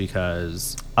is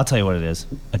because... I'll tell you what it is.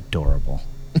 Adorable.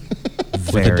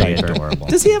 With a Very diaper. adorable.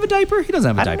 Does he have a diaper? He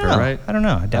doesn't have a I don't diaper, know. right? I don't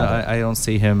know. I doubt it. I don't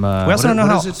see him... We also don't know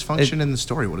What how is its function in the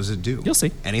story? What does it do? You'll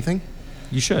see. Anything?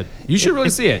 You should. You should really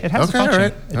see it. It has Okay, a function. all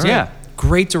right. It's- Yeah.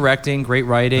 Great directing, great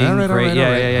writing, All right, all great. right, Yeah,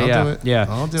 all right. yeah, I'll yeah, do it. yeah.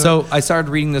 I'll do So I started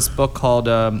reading this book called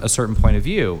A Certain Point of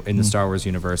View in the Star Wars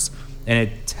universe, and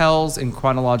it tells in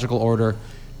chronological order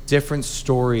different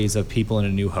stories of people in A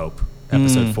New Hope,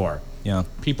 episode 4. Yeah.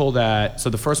 People that. So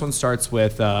the first one starts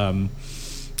with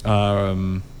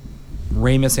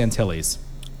Ramus Antilles.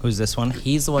 Who's this one?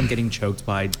 He's the one getting choked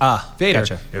by Vader.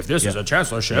 Gotcha. If this is Yep. a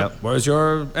chancellorship, Yep. where's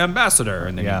your ambassador?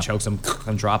 And then Yeah. he chokes him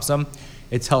and drops him.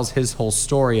 It tells his whole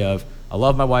story of, I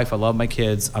love my wife, I love my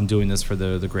kids, I'm doing this for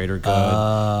the greater good.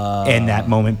 And that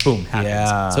moment, boom, happens.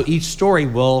 Yeah. So each story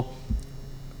will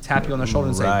tap you on the shoulder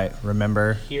and say, Right.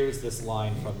 Remember? here's this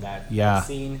line from that Yeah.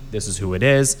 scene, this is who it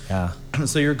is. Yeah.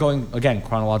 So you're going, again,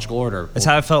 chronological order. That's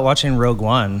how I felt watching Rogue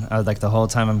One. I was like the whole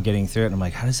time I'm getting through it, and I'm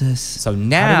like, how does this? So how do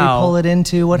now- we pull it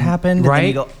into what happened? And then Right.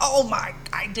 you go, oh my,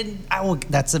 I didn't. I will.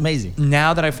 That's amazing.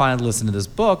 Now that I finally listened to this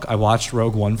book, I watched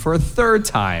Rogue One for a third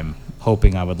time,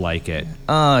 hoping I would like it.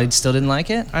 Oh, you still didn't like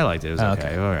it? I liked it. It was Oh, okay.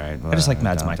 okay. All right. I just like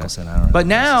Mads Mikkelsen. I don't know. But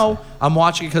now I'm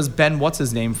watching because Ben, what's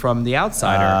his name from The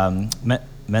Outsider?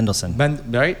 Mendelsohn.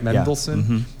 Right?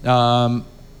 Mendelsohn.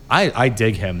 I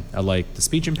dig him. I like the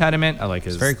speech impediment. I like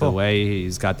his very cool. the way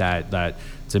he's got that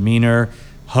demeanor.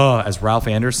 As Ralph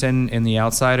Anderson in The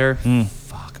Outsider.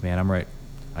 Fuck, man, I'm right.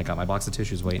 I got my box of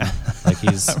tissues waiting. Like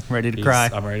he's I'm ready to cry.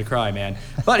 I'm ready to cry, man.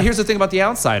 But here's the thing about The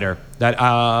Outsider that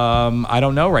I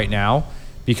don't know right now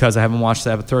because I haven't watched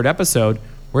that third episode.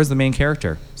 Where's the main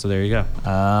character? So there you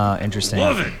go. Interesting.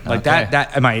 Love it. Like Okay.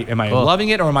 that. Am I Cool. loving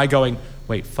it or am I going?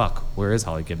 Wait, fuck. Where is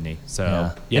Holly Gibney?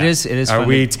 So Yeah. It is Are fun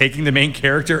we to- taking the main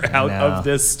character out know. of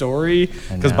this story?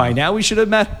 I Because by know. now we should have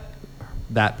met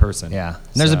that person. Yeah. And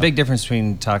there's a So- big difference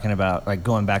between talking about like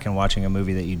going back and watching a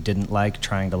movie that you didn't like,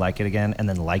 trying to like it again, and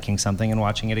then liking something and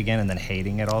watching it again, and then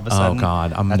hating it all of a sudden.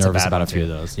 God, I'm That's nervous bad about one, a few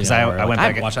too. of those, you Because know, I where, went like, I back.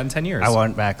 haven't watched that in 10 years. I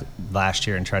went back last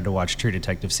year and tried to watch True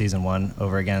Detective season 1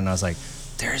 over again, and I was like,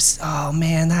 oh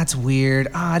man, that's weird.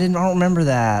 I don't remember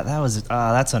that.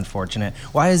 That's unfortunate.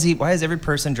 Why is every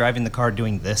person driving the car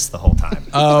doing this the whole time?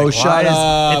 Oh, Like, shut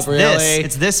up, It's really?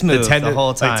 It's this move the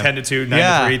whole time. Like 10 to 2,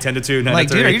 9 to 3, 10 to 2, 9 Like,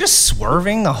 to 3. dude, are you just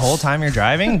swerving the whole time you're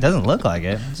driving? Doesn't look like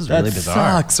it. This is really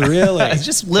bizarre. sucks, really. It's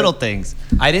just little things.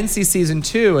 I didn't see season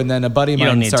 2, and then a buddy of You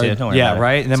mine don't need to. started. Don't worry Yeah, about it.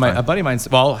 right. And then It's fine. a buddy of mine.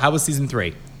 Well, how was season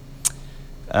 3?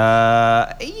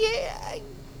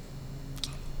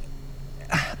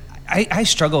 I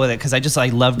struggle with it because I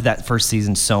loved that first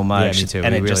season so much. Yeah, me too.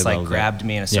 And We it just really like loved it. grabbed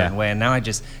me in a certain Yeah. way. And now it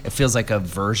feels like a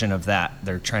version of that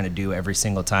they're trying to do every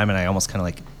single time. And I almost kind of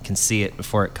like can see it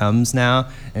before it comes now.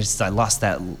 And I lost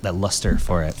that luster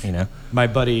for it, you know? My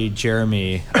buddy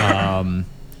Jeremy,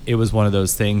 it was one of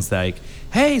those things like,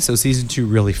 hey, so season 2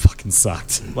 really fucking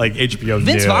sucked. Like HBO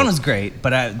Vince knew. Vaughn was great, but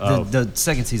the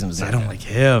second season was I don't like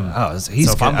him. Oh, he's So good.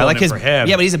 if I'm I like voting his for him.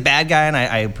 Yeah, but he's a bad guy, and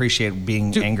I appreciate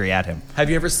being Dude. angry at him. Have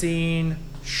you ever seen?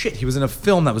 Shit, he was in a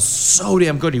film that was so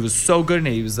damn good. He was so good in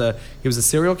it. He was a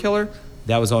serial killer.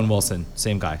 That was Owen Wilson,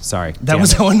 same guy. Sorry, That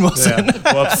was Owen Wilson.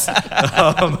 Yeah. Whoops.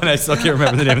 And I still can't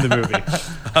remember the name of the movie.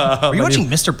 Are you watching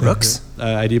Mr. Brooks?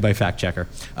 I need my fact checker.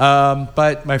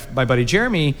 But my buddy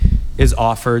Jeremy is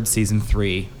offered season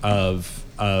 3 of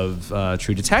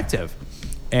True Detective,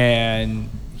 and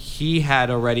he had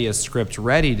already a script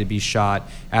ready to be shot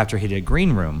after he did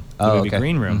Green Room. The Oh, movie okay.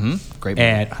 Green Room. Mhm. Great movie.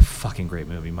 And a fucking great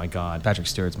movie. My God. Patrick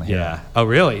Stewart's my hero. Yeah. Oh,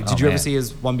 really? Did Oh, you ever man. see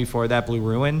his one before that, Blue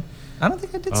Ruin? I don't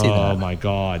think I did see that. Oh my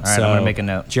God! All right, I'm gonna make a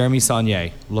note. Jeremy Saulnier,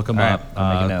 look him All right, up.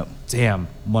 I'll make a note. Damn,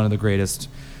 one of the greatest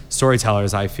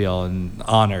storytellers, I feel, and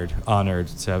honored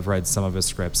to have read some of his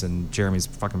scripts. And Jeremy's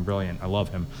fucking brilliant. I love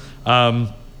him.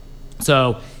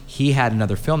 So he had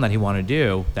another film that he wanted to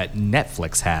do that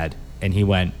Netflix had, and he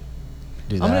went,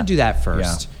 I'm going to do that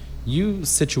first. You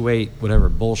situate whatever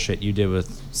bullshit you did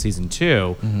with season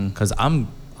 2, because I'm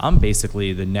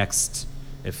basically the next.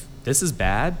 If this is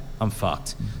bad, I'm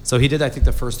fucked. So he did, I think,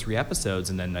 the first 3 episodes,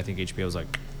 and then I think HBO was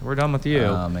like, we're done with you,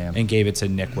 and gave it to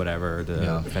Nick whatever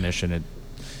to finish, and it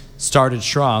started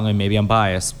strong, and maybe I'm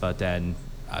biased, but then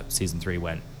season 3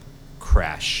 went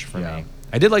crash for me.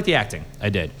 I did like the acting. I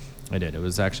did. It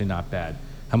was actually not bad.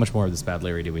 How much more of this bad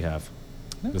Larry do we have?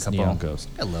 This Neon Ghost.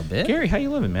 A little bit. Gary, how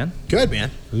you living, man? Good, man.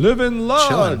 Living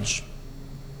large.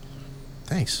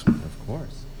 Thanks. Of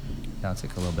course. I'll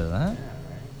take a little bit of that.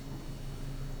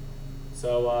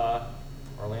 So,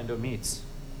 Orlando Meats.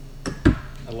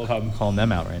 I love how I'm calling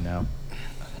them out right now.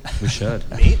 We should.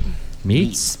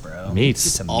 Meats, bro.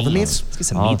 Meats. All the meats? Let's get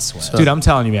some meat sweat. Dude, I'm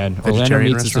telling you, man. Orlando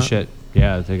Vegetarian Meats is the restaurant? shit.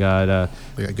 Yeah, they got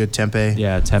good tempeh.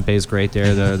 yeah, tempeh's great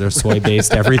there. They're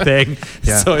soy-based everything.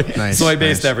 Yeah, nice,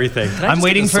 Soy-based nice. everything. I'm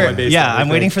waiting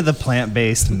for the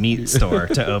plant-based meat store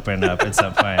to open up at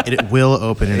some point. It will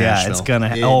open in Asheville. It's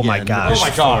gonna. Oh my gosh. Oh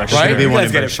my god! There's Right? gonna be You one guys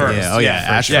in get it Berkshire. first. Yeah. Oh yeah, for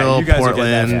sure. Asheville, you guys will get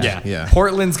that Portland. fast. Yeah.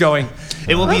 Portland's going.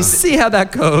 It will be. Let's see how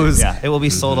that goes. Yeah, it will be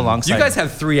sold alongside. You guys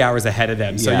have 3 hours ahead of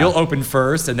them, so Yeah. you'll open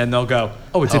first, and then they'll go,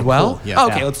 "Oh, it did Oh, well. cool. Yeah. Oh,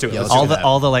 okay, Yeah. let's do it." Yeah, Let's let's do do it. that.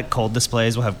 all the like cold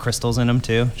displays will have crystals in them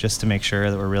too, just to make sure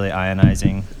that we're really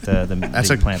ionizing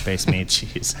the plant-based meat.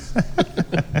 Jeez.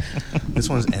 This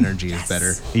one's energy is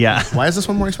better. Yeah. Why is this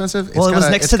one more expensive? Well, it was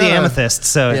next to the amethyst,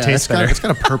 so it tastes better. It's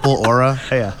got a purple aura.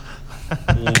 Yeah.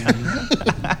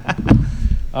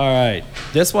 All right,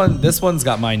 this one's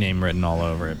got my name written all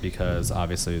over it because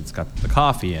obviously it's got the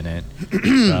coffee in it.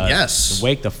 Yes.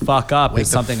 Wake the fuck up Wake is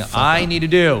the something fuck I up. need to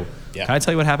do. Yeah. Can I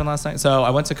tell you what happened last night? So I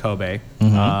went to Kobe.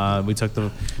 We took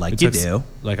the Like you do.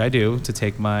 like I do to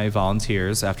take my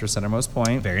volunteers after Centermost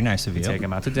Point. Very nice of you. Take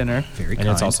them out to dinner. Very and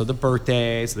it's kind. also the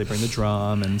birthday, so they bring the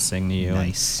drum and sing to you.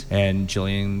 Nice. And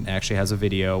Jillian actually has a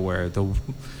video where the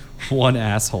one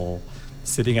asshole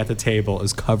sitting at the table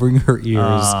is covering her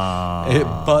ears.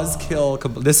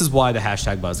 Buzzkill. This is why the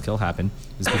hashtag Buzzkill happened,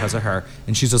 is because of her.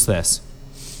 And she's just this.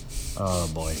 Oh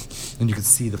boy. And you can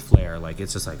see the flare. Like,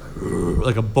 it's just like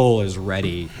a bull is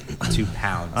ready to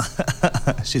pound.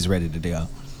 She's ready to go.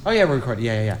 Oh, yeah, we're recording.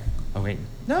 Yeah. Oh, wait.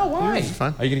 No, why? it's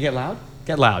fine. Are you going to get loud?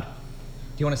 Get loud. Do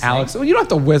you want to Alex, well, you don't have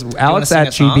to whisper. Alex sing at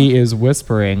a song? GB is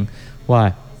whispering.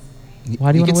 Why?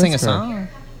 Why do you You want can to sing a whisper? song.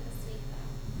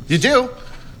 You do?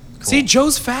 See,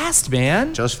 Joe's fast,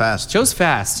 man. Joe's fast. Joe's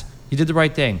fast. You did the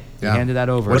right thing. You Yeah. handed that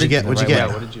over. What'd you get? The What'd you right get?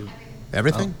 way. What did you?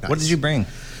 Everything? What did you bring?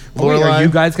 Oh, wait, are Lorelai. you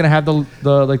guys gonna have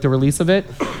the release of it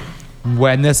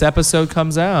when this episode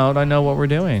comes out? I know what we're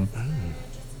doing.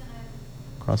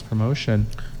 Cross promotion.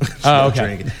 Oh,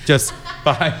 okay. drink. Just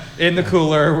in the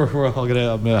cooler. We're all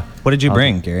gonna. What did you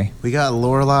bring, Gary? We got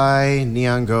Lorelai,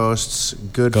 Neon Ghosts,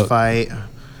 Good Fight.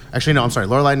 Actually, no, I'm sorry.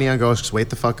 Lorelai, Neon Ghosts, Wait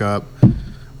the Fuck Up,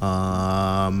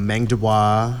 Mang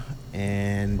Dubois,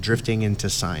 and Drifting into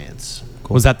Science.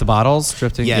 Was that the bottles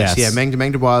drifting? Yes. Yeah. Mang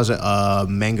Dubois is a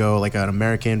mango, like an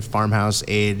American farmhouse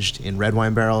aged in red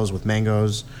wine barrels with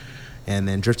mangoes. And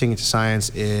then Drifting into Science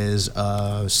is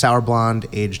sour blonde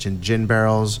aged in gin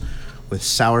barrels with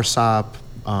soursop,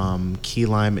 key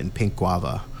lime, and pink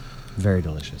guava. Very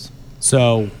delicious.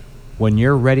 So, when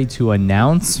you're ready to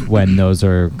announce when those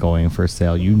are going for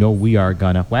sale, you know we are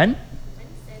gonna when.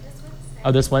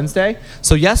 Oh, this Wednesday?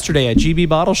 So yesterday at GB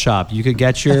Bottle Shop, you could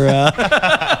get your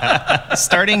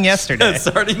Starting yesterday.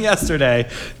 starting yesterday.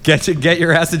 Get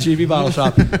your ass to GB Bottle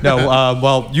Shop. No,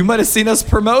 well, you might have seen us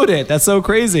promote it. That's so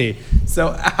crazy.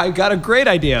 So I got a great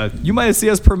idea. You might have seen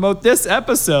us promote this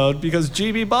episode because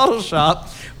GB Bottle Shop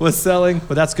was selling.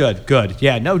 But that's good. Good.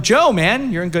 Yeah. No, Joe,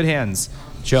 man, you're in good hands.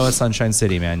 Joe at Sunshine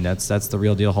City, man. That's the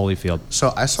real deal. Holyfield.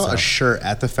 So I saw a shirt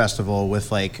at the festival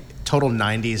with like total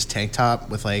 90s tank top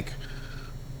with like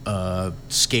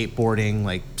skateboarding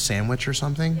like sandwich or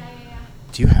something. Yeah.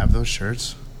 Do you have those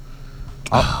shirts?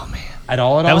 Oh man. At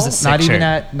all? That was a sick not even shirt.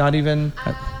 at. Not even.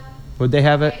 Would they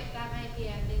have it? That might be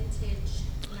a vintage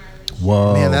gnarly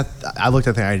Whoa. Man, I looked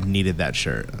at that. I needed that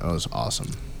shirt. That was awesome.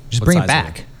 Just What bring size it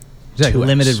back. is Just like 2X.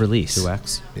 limited release.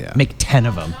 2X. Yeah. Make 10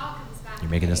 of them. You're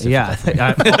making this. Yeah.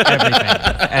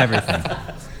 Everything.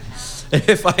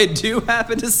 If I do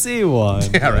happen to see one.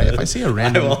 Yeah, right. If I see a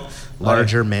random will.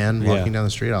 larger man Yeah. walking down the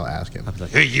street, I'll ask him. I'll be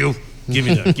like, hey, you, give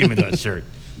me that shirt.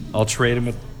 I'll trade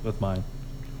him with mine.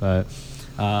 But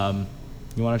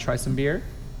you want to try some beer?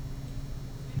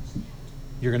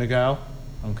 You're gonna go?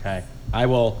 Okay. I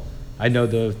will. I know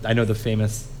the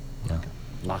famous.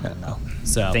 Lock and load.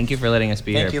 So Thank you for letting us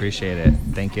be here. Thank you. Appreciate it.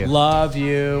 Thank you. love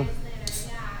you.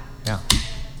 Yeah.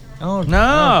 Oh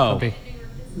No. puppy.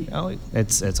 Oh,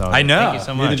 it's all. I know. Thank you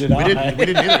so much. Neither did I. We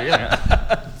didn't either.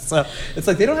 Yeah. So it's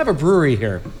like they don't have a brewery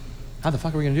here. How the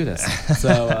fuck are we gonna do this?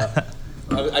 So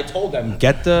I told them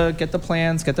get the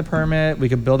plans, get the permit. We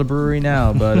could build a brewery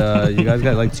now, but you guys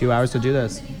got like 2 hours to do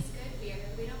this. It's good beer.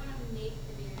 We don't want to make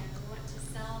the beer. We want to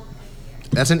sell the good beer.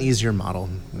 That's an easier model.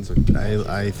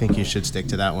 I think you should stick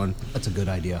to that one. That's a good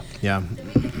idea. Yeah. We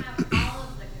can have all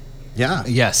of the good beer. Yeah.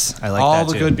 Yes, I like All that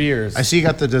the too. good beers. I see you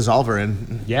got the dissolver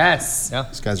in. Yes. Yeah.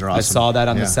 These guys are awesome. I saw that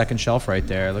on Yeah. the second shelf right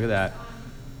there. Look at that.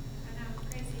 I know,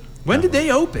 crazy. When did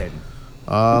they open?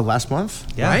 Last month.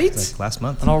 Yeah, Right? like last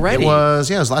month. And already. It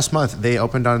was last month. They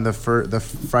opened on the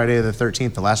Friday the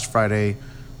 13th, the last Friday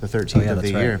the 13th Oh, yeah, of the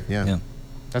that's right. year. Yeah.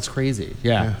 That's crazy.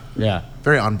 Yeah. Yeah.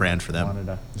 Very on brand for them. I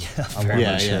wanted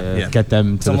Yeah, to yeah. get them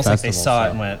to It's the almost like festival. they saw it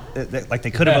so. and went, like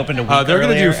they could have opened a week They're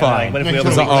gonna earlier, do fine. and like, what if we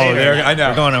open a week Oh, later? I know.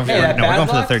 We're going over. Hey, that no, we're bad going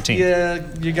for the luck, 13th. Yeah,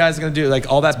 you guys are gonna do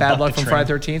like all that bad buck luck the from train.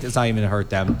 Friday 13th. It's not even gonna hurt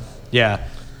them. Yeah,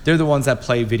 they're the ones that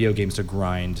play video games to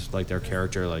grind like their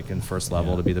character like in first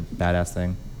level to be the badass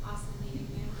thing. Awesome meeting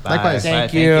you. Likewise.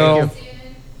 Thank Bye. you. See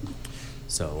you.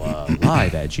 So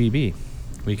live at GB,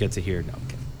 we get to hear. No, I'm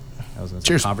kidding. That was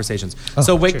Cheers. conversations.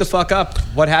 So wake the cheers. fuck up.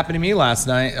 What happened to me last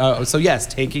night? So yes,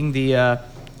 taking the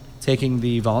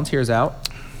volunteers out.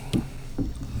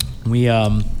 We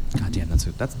goddamn,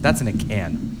 that's in a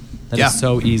can. That is Yeah.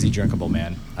 so easy drinkable,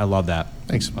 man. I love that.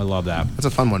 Thanks. I love that. That's a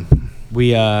fun one.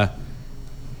 We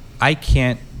I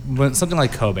can't when something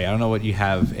like Kobe. I don't know what you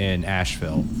have in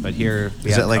Asheville, but here we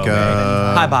Is have it like Kobe.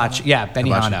 a- Hibachi? Yeah,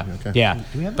 Benihana. Hibachi, okay.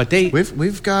 Yeah, but they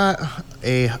We've got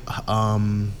a I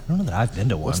don't know that I've been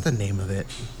to one. what's the name of it?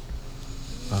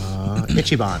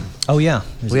 Ichiban. Oh yeah,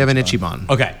 We have an Ichiban.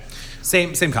 okay.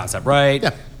 Same concept, right? Yeah.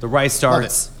 The rice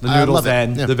starts, Love it. the I noodles love it.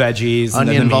 in, Yeah. the veggies, and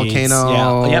Onion then the meats.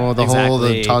 volcano, Yeah. Yep, the whole- the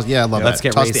exactly. toss- yeah, I love Let's that.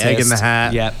 get Toss the egg in the racist.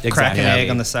 hat. Yeah, crack exactly. an egg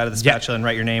on the side of the Yeah. spatula and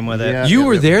write your name with it. Yeah. You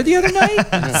were there the other night,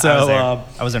 so I was there.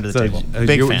 I was under the table.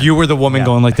 Big you, fan. you were the woman Yeah.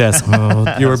 going like this.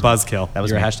 Oh, you were buzzkill. That was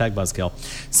you were me. hashtag buzzkill.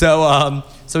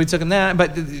 So we took him that,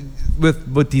 but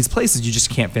with these places, you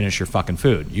just can't finish your fucking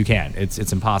food. You can't.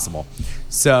 It's impossible.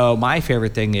 So my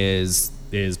favorite thing is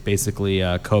basically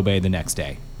Kobe the next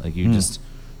day. Like you just.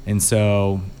 And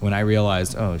so when I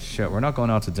realized, oh shit, we're not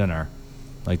going out to dinner.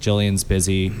 Like Jillian's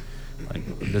busy.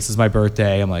 Like this is my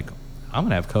birthday. I'm like, I'm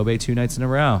gonna have Kobe 2 nights in a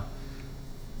row.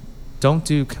 Don't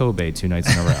do Kobe 2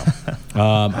 nights in a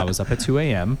row. I was up at 2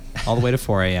 a.m. all the way to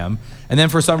 4 a.m. And then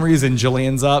for some reason,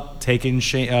 Jillian's up taking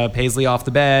Paisley off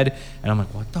the bed. And I'm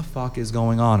like, what the fuck is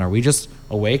going on? Are we just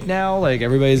awake now? Like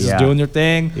everybody's just Yeah. doing their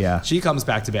thing? Yeah. She comes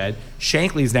back to bed.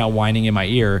 Shankly's now whining in my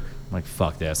ear. I'm like,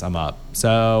 fuck this. I'm up.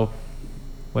 So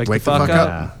wake the fuck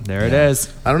up. There it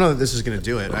is. I don't know that this is going to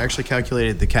do it. I actually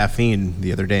calculated the caffeine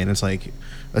the other day, and it's like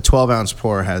a 12-ounce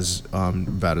pour has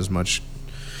about as much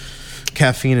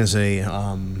caffeine as a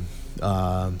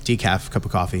decaf cup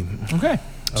of coffee. Okay.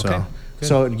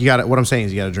 So you got what I'm saying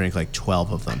is you got to drink like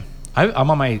 12 of them.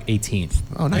 I'm on my 18th.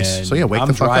 Oh, nice. And So, yeah, wake I'm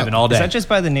the fuck driving up. all day. Is that just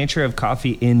by the nature of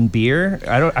coffee in beer?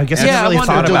 I guess Yeah, I haven't I really wonder.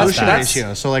 thought about Dilution that.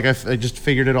 ratio. So like I just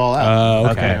figured it all out. Oh,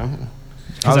 okay. You know?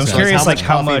 Because I'm So curious, it's like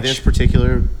how coffee much. this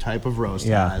particular type of roast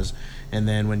Yeah. has, and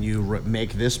then when you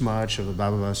make this much of the blah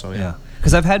blah blah. So Yeah,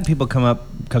 because I've had people come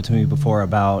to me before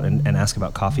about and ask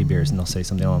about coffee beers, and they'll say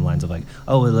something along the lines of like,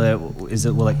 "Oh, will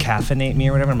it caffeinate me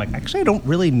or whatever?" I'm like, actually, I don't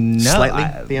really know.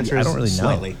 Slightly. The answer I is don't really know.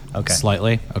 slightly. Okay.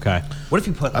 Slightly. Okay. What if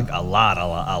you put like a lot?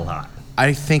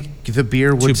 I think the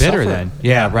beer would Too bitter suffer. then.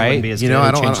 Yeah, it right. wouldn't be as You good. know, It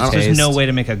I don't- changes I don't- taste. There's no taste. way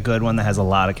to make a good one that has a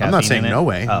lot of caffeine. I'm not saying in it. no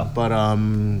way, Oh, but I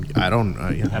don't. I don't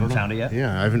know. Haven't found it yet?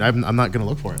 I'm not going to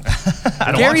look for it.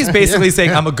 I don't Gary's want to. basically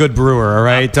saying I'm a good brewer. All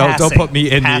right, don't Passing. put me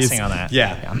in passing these. on that.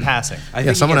 Yeah, I'm passing. I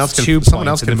think someone he else gets can- 2 someone points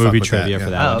else in can the movie fuck with that, trivia yeah. for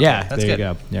that Oh, one. okay. Yeah, That's there you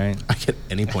good. go. All right. I get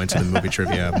any points in the movie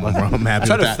trivia. I'm happy I'm with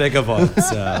trying to that. think of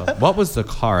what. What was the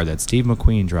car that Steve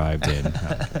McQueen drove in?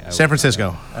 San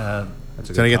Francisco.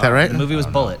 Did I get that right? The movie was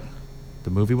Bullet, The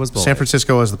movie was Bullet. San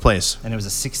Francisco was the place. and it was a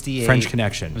 '68 French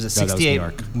Connection. It was a No, that was New '68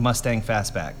 York. Mustang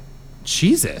Fastback.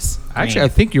 Jesus. Actually, I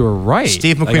think you were right.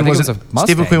 Steve Like, I McQueen think was it a Steve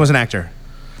Mustang. McQueen was an actor.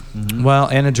 Well,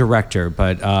 and a director,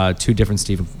 but 2 different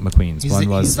Steve McQueens. One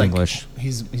was like- English.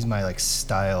 He's my like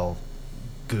style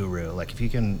guru. Like if you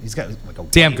can, he's got like a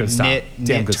Damn white good style. knit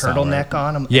Damn good style, turtleneck right?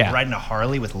 on. I'm Yeah. riding a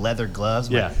Harley with leather gloves.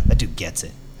 I'm like, Yeah. that dude gets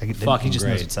it. Like, Fucking he just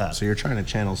knows great. what's up. So you're trying to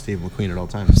channel Steve McQueen at all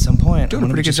At times. some point, Doing a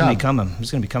I'm pretty just good gonna job. become him. I'm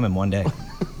just gonna become him one day.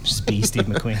 Just be Steve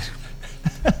McQueen.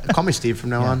 Call me Steve from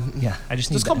now on. Yeah, I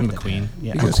just need Just call me that- McQueen.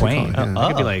 Yeah. McQueen. Yeah. I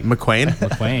could be like McQueen.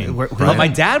 McQueen. Where- Well, my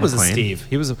dad was McQueen. a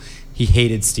Steve. He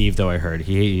hated Steve though. I heard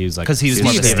he was like Because he was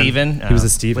more of a Steven. He was a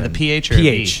Steven With a PH or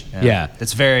PH. a V. Yeah.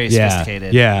 It's very Yeah.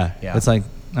 sophisticated. Yeah. Yeah. It's like,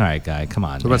 all right, guy, come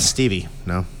on. What about Stevie?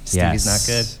 No. Stevie's not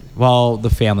good. Well, the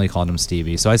family called him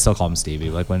Stevie, so I still call him Stevie.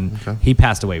 Like when he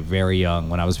passed away very young,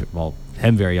 when I was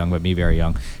him very young, but me very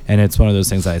young, and it's one of those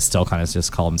things that I still kind of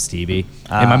just call him Stevie.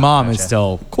 And my mom is gotcha.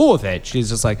 still cool with it. She's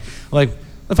just like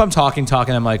if I'm talking,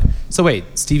 I'm like, so wait,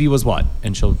 Stevie was what?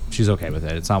 And she's okay with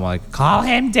it. It's not like call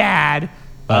him Dad.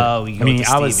 But, Oh, you go I mean, with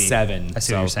the I was Stevie. 7. I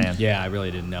see what you're saying. Yeah, I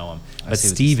really didn't know him. But see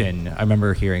what Steven, I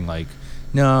remember hearing like,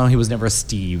 no, he was never a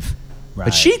Steve. Right.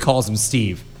 But she calls him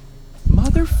Steve.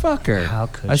 Motherfucker. How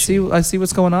could I see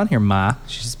what's going on here, Ma.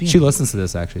 She's being- She listens to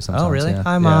this actually sometimes. Oh, really? Yeah.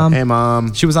 Hi, Yeah. Mom. Hey,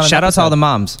 Mom. She was on an Shout out to all the episode.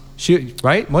 moms. She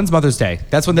right? When's Mother's Day?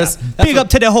 That's when this Big up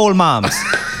to the whole moms.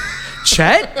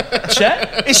 Chet?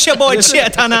 Chet? It's your boy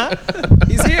Chet, Hannah.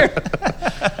 He's here.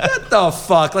 What the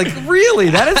fuck? Like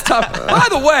really? That is tough. By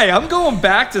the way, I'm going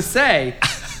back to say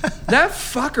that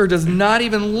fucker does not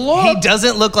even look He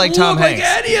doesn't look like Tom like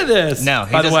Hanks. any of this. No,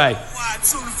 he by the doesn't. way.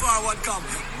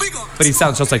 But he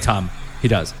sounds just like Tom. He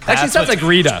does. Actually, he That's sounds what- like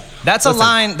Rita. That's a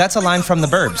line. That's a line from The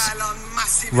Burbs.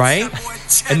 Right?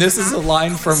 And this is a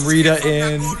line from Rita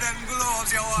in...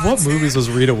 What movies was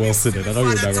Rita Wilson in? I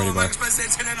don't even remember anymore.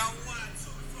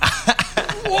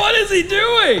 What is he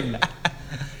doing?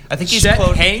 I think he's Chet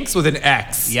quoting. Hanks with an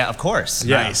X. Yeah, of course.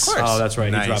 Yeah. Nice. Of course. Oh, that's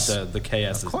right. Nice. He dropped the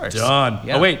KS. Of course. Done.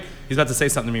 Yeah. Oh, wait. He's about to say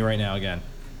something to me right now again.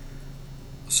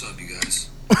 What's up, you guys?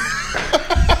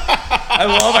 I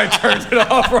love I turned it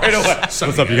off right away. What's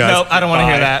up, you guys? Nope, I don't want to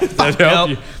hear that.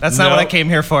 Nope, that's not what I came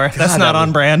here for. That's not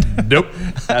on brand. Nope.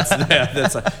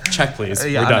 That's check, please.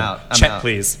 Yeah, We're I'm done. out. I'm Check, out.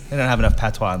 please. I don't have enough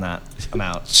patois on that. I'm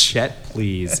out. Chet,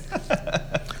 please.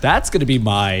 That's gonna be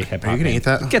my hip hop. Are you gonna name. eat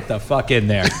that? Get the fuck in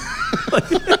there.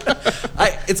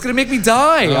 It's gonna make me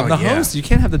die. I'm the yeah. host. You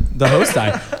can't have the host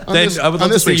die. Then this- I would on love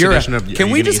to this see week's your. edition of Are Can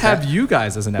You we Gonna just Eat have That? you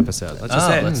guys as an episode? Let's just Oh,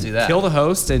 say, let's do that. Kill the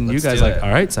host, and Let's you guys do like. it. All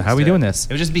right. So how are we Let's do doing it. this?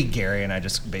 It would just be Gary and I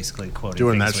just basically quoting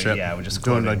Doing things that shit. Yeah, we're just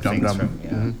Doing quoting like things dum-dum.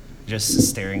 from just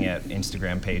staring at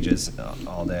Instagram pages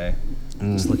all day,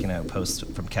 just looking at posts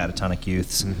from catatonic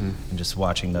youths and just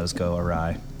watching those go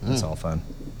awry. It's all fun.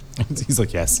 He's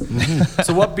like, yes.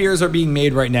 So what beers are being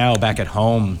made right now back at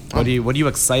home? What are you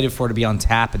excited for to be on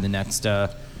tap in the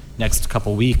next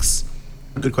couple weeks?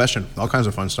 Good question. All kinds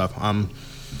of fun stuff.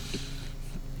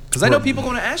 Because I know people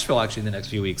going to Asheville actually in the next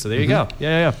few weeks. So there you go.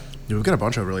 Yeah. Yeah, we've got a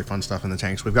bunch of really fun stuff in the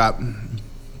tanks. We've got,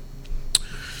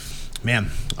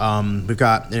 we've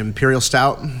got an Imperial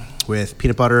Stout with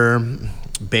peanut butter,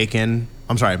 bacon.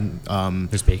 I'm sorry.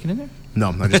 There's bacon in there?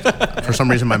 No, I just for some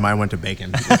reason my mind went to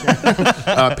bacon.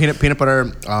 Peanut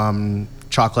butter,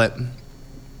 chocolate,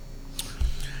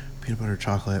 peanut butter,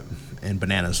 chocolate, and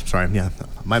bananas. Sorry, yeah.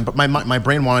 My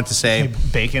brain wanted to say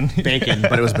Bacon. bacon,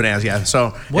 but it was bananas. Yeah.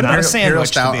 So What about a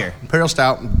sandwich to beer? Imperial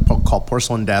Stout called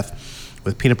Porcelain Death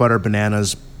with peanut butter,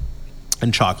 bananas,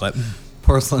 and chocolate.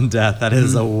 Porcelain Death. That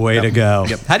is a way to go.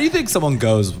 Yep. How do you think someone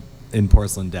goes in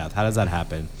Porcelain Death? How does that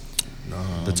happen?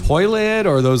 The toilet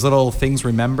or those little things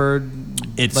remembered?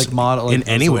 It's like model in like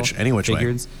any those which little way.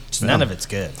 figures? None of it's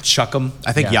good. Chuck them.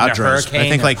 I think Yeah. Yadros. I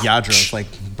think like Hurricane. Yadros, like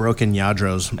broken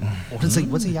Yadros. What's a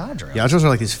Yadro? Yadros are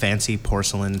like these fancy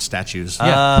porcelain statues. Yeah.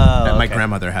 That my okay.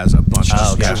 grandmother has a bunch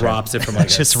Oh, of. okay. Yeah. Drops it from like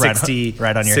Just a right on- 60,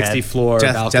 right on your 60 head. floor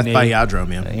Death balcony. by Yadro,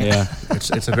 man. Yeah.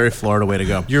 It's a very Florida way to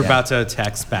go. You're about to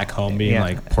text back home being Yeah.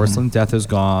 like, Porcelain Death is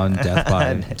gone. Death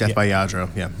by... Death by Yadro,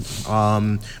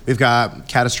 yeah. We've got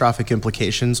Catastrophic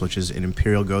Implications, which is an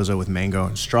Imperial Goza with mango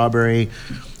and strawberry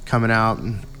coming out.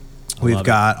 We've love it.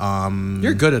 got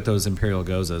You're good at those Imperial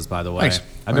Gozas, by the way. Thanks.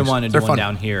 I've been Thanks. wanting to They're do one fun.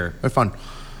 down here. they're fun.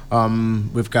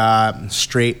 We've got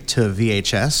Straight to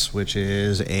VHS, which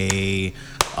is a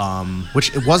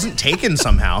which it wasn't taken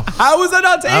somehow. How was that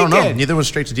not taken? I don't know. Neither was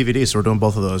straight to DVD, so we're doing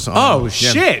both of those. Oh, Yeah.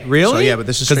 shit. Really? So, yeah, but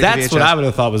this is because straight to that's what VHS. I would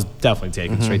have thought was definitely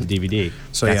taken straight to DVD.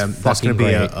 So that's going to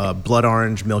be a blood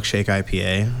orange milkshake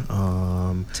IPA.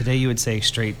 Today you would say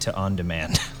straight to on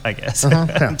demand, I guess.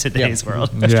 In today's world.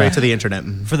 Straight to the internet.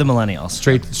 For the millennials.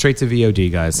 straight to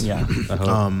VOD, guys. Yeah. I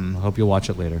hope you'll watch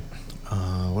it later.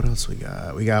 What else we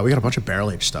got? We got a bunch of barrel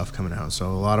aged stuff coming out. So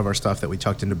a lot of our stuff that we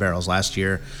tucked into barrels last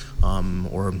year,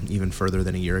 or even further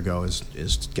than a year ago, is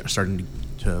starting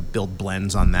to build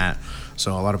blends on that.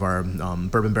 So a lot of our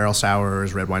bourbon barrel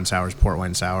sours, red wine sours, port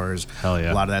wine sours, Hell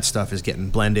yeah. a lot of that stuff is getting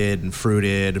blended and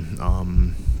fruited.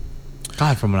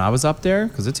 God, from when I was up there,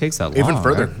 because it takes that long. Even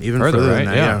further, right? even further right? than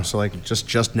that, yeah. So like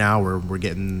just now we're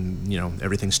getting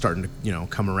everything's starting to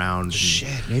come around. Shit,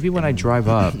 maybe when I drive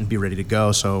up. And be ready to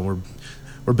go. So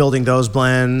we're building those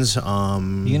blends. You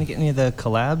gonna get any of the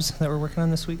collabs that we're working on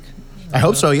this week? I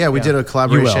hope so. Yeah, we Yeah. did a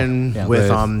collaboration Yeah. with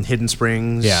With- Hidden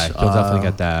Springs. Yeah, you'll definitely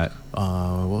get that.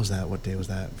 What was that? What day was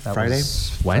that? That Friday.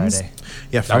 was Wednesday? Friday.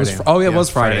 Yeah, That was Friday. fr- oh, yeah, it was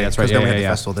Friday. That's right. 'Cause then Yeah, we had yeah, the yeah.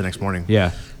 festival the next morning.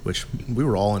 Yeah. Which we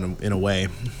were all in a way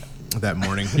that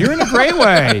morning. You're in a great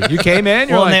way. You came in.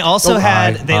 You're Well, like, and they also "Oh,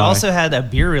 had hi, they hi." also had a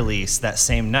beer release that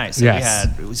same night. So Yes.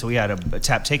 we had a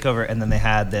tap takeover, and then they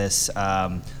had this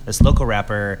this local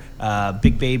rapper,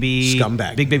 Big Baby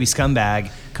Scumbag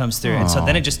comes through, and so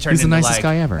then it just turned He's the into nicest like,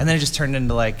 guy ever. and then it just turned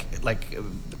into like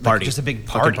Party. just a big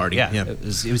Fucking party. party, Yeah, yeah. It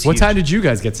was What huge. time did you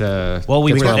guys get to? Well,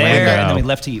 we get were to there, Orlando? and then we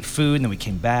left to eat food, and then we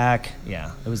came back.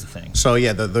 Yeah, it was the thing. So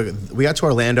yeah, we got to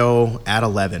Orlando at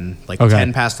 11, like Okay.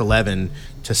 10 past 11,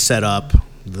 to set up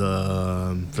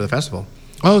for the festival.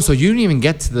 Oh, so you didn't even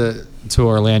get to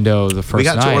Orlando the first We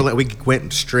got night. to Orlando. We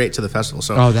went straight to the festival.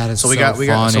 So Oh, that is we so got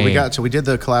funny. we did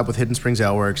the collab with Hidden Springs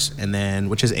Ale Works, and then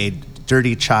which is a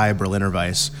dirty chai Berliner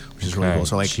Weiss, which is really Okay. cool.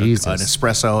 So like Jesus. an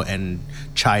espresso and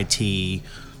chai tea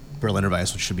Berliner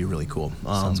Weiss, which should be really cool.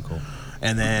 Sounds cool.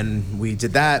 And then we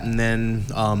did that, and then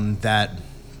that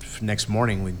next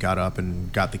morning we got up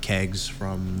and got the kegs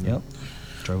from Yep.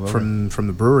 Drove over. from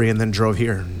the brewery, and then drove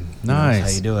here. Nice. That's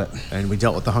how you do it. And we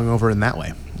dealt with the hungover in that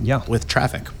way. Yeah. With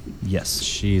traffic. Yes.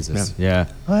 Jesus. Yeah.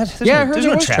 What? There's Yeah, I no, heard there's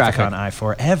there no was traffic traffic. on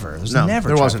I-4 ever. There's No, never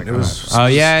there wasn't. traffic It on was. I-4. Oh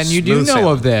yeah, and you do Smooth know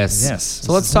sailing. of this. Yes.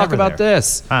 So let's It's talk never about there.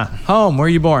 this. Ah. Home. Where are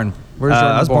you born? Where's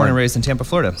Jordan I was born and raised in Tampa,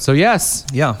 Florida. So yes.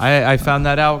 Yeah. I found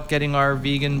that out getting our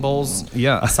vegan bowls.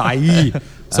 Yeah. Acai.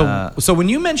 So when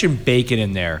you mentioned bacon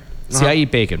in there, see, I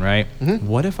eat bacon, right?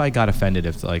 What if I got offended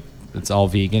if like it's all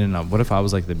vegan, and what if I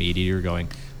was like the meat eater going,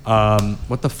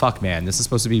 what the fuck, man? This is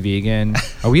supposed to be vegan.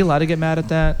 Are we allowed to get mad at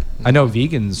that? I know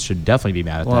vegans should definitely be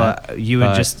mad at Well, that. you would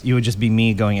but- just be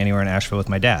me going anywhere in Asheville with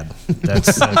my dad.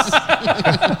 That's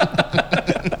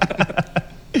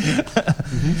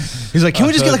He's like, can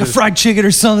we just get like a fried chicken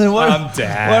or something? Why, I'm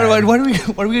dead. Why do we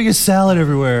gonna get salad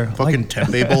everywhere? Fucking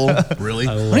tempeh bowl, really?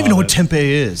 I don't even know what tempeh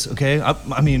is. Okay,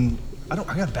 I mean, I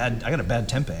got a bad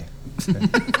tempeh.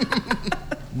 Okay.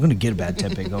 I'm gonna get a bad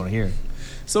tempeh going here.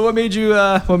 So what made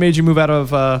you move out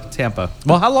of Tampa?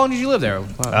 Well, how long did you live there?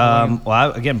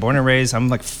 Again, born and raised. I'm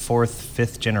like fourth,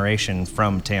 fifth generation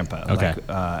from Tampa. Okay. Like,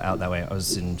 out that way. I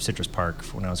was in Citrus Park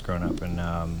when I was growing up, and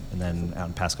then out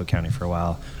in Pasco County for a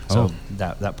while. So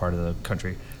that part of the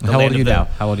country. The How old land are you of the- now?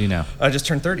 How old are you now? I just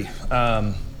turned 30.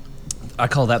 I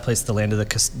call that place the land of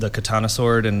the katana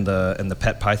sword and the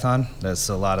pet python. There's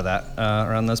a lot of that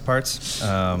around those parts.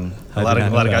 A lot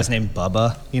of guys named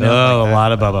Bubba. You know, Oh, like a that.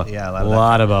 lot of Bubba. Yeah, a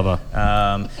lot of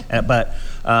Bubba. But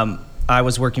I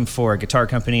was working for a guitar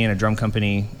company and a drum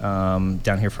company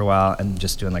down here for a while, and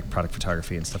just doing like product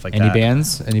photography and stuff like Any that.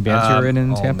 bands? Any bands you were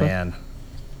in Tampa? Oh man,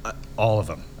 all of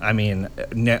them. I mean,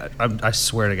 I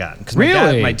swear to God, because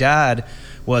Really? my dad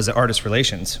was artist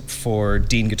relations for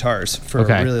Dean Guitars for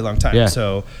Okay. a really long time. Yeah.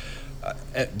 So.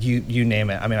 You name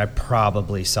it. I mean, I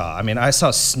probably saw. I mean, I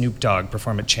saw Snoop Dogg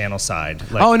perform at Channel Side.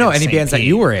 Like, Oh no! in Any St. bands that Pete.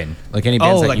 you were in? Like any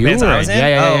bands that like you bands were I was in?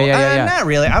 Yeah. Not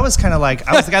really. I was kind of like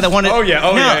I was the guy that wanted. Oh, yeah.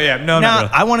 Oh, yeah. No, not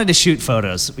really. I wanted to shoot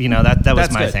photos. You know that was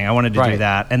That's my good. thing. I wanted to Right. do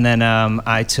that, and then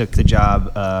I took the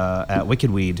job at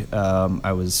Wicked Weed.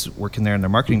 I was working there in their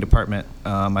marketing department.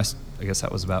 I guess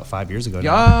that was about 5 years ago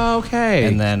now. Oh, okay.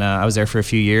 And then I was there for a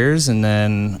few years, and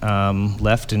then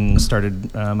left and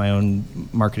started my own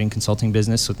marketing consulting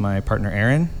business with my partner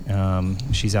Erin.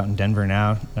 She's out in Denver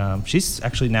now. She's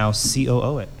actually now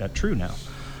COO at True now.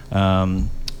 No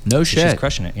So shit. she's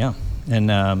crushing it, yeah.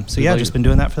 And I've just been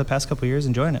doing that for the past couple of years,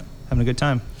 enjoying it, having a good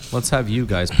time. Let's have you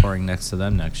guys pouring next to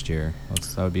them next year.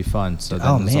 That would be fun. So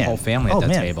then there's a whole family at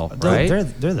that table, right?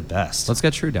 They're the best. Let's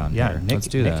get True down yeah, here. Nick, Let's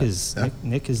do Nick that. Is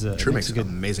Nick is a True Nick's makes a good.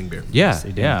 amazing beer. Yeah, Yes,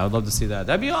 they do. yeah. I'd love to see that.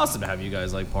 That'd be awesome to have you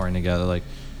guys like pouring together. Like,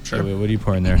 sure. What are you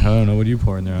pouring there? I don't know. What are you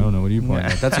pouring there? I don't know. What are you pouring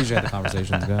there? That's usually how the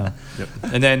conversations go. Yep.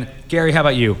 And then Gary, how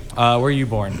about you? Where are you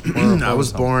born? I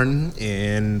was born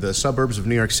in the suburbs of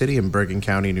New York City in Bergen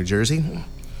County, New Jersey,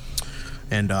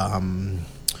 and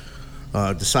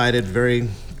decided very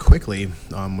quickly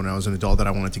when I was an adult that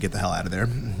I wanted to get the hell out of there,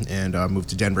 and moved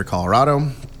to Denver,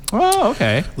 Colorado. Oh,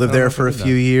 okay. Lived there for a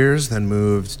few years, then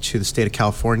moved to the state of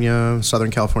California, Southern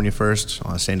California first,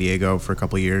 San Diego for a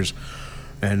couple of years,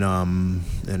 and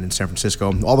in San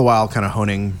Francisco, all the while kind of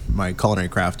honing my culinary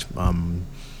craft.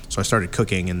 So I started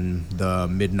cooking in the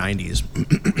mid-'90s,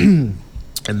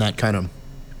 and that kind of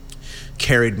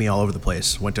carried me all over the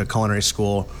place. Went to culinary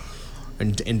school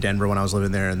in Denver when I was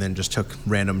living there, and then just took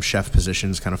random chef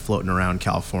positions kind of floating around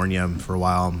California for a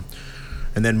while.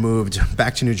 And then moved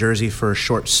back to New Jersey for a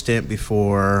short stint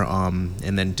before,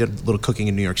 and then did a little cooking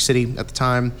in New York City at the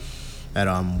time.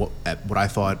 at what I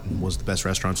thought was the best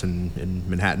restaurants in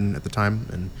Manhattan at the time,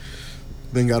 and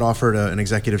then got offered an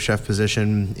executive chef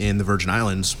position in the Virgin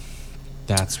Islands.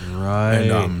 That's right.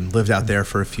 And lived out there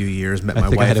for a few years. Met I my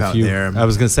think I wife had a out few. there. I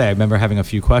was gonna say I remember having a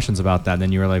few questions about that. And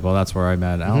then you were like, "Well, that's where I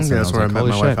met Allison." Yeah, that's where I met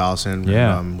my wife Allison.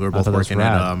 Yeah, and, we were I both thought that was working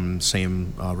at rad.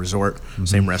 same resort,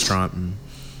 same restaurant, and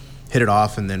hit it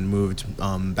off. And then moved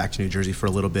back to New Jersey for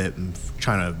a little bit, and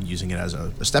trying to using it as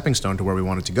a stepping stone to where we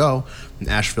wanted to go. And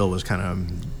Asheville was kind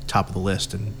of top of the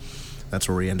list, and that's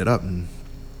where we ended up. And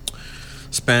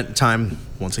spent time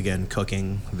once again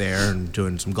cooking there and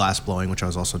doing some glass blowing, which I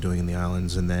was also doing in the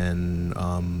islands. And then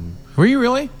Were you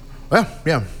really?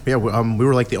 yeah. We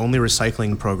were like the only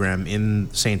recycling program in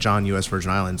St. John, U.S.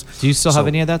 Virgin Islands. Do you still have So-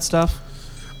 any of that stuff?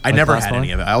 I Like never glass had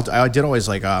blowing? any of it. I did always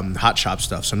like hot shop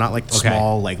stuff, so not like the Okay.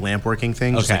 small like lamp working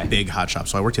things, just Okay. like big hot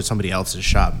shops. So I worked at somebody else's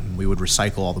shop, and we would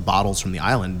recycle all the bottles from the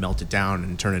island, melt it down,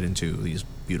 and turn it into these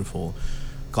beautiful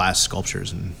glass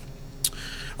sculptures. And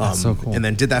That's so cool. And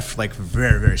then did that for like a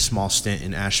very, very small stint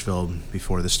in Asheville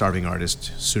before the Starving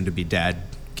Artist, soon to be dad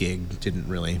gig didn't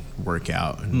really work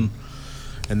out, and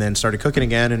then started cooking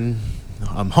again and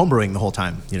homebrewing the whole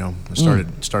time. You know, I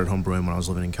started homebrewing when I was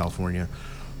living in California.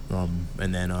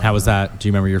 And then How was that? Do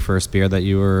you remember your first beer that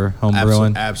you were home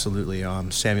brewing? Absolutely.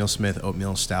 Samuel Smith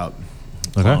Oatmeal Stout.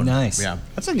 Okay. Clone. Nice. Yeah.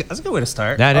 That's a good way to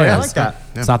start. That I is. like that.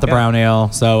 It's not the Yeah. brown ale.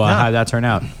 So No. how did that turn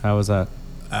out? How was that?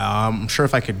 I'm sure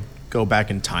if I could go back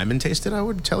in time and taste it, I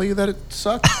would tell you that it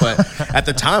sucked. But at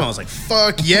the time, I was like,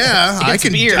 "Fuck yeah, I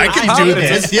can beer. I can I do made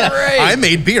this." it. Yeah, Great. I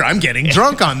made beer. I'm getting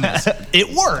drunk on this.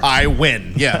 It worked. I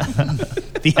win. Yeah.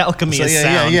 The alchemy So, is yeah,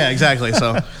 sound. yeah, exactly.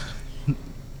 So.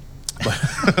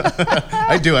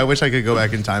 I do. I wish I could go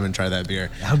back in time and try that beer.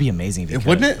 That would be amazing. If you could,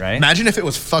 Wouldn't it? Right? Imagine if it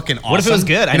was fucking awesome. What if it was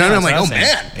good? You know, and I'm that's like, what oh I was saying.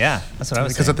 man. Yeah, that's what I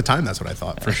was Because saying. at the time, that's what I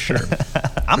thought for sure.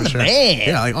 I'm the Sure. man.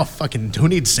 Yeah, like, oh fucking, who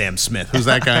needs Sam Smith? Who's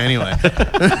that guy anyway?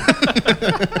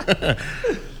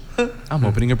 I'm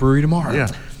opening a brewery tomorrow.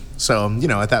 Yeah. So, you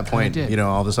know, at that point, did. you know,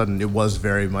 all of a sudden it was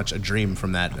very much a dream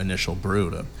from that initial brew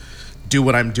to do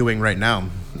what I'm doing right now.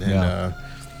 And Yeah.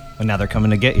 And now they're coming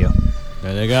to get you.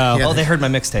 There they go. Yeah. Oh, they heard my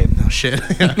mixtape. shit.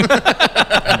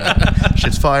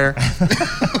 Shit's fire.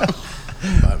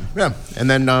 Yeah. And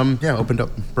then opened up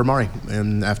Bramari.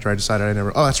 And after I decided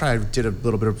that's right, I did a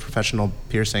little bit of professional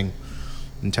piercing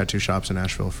in tattoo shops in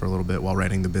Nashville for a little bit while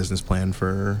writing the business plan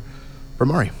for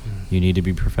Bramari. You need to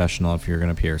be professional if you're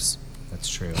going to pierce. That's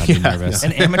true. I'd be nervous.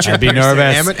 An amateur I'd be piercer.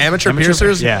 nervous. Amateur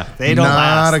piercers? Yeah. They don't Not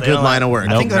last. a They good don't line last. of work.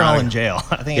 I think Nope, they're all not in a- jail.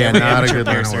 I think Yeah, every not a amateur good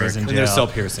line of piercer work. is in And jail. they're still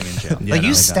piercing in jail. Yeah, Like no,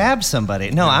 you okay. stabbed somebody.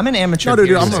 No, I'm an amateur No,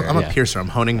 dude, I'm piercer. a piercer. I'm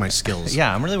honing my skills.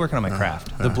 Yeah, I'm really working on my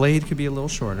craft. The blade could be a little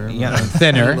shorter. Yeah.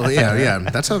 Thinner. Well, yeah.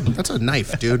 That's a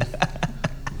knife, dude.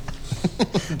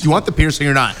 Do you want the piercing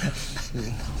or not?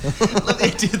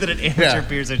 They do that an amateur Yeah.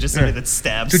 piercer, just somebody that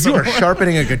stabs Dude, you are someone.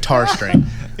 sharpening a guitar string.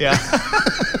 Yeah.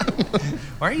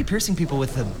 Why are you piercing people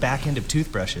with the back end of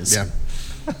toothbrushes? Yeah.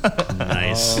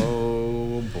 Nice.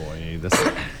 Oh boy,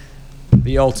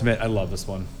 the ultimate. I love this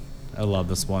one. I love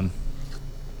this one.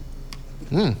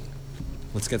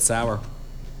 Let's get sour.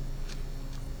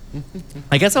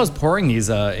 I guess I was pouring these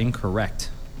incorrect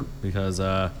because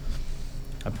I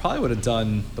probably would have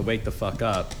done the wake the fuck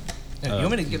up. You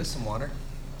want me to get us some water?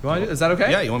 You want to do, is that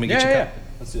okay? Yeah, you want me to get you a cup?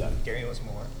 Let's do that. Gary, you want some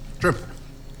more water?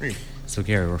 Sure. So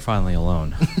Gary, we're finally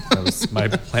alone. That was my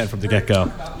plan from the get go.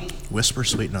 Whisper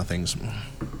sweet nothings.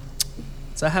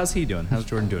 So how's he doing? How's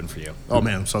Jordan doing for you? Oh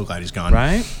man, I'm so glad he's gone.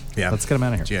 Right? Yeah. Let's get him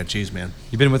out of here. Yeah, geez, man.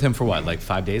 You've been with him for what, like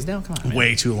 5 days now? Come on, man.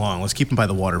 Way too long. Let's keep him by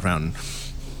the water fountain.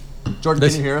 Jordan,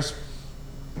 can you hear us?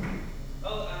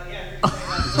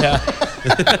 Yeah.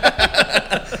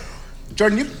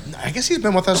 Jordan, I guess he's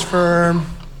been with us for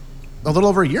a little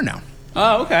over a year now.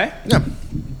 Oh, okay. Yeah.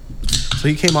 So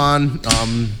he came on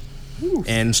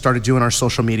and started doing our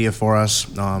social media for us.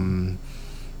 And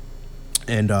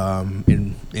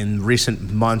in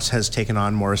recent months has taken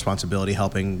on more responsibility,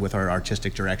 helping with our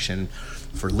artistic direction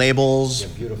for labels. Yeah,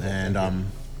 beautiful. And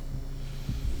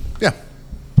yeah.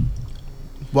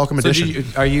 Welcome So addition.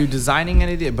 are you designing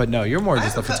anything? But no, you're more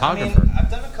just a photographer. I've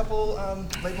done a couple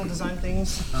label design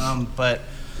things, but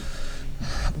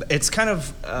it's kind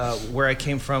of where I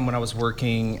came from when I was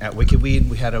working at Wicked Weed.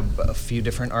 We had a few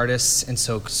different artists, and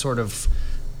so sort of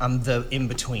I'm the in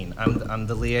between. I'm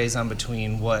the liaison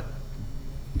between what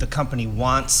the company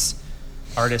wants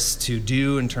artists to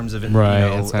do in terms of Right,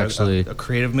 it's actually- a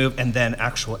creative move, and then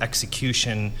actual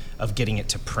execution of getting it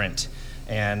to print.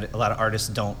 And a lot of artists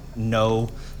don't know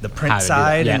the How print to do that,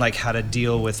 side yeah. and like how to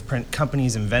deal with print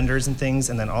companies and vendors and things.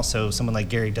 And then also someone like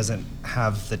Gary doesn't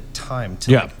have the time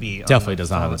to Yeah, like be on definitely the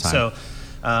does not have the phone.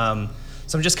 time.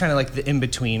 So I'm just kind of like the in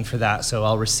between for that. So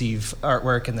I'll receive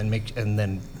artwork and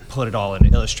then put it all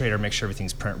in Illustrator, make sure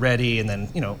everything's print ready, and then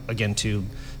again too.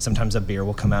 Sometimes a beer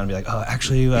will come out and be like, oh,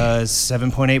 actually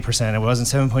 7.8%. It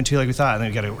wasn't 7.2 like we thought, and then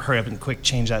we got to hurry up and quick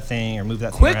change that thing or move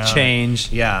that thing around. Quick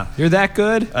change. Yeah. You're that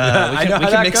good? I know how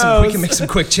that goes. we can make some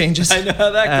quick changes. I know how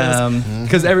that goes.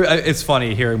 Because it's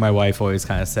funny hearing my wife always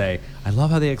kind of say, I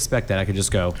love how they expect that. I could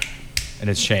just go, and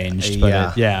it's changed.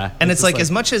 But yeah. And it's like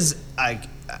as much as I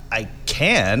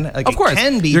can, like of course, it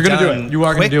can be you're done. Gonna do it. You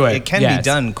are going to do it. It can be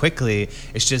done quickly.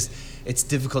 It's just it's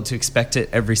difficult to expect it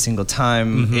every single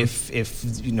time if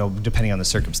depending on the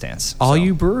circumstance. All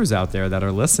you brewers out there that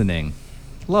are listening,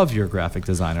 love your graphic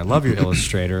designer, love your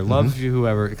illustrator, love you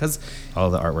whoever, because all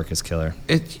the artwork is killer.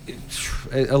 I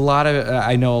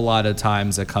know a lot of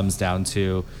times it comes down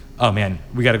to, oh man,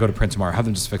 we got to go to print tomorrow. Have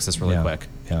them just fix this really quick.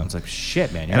 Yeah. It's like,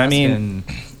 shit, man.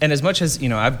 And as much as,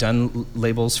 I've done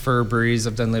labels for breweries,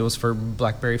 I've done labels for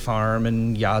Blackberry Farm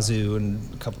and Yazoo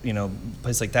and a couple,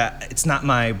 places like that. It's not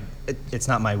my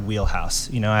wheelhouse.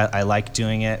 I like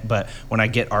doing it, but when I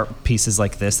get art pieces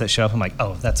like this that show up, I'm like,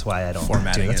 oh, that's why I don't do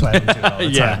it. That's why I don't do it all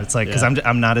the time. It's like, because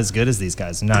I'm not as good as these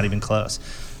guys. I'm not even close.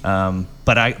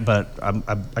 But I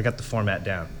got the format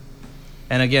down.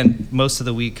 And again, most of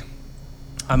the week,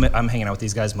 I'm hanging out with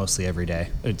these guys mostly every day.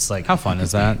 It's like, how fun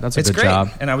is that? That's a good great.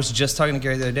 job. And I was just talking to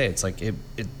Gary the other day. It's like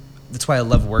that's why I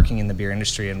love working in the beer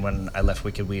industry. And when I left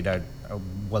Wicked Weed, I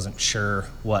wasn't sure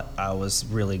what I was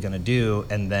really going to do.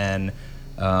 And then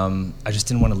I just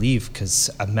didn't want to leave because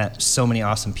I've met so many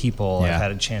awesome people. I've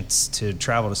had a chance to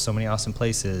travel to so many awesome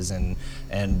places. And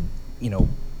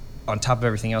on top of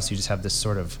everything else, you just have this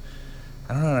sort of,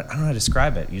 I don't know how to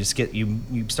describe it. You just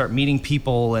you start meeting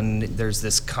people, and there's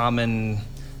this common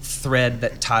thread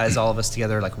that ties all of us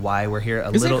together, like why we're here.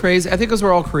 Isn't it crazy? I think because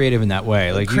we're all creative in that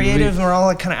way. Like creative, and we're all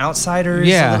like kind of outsiders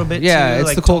a little bit. Yeah, too. It's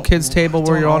like, the cool kids table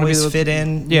where you're all always fit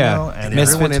in. And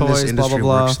misfit everyone toys, in this blah blah industry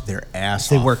blah. works their ass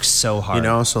They off. work so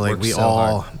hard. So like we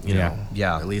all,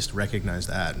 at least recognize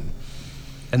that.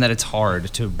 And that it's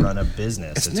hard to run a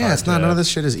business. It's not. None of this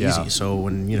shit is easy. So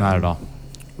when not at all,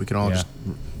 we can all just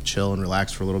chill and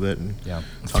relax for a little bit and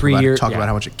talk about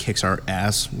how much it kicks our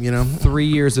ass. 3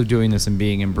 years of doing this and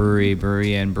being in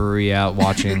brewery in, brewery out,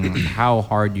 watching how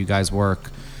hard you guys work.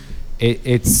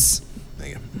 It's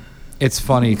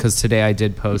funny because today I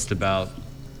did post about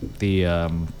the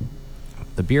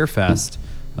beer fest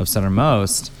of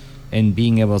Centermost and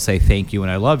being able to say thank you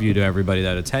and I love you to everybody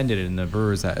that attended and the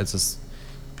brewers. That it's just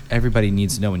everybody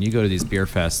needs to know when you go to these beer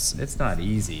fests, it's not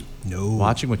easy. No,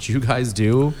 watching what you guys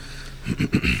do.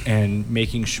 And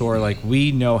making sure, like,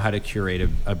 we know how to curate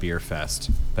a beer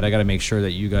fest, but I got to make sure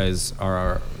that you guys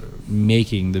are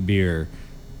making the beer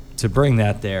to bring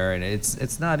that there, and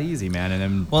it's not easy, man. And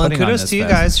then and kudos to you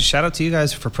guys. Shout out to you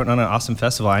guys for putting on an awesome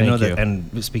festival. I know that.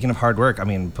 And speaking of hard work, I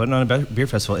mean, putting on a beer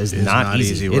festival is not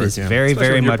easy. Work, it is very,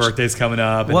 very much. Your birthday's coming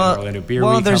up. And we're going to do beer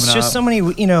week there's coming just up. so many.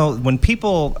 When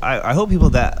people, I hope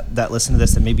people that listen to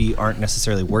this that maybe aren't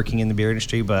necessarily working in the beer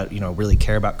industry, but really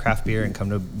care about craft beer and come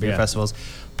to beer festivals.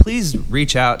 Please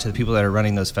reach out to the people that are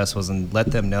running those festivals and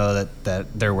let them know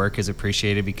that their work is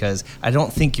appreciated, because I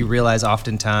don't think you realize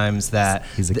oftentimes that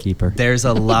he's a keeper. There's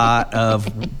a lot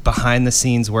of behind the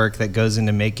scenes work that goes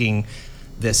into making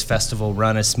this festival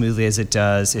run as smoothly as it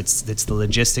does. It's the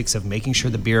logistics of making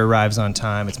sure the beer arrives on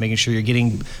time. It's making sure you're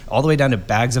getting all the way down to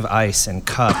bags of ice and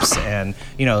cups and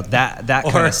that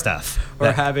kind of stuff.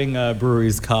 Or having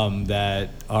breweries come that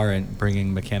aren't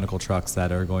bringing mechanical trucks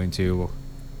that are going to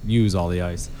use all the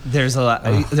ice. There's a lot.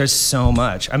 There's so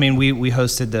much. I mean, we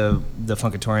hosted the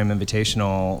Funkatorium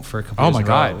Invitational for a couple years. Oh my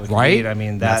God! Right? I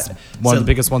mean, that's one of the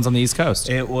biggest ones on the East Coast.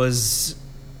 It was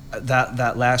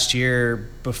that last year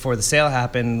before the sale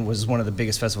happened was one of the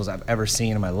biggest festivals I've ever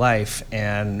seen in my life,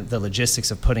 and the logistics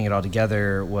of putting it all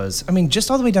together was, I mean, just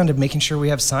all the way down to making sure we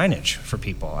have signage for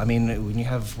people. I mean, when you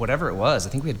have whatever it was, I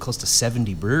think we had close to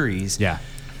 70 breweries. Yeah.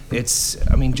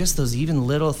 Just those even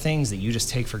little things that you just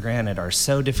take for granted are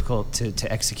so difficult to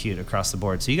execute across the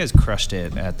board. So you guys crushed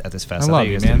it at this fest. I love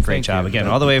you you, guys did man. a great Thank job. you. Again,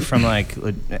 all the way from like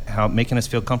how making us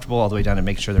feel comfortable, all the way down to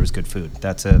making sure there was good food.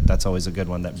 That's always a good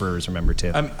one that brewers remember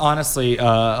too. Honestly,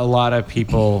 a lot of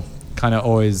people kind of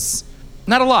always,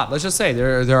 not a lot. Let's just say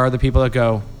there are the people that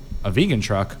go a vegan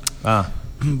truck,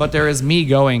 but there is me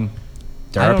going.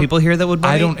 There are people here that would.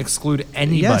 I don't exclude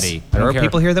anybody. Yes, there are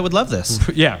people here that would love this.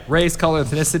 Yeah, race, color,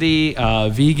 ethnicity,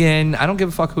 vegan. I don't give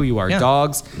a fuck who you are. Yeah.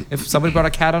 Dogs. If somebody brought a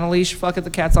cat on a leash, fuck it. The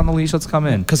cat's on the leash. Let's come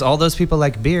in. Because all those people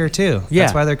like beer too. Yeah.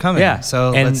 That's why they're coming. Yeah.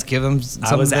 So And let's give them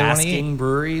something I was they want to eat. asking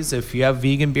breweries if you have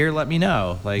vegan beer, let me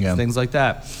know. Like things like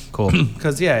that. Cool.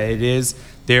 Because it is.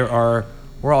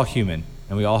 We're all human.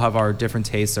 and we all have our different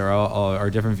tastes, our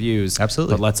different views.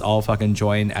 Absolutely. But let's all fucking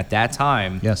join at that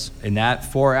time. Yes. In that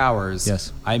 4 hours.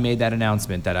 Yes. I made that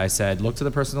announcement that I said, look to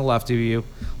the person to the left of you,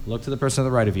 look to the person to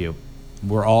the right of you.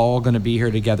 We're all going to be here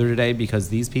together today because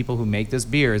these people who make this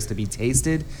beer is to be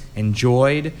tasted,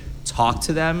 enjoyed, talk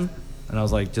to them. And I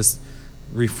was like, just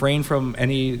refrain from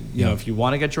any, you know, if you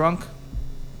want to get drunk,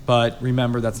 but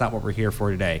remember that's not what we're here for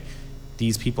today.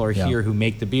 These people are here who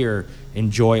make the beer,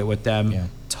 enjoy it with them,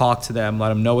 talk to them, let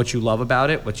them know what you love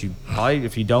about it, what you probably,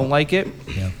 if you don't like it.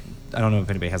 I don't know if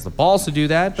anybody has the balls to do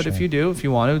that, but if you do, if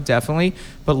you want to, definitely.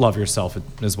 But love yourself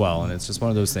as well, and it's just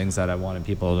one of those things that I wanted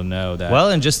people to know that.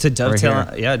 Well, and just to dovetail,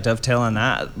 here. dovetail on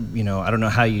that. You know, I don't know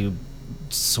how you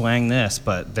swang this,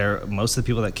 but most of the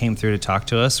people that came through to talk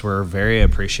to us were very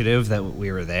appreciative that we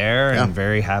were there and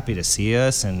very happy to see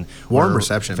us and Warm were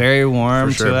reception. very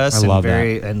warm For sure. to us. I and love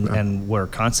very, that. And were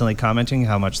constantly commenting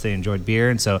how much they enjoyed beer.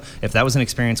 And so if that was an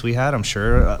experience we had, I'm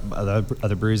sure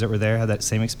other breweries that were there had that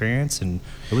same experience, and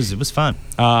it was fun.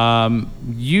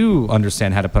 You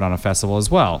understand how to put on a festival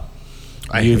as well.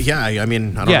 I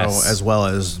mean, I don't know as well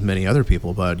as many other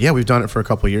people, but yeah, we've done it for a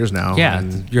couple of years now. Yeah,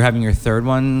 and you're having your third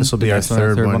one. This will be The our next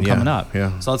third one, coming yeah, up.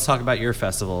 yeah. So let's talk about your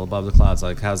festival, Above the Clouds.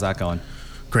 Like, how's that going?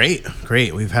 Great.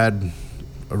 We've had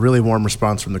a really warm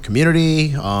response from the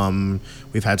community.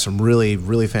 We've had some really,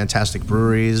 really fantastic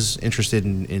breweries interested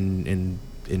in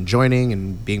joining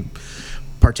and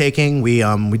partaking. We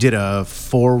did a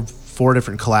four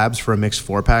different collabs for a mixed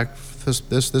 4-pack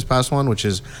this past one, which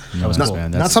is was not, cool,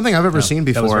 man. not something I've ever seen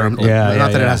was before. very cool.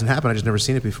 Not that it hasn't happened. I just never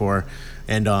seen it before.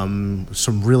 And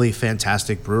some really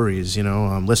fantastic breweries, you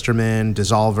know, Listerman,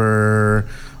 Dissolver,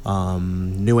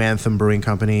 New Anthem Brewing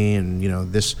Company, and you know,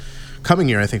 this coming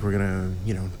year, I think we're gonna,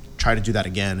 you know, try to do that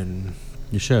again and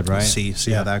You should, right? see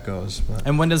how that goes. But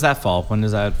And when does that fall? When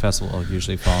does that festival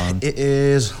usually fall on? it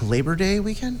is Labor Day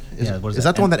weekend. What Is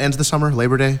that the one that ends the summer?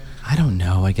 Labor Day. I don't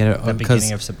know. I get it The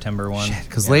beginning of September one.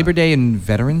 because Labor Day and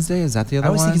Veterans Day, is that the other I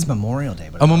always one? think it's Memorial Day.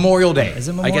 But a Memorial Day. Is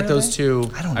it I Memorial get those Day?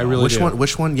 two. I don't know. really Which do. one?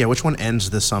 Which one? Yeah, which one ends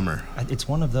this summer? It's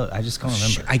one of those. I just can't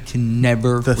remember. I can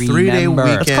never The remember. 3-day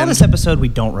weekend. Let's call this episode "We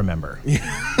Don't Remember."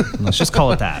 Let's just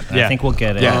call it that. I think we'll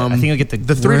get it. Yeah. I think you'll get The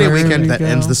the 3-day Where weekend we that go?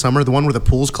 ends the summer, the one where the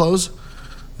pools close.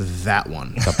 That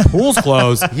one. The pool's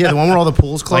closed. Yeah, the one where all the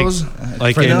pools close.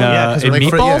 Like For- in, yeah, 'cause in like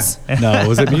for- Meatballs? No,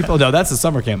 was it Meatballs? No, that's a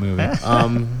summer camp movie.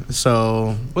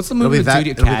 So What's the it'll movie be with that, Judy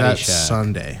it'll be that Caddyshack?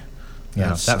 Sunday. Yeah, That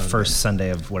that Sunday. first Sunday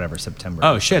of whatever September.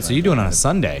 Oh shit! So you're doing it on a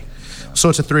Sunday? So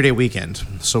it's a 3-day weekend.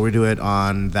 So we do it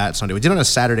on that Sunday. We did it on a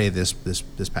Saturday this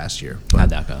past year. But How'd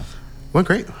that go? went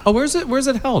great. Oh, where's it? Where's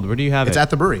it held? Where do you have It's it? at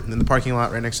the brewery in the parking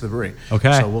lot right next to the brewery.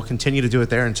 Okay. So we'll continue to do it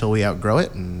there until we outgrow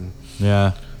it. And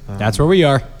Yeah, that's where we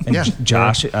are. And Yeah.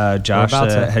 Josh, about the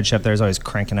to- head chef there is always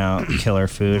cranking out killer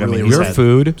food. Really, I mean, really Your said-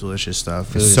 food delicious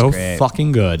stuff. is so great.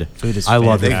 fucking good. Food is I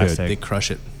love the fantastic. food. They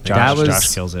crush it. That was- Josh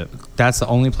kills it. That's the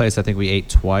only place I think we ate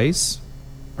twice.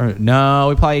 Or, no,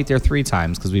 we probably ate there 3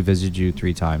 times because we visited you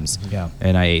 3 times. Yeah.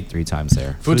 And I ate 3 times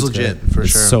there. Food's legit for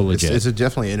It's sure. so legit. It's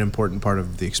definitely an important part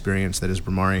of the experience that is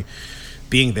Brumari.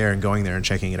 Being there and going there and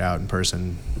checking it out in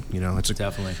person, you know, it's a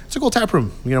Definitely. it's a cool tap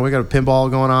room. You know, we got a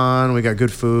pinball going on. We got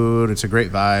good food. It's a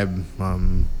great vibe.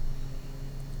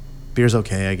 Beer's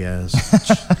okay, I guess.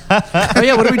 Oh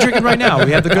yeah, what are we drinking right now?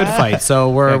 We have the Good Fight, so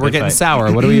we're Good getting Fight.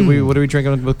 sour. What are we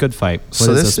drinking with Good Fight? What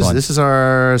So is one? this is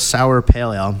our sour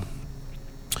pale ale.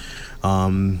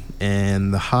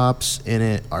 And the hops in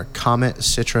it are Comet,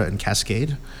 Citra, and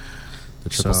Cascade. the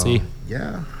Triple C.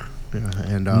 Yeah.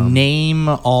 And Name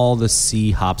all the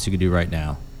C hops you could do right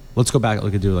now. Let's go back.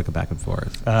 We could do like a back and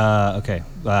forth. Okay,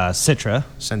 Citra.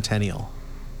 Centennial.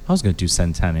 I was gonna do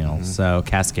Centennial, so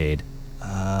Cascade.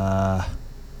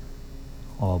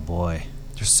 Oh boy,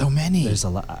 There's so many. there's a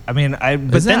lot. I mean, but Isn't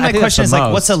then it- I my think question that's is the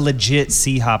like, what's a most. legit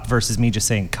C hop versus me just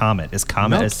saying Comet? Is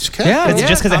Comet? No, is, it's okay. it's Yeah,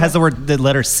 just because it Comet. has the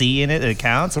letter C in it, it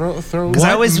counts. Throw Because I what-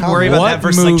 always Comet. worry about What that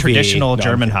versus like movie? traditional No,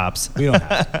 German I'm kidding. hops. We don't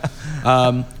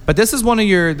have. But this is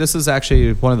this is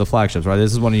actually one of the flagships, right?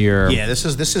 This is one of your. Yeah, this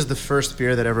is the first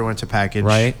beer that ever went to package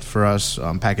Right. for us.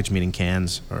 Package meaning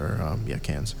cans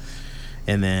cans.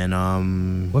 And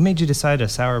then What made you decide a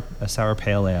sour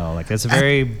pale ale? Like it's a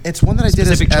very it's one that I did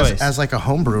specific choice. as like a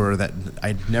home brewer that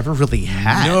I'd never really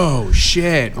had. No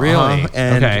shit, really?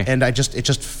 And okay. and I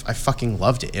fucking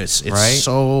loved it. It's Right?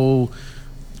 so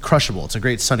crushable. It's a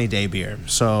great sunny day beer.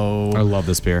 So I love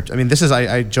this beer. I mean, this is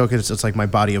I joke it's like my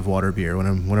body of water beer.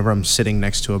 Whenever I'm sitting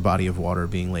next to a body of water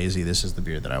being lazy, this is the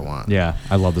beer that I want. Yeah,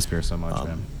 I love this beer so much,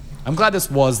 man. I'm glad this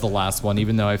was the last one,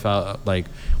 even though I felt like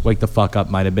Wake the Fuck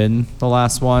Up might have been the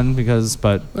last one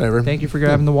but Whatever. thank you for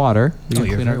grabbing the water. We can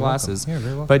you're clean our very welcome. glasses. You're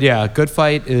very welcome. But yeah, Good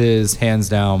Fight is hands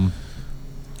down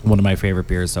one of my favorite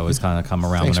beers to always kind of come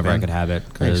around Thanks, whenever man. I could have it,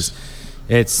 because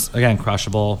it's, again,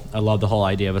 crushable. I love the whole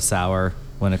idea of a sour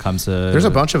when it comes to There's a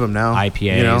bunch of them now.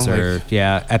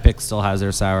 IPAs Epic still has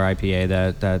their sour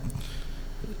IPA that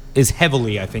is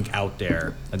heavily, I think, out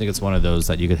there. I think it's one of those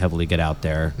that you could heavily get out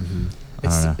there. I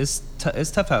don't know.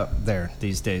 It's tough out there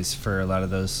these days for a lot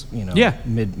of those, Yeah.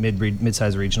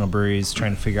 mid-sized regional breweries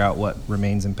trying to figure out what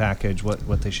remains in package,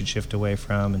 what they should shift away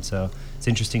from, and so it's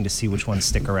interesting to see which ones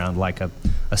stick around, like a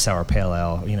sour pale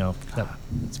ale.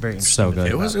 It's very interesting. So to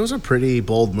good. think It was a pretty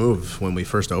bold move when we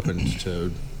first opened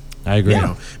to I agree.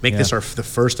 make this the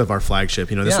first of our flagship.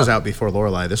 This Yeah. was out before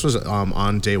Lorelei. This was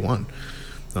on day one.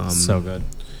 So good.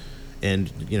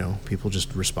 And people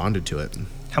just responded to it.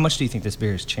 How much do you think this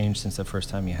beer has changed since the first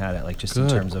time you had it? Like just in Good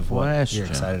terms of what question. you're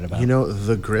excited about.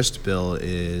 The grist bill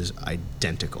is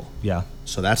identical. Yeah.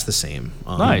 So that's the same.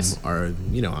 Nice.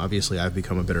 Obviously I've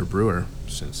become a better brewer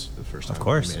since the first time. Of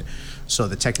course. we made it. So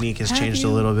the technique has changed a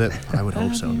little bit. I would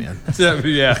hope so, man.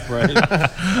 Yeah, right.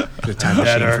 Good time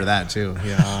machine for that too.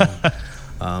 Yeah.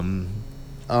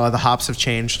 The hops have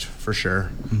changed for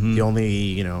sure. The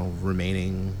only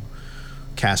remaining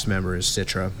cast member is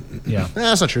Citra. Yeah.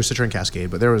 That's not true. Citra and Cascade,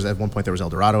 but there was at one point there was El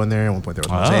Dorado in there. At one point there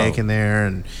was Mosaic in there,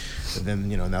 and then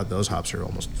now those hops are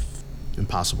almost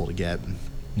impossible to get.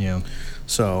 Yeah.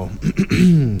 So,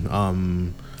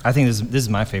 I think this is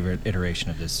my favorite iteration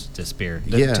of this beer.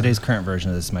 Yeah. Today's current version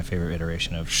of this is my favorite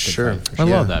iteration of Good sure. Fight, for I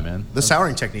sure. love that, man. The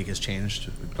souring technique has changed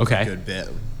Okay. a good bit,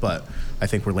 but I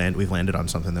think we've landed on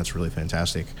something that's really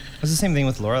fantastic. It's the same thing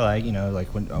with Lorelei. Like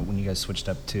when you guys switched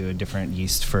up to a different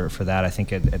yeast for that, I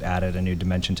think it added a new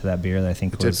dimension to that beer that I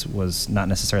think was not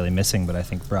necessarily missing, but I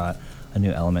think brought a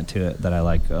new element to it that I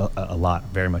like a lot,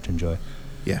 very much enjoy.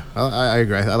 Yeah, I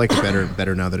agree. I like it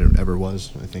better now than it ever was.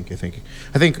 I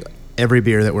think every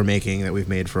beer that we're making that we've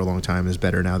made for a long time is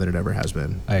better now than it ever has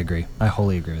been. I agree. I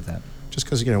wholly agree with that. Just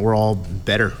because we're all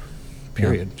better.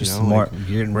 Period. Yeah, just more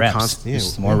you're getting reps.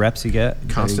 Just the more reps you get, the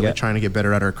better constantly you get. trying to get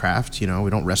better at our craft. We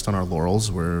don't rest on our laurels.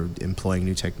 We're employing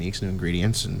new techniques, new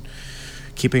ingredients, and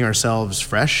keeping ourselves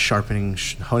fresh, sharpening,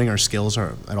 honing our skills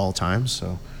at all times.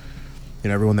 So,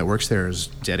 everyone that works there is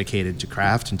dedicated to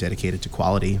craft and dedicated to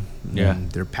quality. Yeah.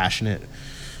 And they're passionate,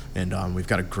 and we've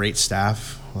got a great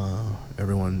staff.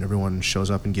 Everyone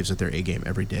shows up and gives it their A game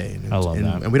every day. And I love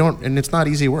that. And we don't, and it's not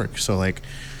easy work. So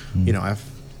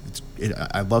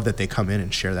I love that they come in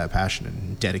and share that passion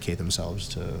and dedicate themselves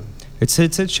to. It's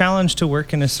a challenge to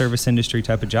work in a service industry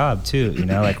type of job too.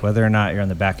 Like whether or not you're on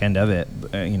the back end of it,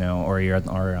 or you're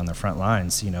on the front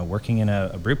lines. Working in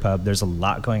a brew pub, there's a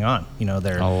lot going on.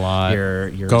 There's A lot. You're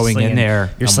Going in slinging,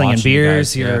 there, You're I'm slinging watching you beers.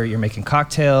 guys, yeah. You're making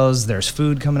cocktails. There's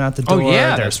food coming out the Oh, door.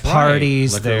 yeah, There's that's right.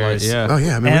 parties. Liquor There's li- yeah. Oh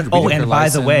yeah, I mean, and, we and by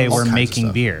the way, all we're kinds of making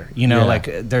stuff. beer. Yeah. Like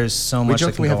there's so We much that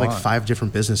joke can we have go like on. 5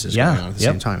 different businesses Yeah. going on at the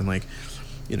Yep. same time, and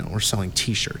we're selling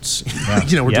T-shirts.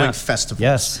 Yeah. We're Yeah. doing festivals.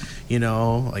 Yes.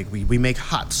 We make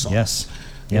hot sauce. Yes.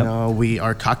 Yep.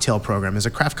 Our cocktail program is a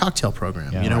craft cocktail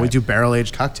program. Yeah. We Right. do barrel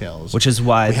aged cocktails, Which is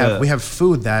why we have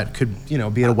food that could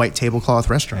be at a white tablecloth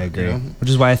restaurant. I agree. Which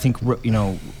is why I think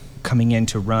coming in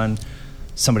to run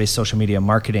somebody's social media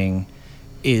marketing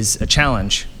is a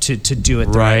challenge to do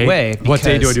it the right way. What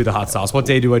day do I because- do the hot sauce? What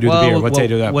day do I do the beer? What day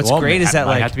do that? What's Well, great is that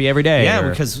might have to be every day. Yeah, or-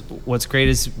 because what's great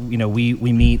is we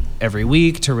meet every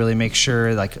week to really make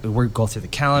sure we go through the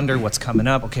calendar, what's coming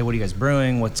up. Okay, what are you guys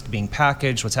brewing? What's being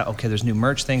packaged? Okay, there's new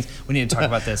merch things. We need to talk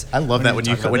about this. I love We that need when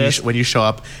to talk about this. when you show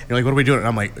up, you're like, "What are we doing?" And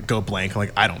I'm like, "Go blank." I'm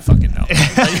like, "I don't fucking know."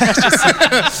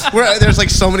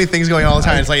 There's so many things going on all the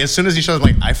time. It's like as soon as you show up,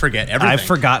 I'm like, I forget everything. I've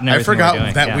forgotten everything I forgot we're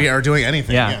doing, that yeah. we are doing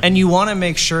anything. Yeah. And you want to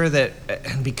make sure that,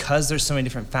 and because there's so many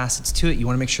different facets to it, you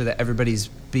want to make sure that everybody's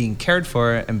being cared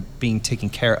for and being taken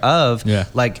care of. Yeah.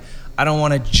 I don't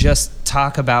want to just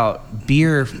talk about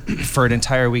beer for an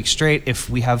entire week straight if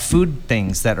we have food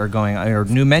things that are going on, or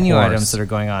new menu course. items that are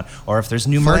going on, or if there's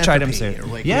new merch items there.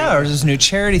 Philanthropy, Or there's a new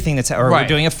charity thing or Right. we're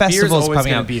doing a Beer's festival always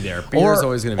coming gonna up. be there. Beer's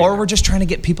always gonna be Or there. we're just trying to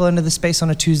get people into the space on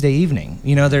a Tuesday evening.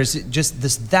 There's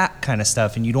just that kind of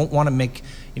stuff, and you don't want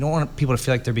people to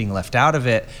feel like they're being left out of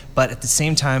it. But at the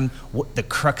same time, what the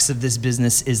crux of this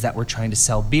business is that we're trying to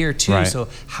sell beer too. Right. So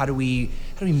how do we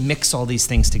mix all these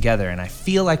things together? And I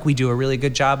feel like we do a really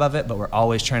good job of it, but we're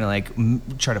always trying to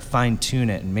try to fine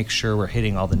tune it and make sure we're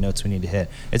hitting all the notes we need to hit.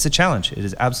 It's a challenge. It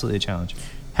is absolutely a challenge.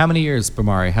 How many years,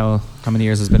 Bamari? How many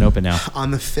years has it been open now? On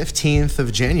the 15th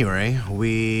of January,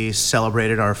 we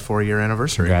celebrated our 4-year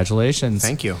anniversary. Congratulations.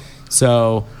 Thank you.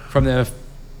 So from the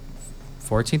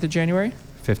 14th of January?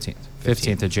 15th.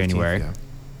 15th of January. 15th, yeah.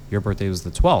 Your birthday was the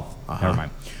 12th. Uh-huh. Never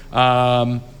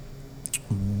mind.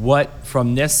 What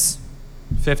from this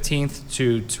 15th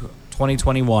to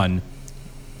 2021,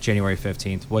 January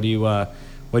 15th. What are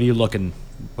you looking?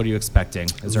 What are you expecting?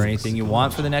 Is there anything you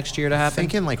want for the next year to happen?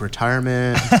 Thinking like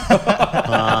retirement,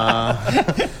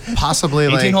 possibly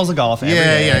 18 like holes of golf every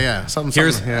day. yeah. Something.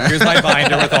 Yeah. Here's my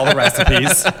binder with all the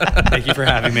recipes. Thank you for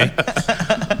having me.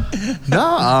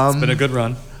 No, It's been a good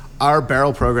run. our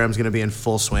barrel program is going to be in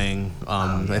full swing.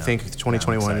 I think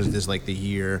 2021 is like the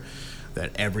year that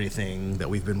everything that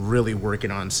we've been really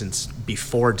working on since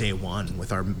before day one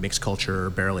with our mixed culture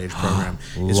barrel age program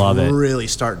is Love it. really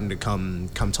starting to come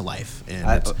to life. And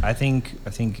I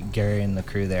think Gary and the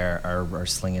crew there are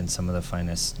slinging some of the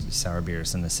finest sour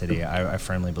beers in the city. I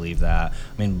firmly believe that.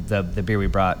 I mean, the beer we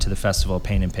brought to the festival,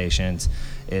 Pain and Patience,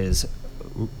 is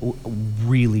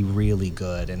really, really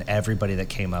good, and everybody that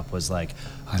came up was like,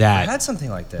 I've That never had something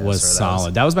like this. was or that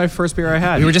solid. That was my first beer I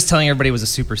had. We were just telling everybody it was a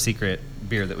super secret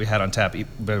beer that we had on tap,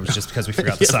 but it was just because we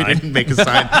forgot the we sign. didn't make a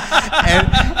sign,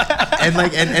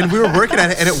 and we were working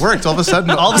at it, and it worked. All of a sudden,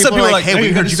 people were were like, "Hey,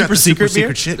 we heard you got the super beer?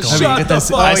 secret shit going." Shut on." the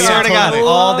fuck I up. swear to God, Totally.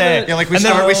 all day. Yeah, like we And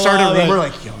then started a love rumor, it.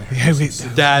 like, "Yo,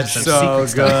 That's so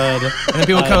good. And then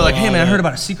people would come like, hey love man, I it. heard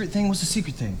about a secret thing. What's the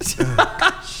secret thing?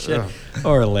 Shit.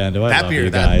 Orlando, I that love beer, you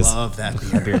I guys. love that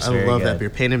beer. beer's I very love good. that beer.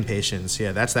 Pain and Patience.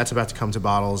 Yeah, that's about to come to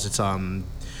bottles. It's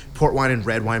port wine and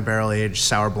red wine barrel aged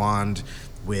sour blonde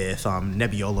with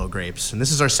Nebbiolo grapes, and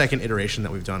this is our second iteration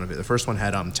that we've done of it. The first one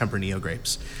had Tempranillo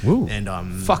grapes. Woo. And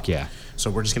Fuck yeah. So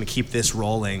we're just gonna keep this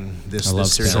rolling. This I love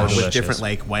series Spanish. with Delicious. different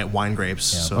like white wine grapes.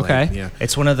 So Okay. like, yeah.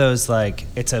 It's one of those like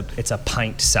it's a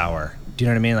pint sour. Do you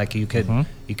know what I mean? Like you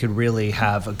could really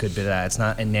have a good bit of that. It's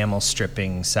not enamel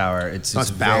stripping sour. It's No,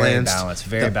 it's very balanced. balanced.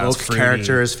 Very the balanced. oak fruity.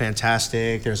 character is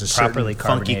fantastic. There's a Properly certain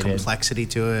funky carbonated. complexity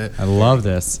to it. I love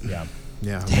this. Yeah.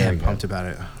 Yeah, I'm very pumped about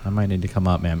it. I might need to come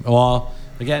up, man. Well,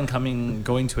 again,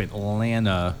 going to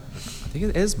Atlanta. I think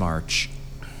it is March.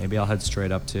 Maybe I'll head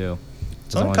straight up too.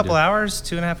 It's only a couple hours,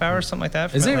 2.5 hours, something like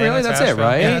that. from Is it Atlanta really? to That's it, Asheville.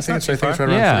 right? Yeah, I it's think not it's too right far.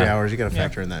 around Yeah. 3 hours. You got to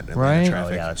factor in that Atlanta Right. Oh,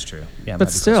 traffic. yeah, that's true. Yeah, But might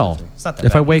be still, closer to- it's not that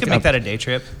if bad. I wake you can up- make that a day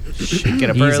trip. Get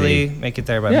up Easy. early, make it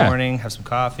there by Yeah. morning, have some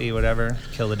coffee, whatever,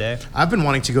 kill the day. I've been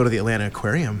wanting to go to the Atlanta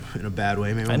Aquarium in a bad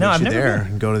way. Maybe I I'll know, meet I've you never there been.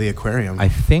 and go to the aquarium. I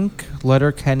think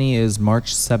Letterkenny is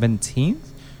March 17th.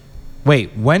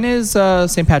 Wait, when is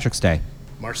St. Patrick's Day?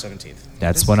 March 17th.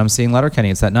 That's when I'm seeing Letterkenny.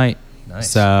 It's that night. Nice.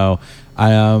 So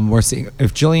we're seeing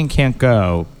if Jillian can't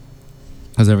go,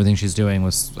 because everything she's doing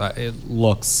was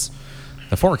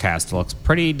the forecast looks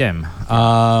pretty dim.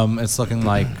 It's looking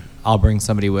like I'll bring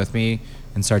somebody with me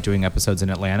and start doing episodes in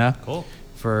Atlanta. Cool.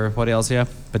 For what else? Yeah,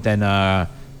 but then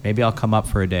maybe I'll come up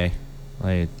for a day.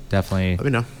 Like definitely. Let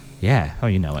me know. Yeah. Oh,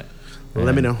 you know it.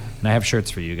 Let me know. And I have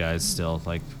shirts for you guys still.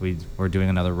 Like we're doing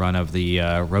another run of the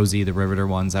Rosie the Riveter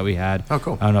ones that we had. Oh,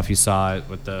 cool. I don't know if you saw it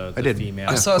with the I did. female.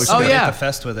 I saw I Oh, saw yeah. at the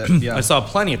fest with it. Yeah. I saw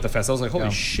plenty at the fest. I was like, holy Yeah.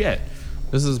 shit.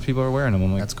 This is people are wearing them.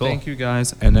 I'm like, That's cool. Thank you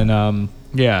guys. And then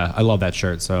yeah, I love that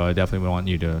shirt. So I definitely want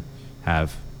you to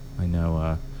have. I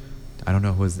know. I don't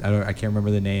know who was. I can't remember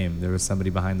the name. There was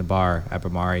somebody behind the bar at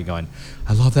Bamari going,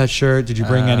 "I love that shirt. Did you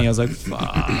bring any?" I was like, "Fuck,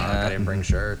 I didn't bring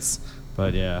shirts."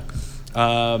 But yeah,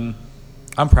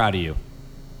 I'm proud of you.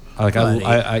 Like Buddy.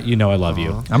 I you know I love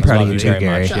you. I'm proud I of love you too, very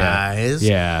Gary. much. Yeah. Guys.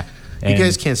 Yeah. You And-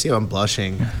 guys can't see how I'm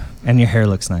blushing. And your hair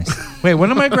looks nice. Wait, when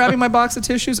am I grabbing my box of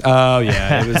tissues? Oh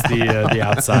yeah, it was the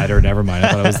outsider. Never mind.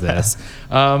 I thought it was this.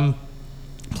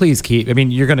 Please keep. I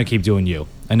mean, you're gonna keep doing you.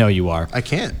 I know you are. I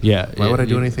can't. Yeah. Why would I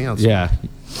do you- anything else? Yeah.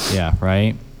 Yeah.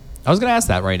 Right. I was gonna ask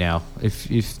that right now.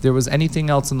 If there was anything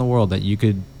else in the world that you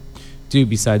could do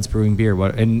besides brewing beer,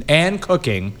 what and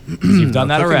cooking, 'cause you've done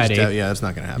that Cooking's already. yeah, that's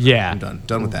not gonna happen. Yeah. I'm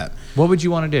done with that. What would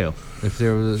you want to do if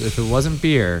it wasn't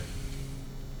beer?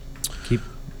 Keep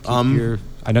your.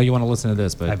 I know you want to listen to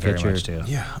this, but I very get your, much do.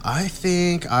 Yeah, I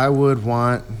think I would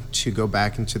want to go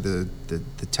back into the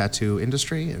tattoo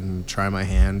industry and try my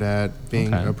hand at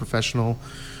being Okay. a professional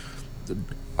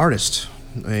artist,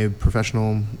 a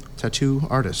professional tattoo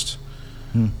artist.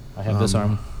 I have this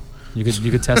arm. You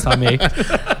could test on me.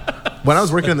 When I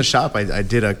was working in the shop, I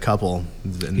did a couple.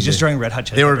 He's just drawing Red Hot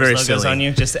Chili They were Peppers very logos silly. on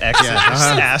you, just X, just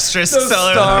asterisks. The all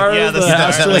over. stars, Yeah, the the stars.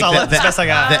 asterisks. That's all. That's the best I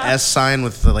got. The S sign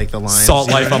with the lines.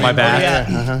 Salt life on my back.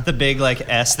 Yeah, the big like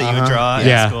S that you would draw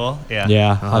Yeah. at school. Yeah.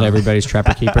 Yeah, on everybody's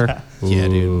Trapper Keeper. Yeah,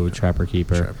 dude. Ooh, Trapper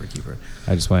Keeper. Trapper Keeper.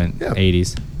 I just went Yeah.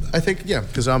 80s. I think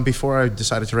because before I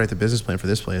decided to write the business plan for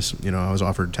this place, I was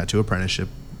offered tattoo apprenticeship,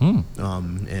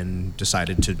 and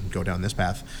decided to go down this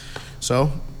path.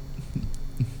 So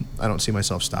I don't see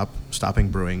myself stopping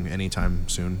brewing anytime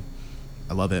soon.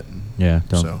 I love it. Yeah,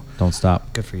 So- don't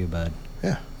stop. Good for you, bud.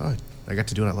 Yeah, I got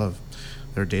to do what I love.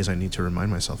 There are days I need to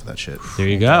remind myself of that shit. There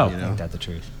you go. You know? Ain't that the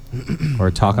truth? Or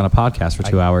talk on a podcast for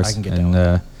 2 hours. I can get and,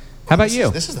 down with how about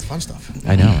you? This is the fun stuff.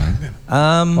 I know.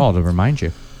 Right? Well, to remind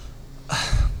you.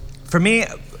 For me,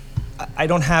 I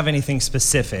don't have anything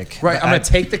specific. Right. I'm going to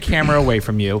take the camera away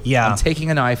from you. Yeah. I'm taking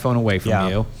an iPhone away from Yeah.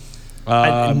 you.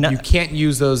 No- You can't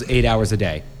use those 8 hours a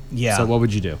day. Yeah. So what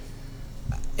would you do?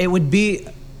 It would be,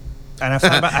 and I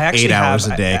thought about. I actually 8 hours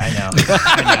have, a day. I know.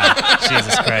 I know.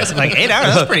 Jesus Christ! Like 8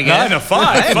 hours. That's pretty good. 9 to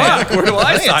 5. Hey, man. Fuck. Where do I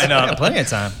Plenty of sign time. up? Plenty of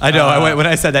time. I know. When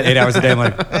I said that 8 hours a day, I'm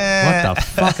like, what the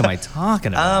fuck am I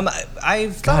talking about?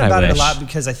 I've thought God, I about it a wish. lot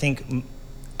because I think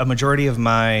a majority of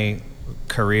my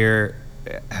career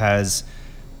has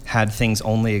had things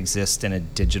only exist in a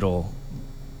digital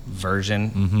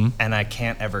version, and I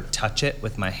can't ever touch it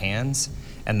with my hands,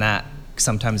 and that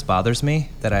sometimes bothers me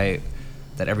that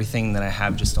everything that I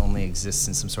have just only exists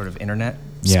in some sort of internet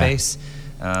space.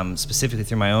 Specifically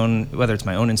through my own, whether it's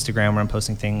my own Instagram where I'm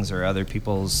posting things or other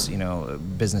people's,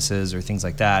 businesses or things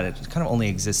like that, it kind of only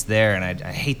exists there, and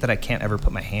I hate that I can't ever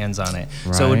put my hands on it.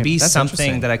 So it would Right. be That's something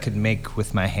interesting. that I could make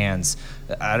with my hands.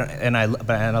 And I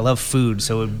love food,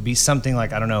 so it would be something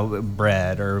like, I don't know,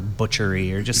 bread or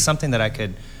butchery or just something that I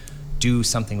could do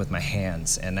something with my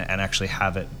hands and actually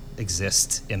have it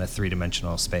exist in a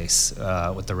three-dimensional space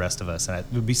with the rest of us, and it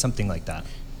would be something like that.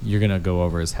 You're going to go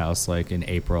over his house like in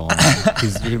April. And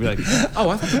you're going to be like, oh,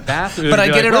 I thought the bathroom. But I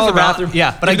You're get like, it all "Where's the wrong. bathroom?"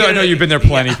 Yeah, but Even though I know you've been there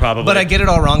plenty, probably. But I get it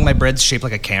all wrong. My bread's shaped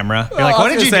like a camera. You're like, I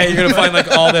what was did you gonna say, do? You're going to find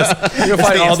like all this. You're going to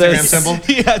find the all Instagram this. symbol.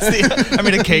 Yeah, I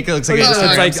made a cake that looks like It's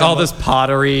Instagram like all symbol. this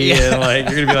pottery and like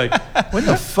you're gonna be like, when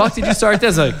the fuck did you start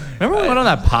this? Like, remember when we went on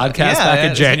that podcast Yeah, back in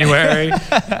yeah. January?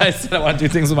 I said I want to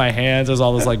do things with my hands. There's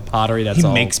all this like pottery. That's He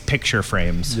all. makes picture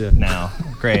frames now.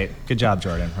 Great. Good job,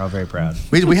 Jordan. We're all very proud.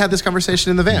 We had this conversation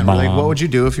in the van. We're like, Mom. what would you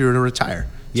do if you were to retire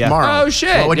Yeah. tomorrow? Oh,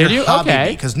 shit. What would Did your you? hobby Okay.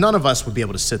 be? Because none of us would be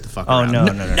able to sit the fuck Oh, around. no.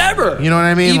 Never. You know what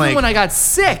I mean? Even Like, when I got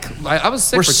sick, I was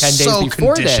sick we're for 10 days so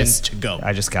before conditioned this. to go.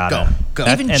 I just got go. it. Go.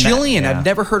 Even And that- Jillian, yeah. I've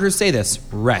never heard her say this.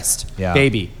 Rest, Yeah.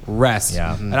 baby, rest.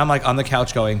 Yeah. And I'm like on the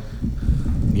couch going,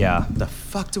 Yeah. the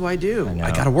fuck do I do? know.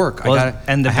 I gotta work. Well, I gotta.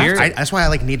 and the I have beer- to. That's why I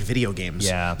like need video games.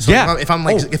 Yeah. So Yeah. if I'm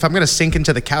gonna sink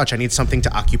into the couch, I need something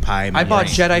to occupy. I my bought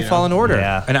brain, Jedi you know? Fallen Order,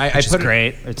 Yeah. and I Which is put it-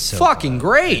 great. It's so fucking good.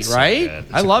 great, It's so right? good.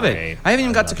 I It's love great. it. I haven't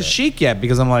even got to love it. Kashyyyk yet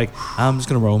because I'm like, I'm just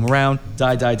gonna roam around,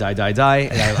 die, and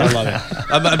I love it.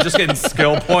 I'm just getting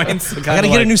skill points. I gotta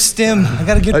get a new stim. I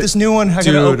gotta get this new one. I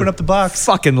gotta open up the box.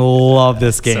 Fucking love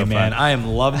this game, So man. fun. I am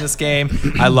loving this game.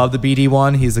 I love the BD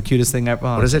one. He's the cutest thing ever.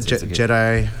 What is it?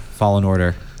 Jedi. Fallen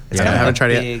Order. It's I kinda haven't like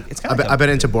tried it big- yet. it's kinda like I've been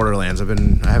into Borderlands. I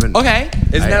haven't. Okay,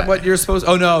 isn't I- that what you're supposed?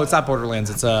 Oh no, it's not Borderlands.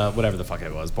 It's whatever the fuck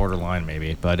it was, Borderline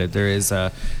maybe. But there is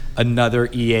another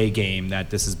EA game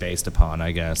that this is based upon,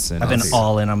 I guess. And I've been it's-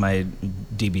 all in on my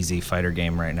DBZ fighter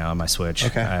game right now on my Switch.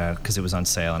 Okay. Because it was on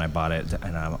sale and I bought it,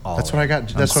 and I'm all. That's in. what I got.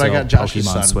 That's I'm what I so got. Josh's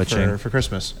Pokemon son switching. for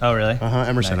Christmas. Oh really?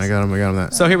 Emerson. Nice. I got him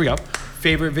that. So here we go.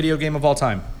 Favorite video game of all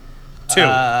time?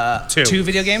 Two. Two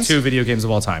video games? Two video games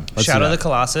of all time. Let's do Shadow of that. the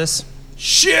Colossus,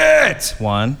 Shit.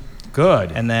 one,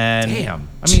 Good. and then Damn.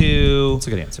 I mean, two. That's a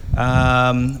good answer.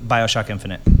 BioShock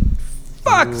Infinite.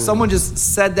 Fuck. Someone just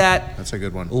said that That's a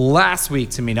good one. last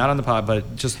week to me, not on the pod,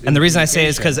 but just. And the reason I say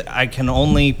is because I can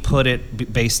only put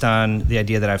it based on the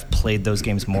idea that I've played those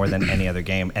games more than any other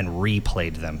game and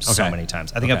replayed them so Okay. many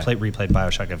times. I think I've replayed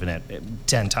BioShock Infinite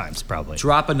 10 times probably.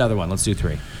 Drop another one. Let's do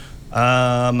three.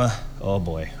 Oh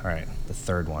boy. All right. The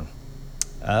third one.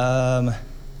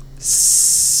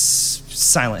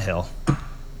 Silent Hill.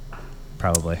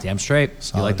 Probably. Damn straight.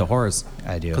 You like the horrors.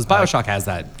 I do. Because Bioshock has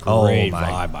that Oh great my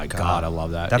vibe. My God, I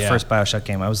love that. That Yeah. first BioShock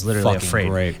game, I was literally Fucking afraid.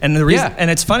 great. And the reason, Yeah. and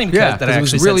it's funny because Yeah, that I 'cause it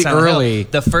was actually really said Silent early. Hill.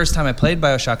 The first time I played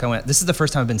BioShock, I went, "This is the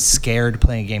first time I've been scared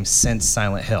playing a game since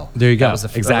Silent Hill." There you go. That was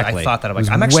the Exactly. I thought that. It was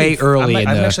I'm actually way early I'm, in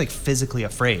I'm the- actually physically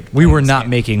afraid. We playing were this not game.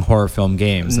 making horror film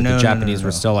games. Like No, the no, Japanese no,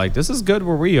 were no. still like, this is good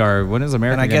where we are. When is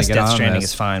America And I going guess to get Death on Stranding this?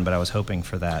 is fine, but I was hoping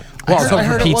for that. Well, I was I hoping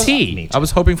heard for it was- PT. I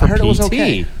was hoping for I heard PT. it was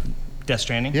okay. Death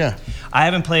Stranding. Yeah. I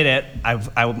haven't played it.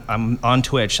 I'm on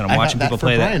Twitch and I'm I got watching that people for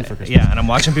play Brian that. for Christmas. Yeah, and I'm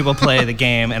watching people play the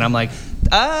game, and I'm like,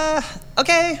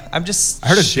 okay. I'm just. I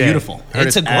heard it's Shit. beautiful. I heard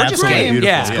It's a gorgeous absolutely game. beautiful.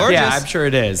 Yeah, It's yeah, gorgeous. I'm sure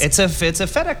it is. It's a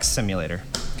FedEx simulator,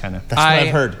 kind of. That's what I've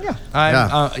heard. Yeah.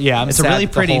 I'm It's a sad really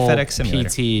the pretty whole FedEx simulator.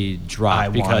 PT dropped I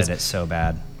because wanted it so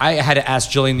bad. I had to ask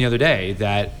Jillian the other day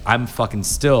that I'm fucking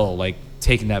still like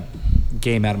taking that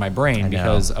game out of my brain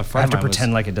because a I friend have to of mine was-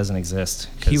 pretend like it doesn't exist.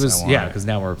 he 'cause was I want it. because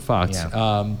now we're fucked.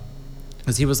 Yeah.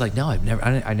 Because he was like, no,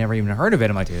 I never even heard of it.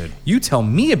 I'm like, dude, you tell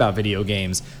me about video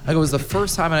games. I go, it was the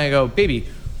first time, and I go, baby,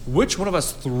 which one of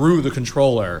us threw the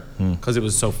controller because it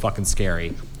was so fucking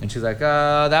scary? And she's like,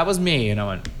 that was me. And I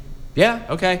went, yeah,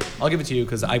 okay, I'll give it to you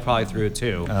because I probably threw it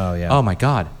too. Oh, yeah. Oh my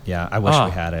God. Yeah, I wish Oh.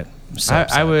 we had it. So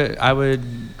I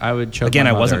would choke Again, my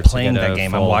I mother wasn't to playing get that a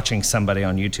game. I'm full- watching somebody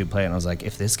on YouTube play it, and I was like,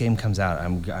 if this game comes out,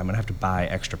 I'm gonna have to buy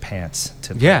extra pants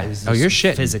to play. Yeah. It's Oh, you're just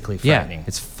shit. physically frightening. Yeah.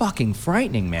 It's fucking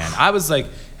frightening, man. I was like,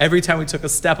 every time we took a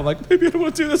step, I'm like, maybe I don't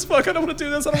want to do this. Fuck, I don't want to do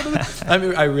this. I don't want to do this. I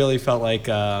mean, I really felt like.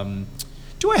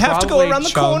 Do I have to go probably around the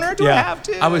chunk- corner? Do I have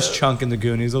to? I was chunking the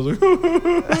Goonies. I was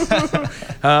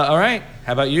like, all right.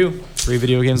 How about you? 3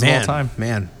 video games of all time.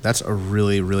 Man, that's a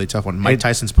really, really tough one. Mike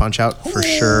Tyson's Punch Out for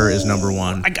sure is number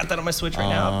one. I got that on my Switch right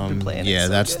now. I've been playing it.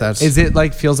 Yeah, It's so that's good. Is it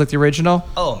like feels like the original?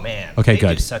 Oh man. Okay, They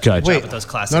good, Do such good. a good Wait, job with those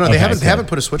classic. no, Okay, they good. haven't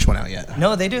put a Switch one out yet.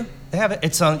 No, they do. They have it.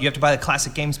 It's on. You have to buy the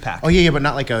classic games pack. Oh yeah, but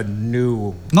not like a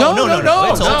new. No, no, no, no,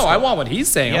 no. it's old school. I want what he's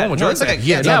saying. I Yeah, want what no, you're it's like saying. a-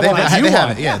 Yeah, I no, want what they you have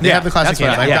want. it. Yeah, they have the classic that's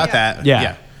what games. I've got that.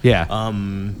 Yeah. Yeah.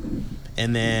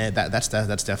 And then that's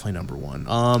definitely number one.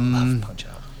 Punch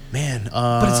Out. Man,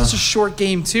 But it's such a short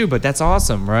game too. But that's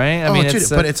awesome, right? I mean, dude, it's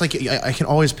but it's like I can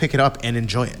always pick it up and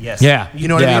enjoy it. Yes. Yeah. You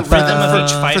know what I mean? Rhythm of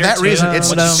each For fighter that too, reason,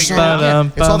 it's once you so, figure it out.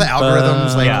 yeah, it's all the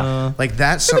algorithms, like Yeah. like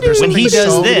that's there's When he something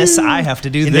does so this, I have to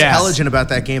do this. intelligent about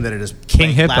that game that it is King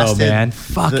like, Hippo, lasted, man.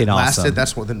 Fucking awesome.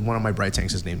 That's one of my bright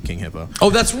tanks is named King Hippo. Oh,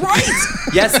 that's right.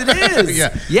 Yes, it is.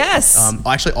 Yeah. Yes.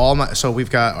 Actually, so we've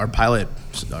got our pilot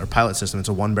system. It's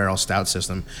a 1-barrel stout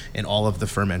system, and all of the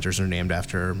fermenters are named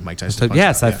after Mike Tyson.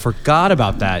 Yes, I forgot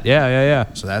about that. Yeah.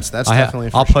 So that's I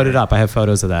definitely. I'll for put sure. it up. I have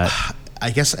photos of that. I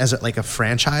guess as like a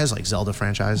franchise, like Zelda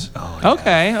franchise.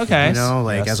 Okay. You know,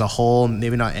 like as a whole,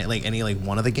 maybe not like any like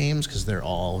one of the games because they're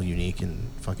all unique and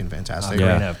fucking fantastic.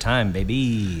 Yeah. Ocarina of Time,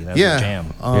 baby. That's Yeah. a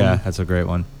jam. Yeah, that's a great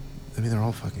one. I mean, they're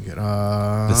all fucking good.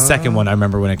 The second one, I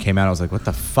remember when it came out, I was like, "What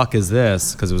the fuck is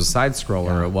this?" Because it was a side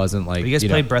scroller. It wasn't like Have you guys know-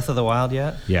 played Breath of the Wild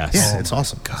yet? Yes. Yeah, it's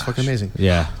awesome. It's fucking amazing.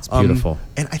 Yeah, it's beautiful.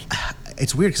 And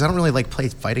it's weird because I don't really like play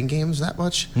fighting games that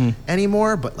much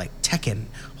anymore. But like Tekken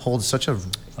holds such a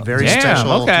very Damn,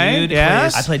 special. okay, Dude, yeah.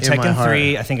 place I played in my Tekken heart.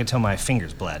 3, I think, until my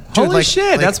fingers bled. Dude, Holy like- shit,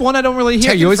 like, that's one I don't really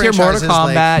hear. Tekken You always hear Mortal franchises, Kombat.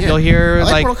 like, yeah. You'll hear I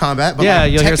like like Mortal Kombat, but yeah,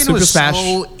 like, you'll hear Tekken Super was Smash.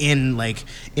 so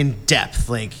in depth,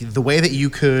 like the way that you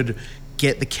could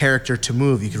get the character to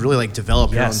move, you could really like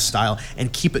develop your own Yes. style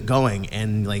and keep it going,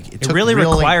 and like it It took really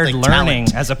real, required like, learning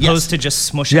talent. as Yes. opposed to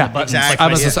just smushing Yeah, the buttons exactly. like I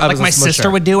my, was a- I was a my sister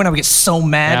smusher. would do, and I would get so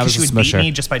mad Yeah, I because was she a would beat smusher.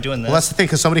 me just by doing this. Well, that's the thing,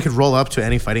 because somebody could roll up to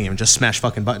any fighting game and just smash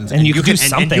fucking buttons, And you could do and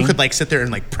something. you could like sit there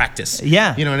and like practice.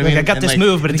 Yeah. You know what I Like, mean? I got And, this like,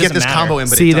 move, but it you get doesn't this matter. combo in.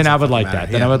 But See, it then I doesn't would fucking like matter.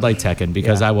 that. Then Yeah. I would like Tekken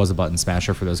because Yeah. I was a button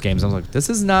smasher for those games. I was like, this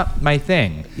is not my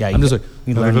thing. Yeah, I'm you just get- like,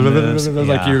 you learn moves. like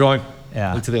Yeah. you're going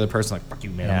Yeah. like to the other person, like, fuck you,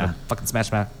 man. Yeah. I'm gonna fucking smash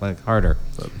like harder.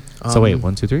 So wait,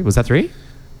 1, 2, 3. Was that 3?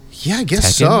 Yeah, I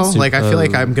guess Tekken, so. Like, I feel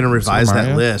like I'm gonna revise Super that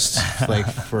Mario? list. Like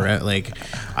for like,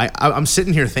 I'm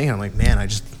sitting here thinking, I'm like, man,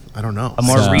 I don't know. a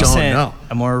more So-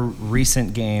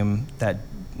 recent game that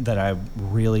I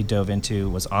really dove into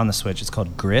was on the Switch. It's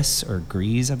called Gris or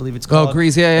Grease, I believe it's called.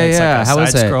 Grease, yeah, It's yeah. like a How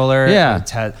is it? side scroller. Yeah.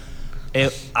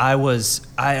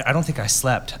 I don't think I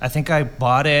slept. I think I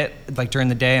bought it like during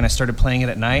the day and I started playing it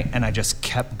at night and I just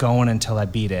kept going until I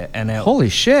beat it. And Holy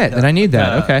shit! Then I need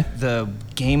that. Okay. The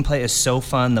gameplay is so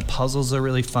fun. The puzzles are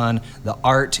really fun. The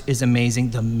art is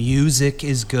amazing. The music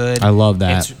is good. I love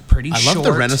that. It's pretty I short. love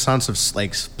the renaissance of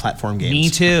like platform games. Me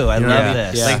too. I You know love what I mean?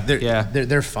 this. Yeah. Like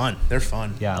they're fun. They're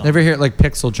fun. Yeah. Never hear like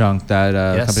Pixel Junk, that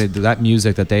Yes. company, that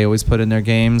music that they always put in their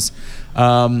games.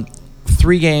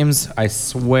 3 games. I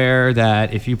swear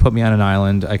that if you put me on an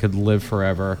island, I could live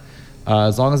forever.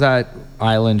 As long as that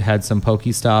island had some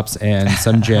Pokestops and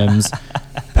some gyms.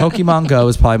 Pokemon Go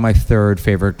is probably my 3rd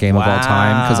favorite game of all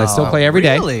time because I still play every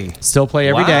day. Really? Still play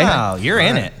every day. Wow, you're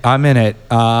in it. I'm in it.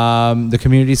 The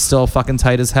community's still fucking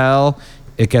tight as hell.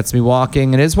 It gets me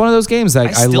walking, and it's one of those games that I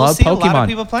I still love. see a Pokemon. lot of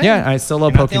people playing. Yeah, I still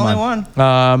love You're not Pokemon. the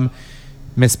only one.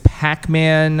 Miss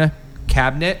Pac-Man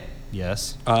cabinet.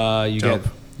 Yes. You Dope.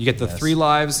 get the Yes. 3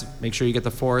 lives. Make sure you get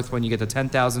the 4th when you get the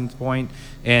 10,000th point,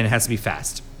 and it has to be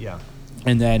fast. Yeah.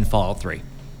 And then Fallout 3.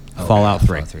 Fallout 3.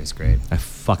 Fallout 3 is great. I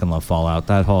fucking love Fallout.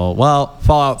 That whole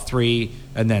Fallout 3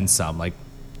 and then some. Like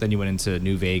then you went into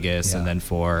New Vegas and Yeah. then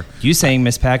 4. You saying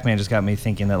Miss Pac-Man just got me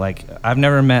thinking that like I've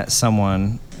never met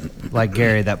someone like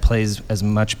Gary that plays as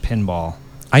much pinball.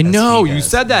 I as know he you does.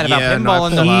 said that about Yeah, no, pinball I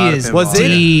in play a lot the. of He is pinball. Was it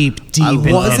deep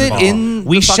in was it pinball. in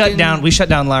We the shut fucking- down. We shut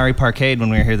down Lowry Parkade when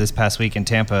we were here this past week in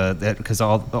Tampa because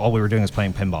all we were doing was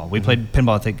playing pinball. We played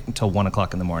pinball I think until 1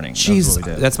 o'clock in the morning. That was Jeez, what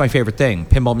we did. that's my favorite thing.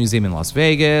 Pinball Museum in Las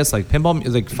Vegas, like pinball,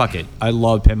 like fuck it, I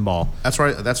love pinball. That's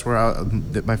where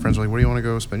my friends were like, where do you want to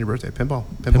go spend your birthday? Pinball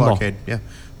Pinball. arcade. Yeah,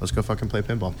 let's go fucking play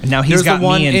pinball. And now he's There's got the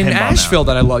one me in pinball now. Asheville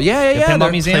that I love. Yeah. pinball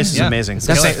they're- museum? Place is Yeah. amazing.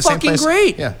 That's Same fucking place.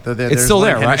 great. Yeah, It's there's still one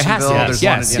there, in right? It has to. Hendersonville,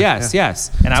 Yes, there's one in-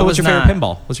 yes. And I So was what's your favorite not-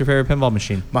 pinball? What's your favorite pinball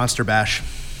machine? Monster Bash.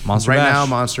 Monster right Bash. now,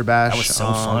 Monster Bash. That was so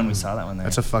fun. We saw that one there.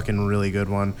 That's a fucking really good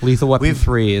one. Lethal Weapon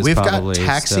 3 is we've probably got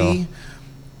Taxi,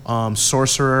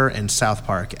 Sorcerer, and South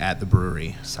Park at the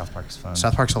brewery. South Park's fun.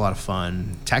 South Park's a lot of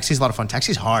fun. Taxi's a lot of fun.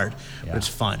 Taxi's hard, Yeah. but it's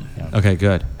fun. Yeah. Okay,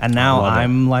 good. And now I love it.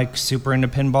 I'm like super into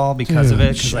pinball because Dude, of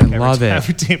it. 'Cause, I like, love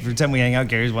it. Every time we hang out,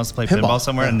 Gary wants to play pinball,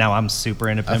 somewhere, yeah. and now I'm super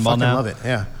into I pinball fucking now. love it.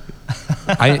 Yeah.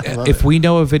 love If it. we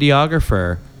know a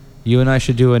videographer, you and I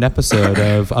should do an episode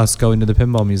of us going to the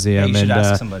pinball museum. Yeah, you should and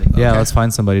ask somebody. Yeah, Okay. let's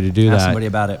find somebody to do Ask that. somebody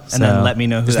about it, and So- then let me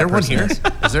know who Is that there one person here?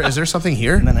 is. Is there something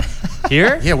here? And then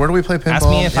Here? Yeah. Where do we play pinball? ask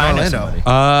me if in I know Orlando?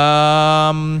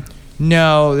 somebody.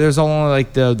 No, there's only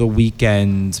like the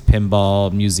weekend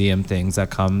pinball museum things that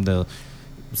come to.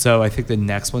 So I think the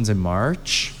next one's in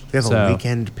March. They have So- a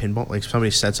weekend pinball. Like somebody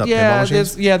sets up pinball Yeah,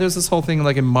 machines. there's this whole thing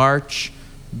like in March,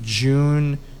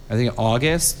 June, I think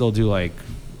August they'll do like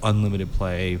unlimited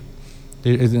play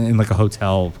in like a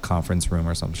hotel conference room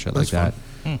or some shit That's like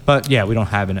that. But yeah, we don't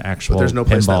have an actual. But there's no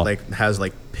place pinball. that like has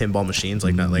like pinball machines,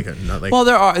 like not like. Well,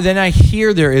 there are. Then I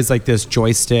hear there is like this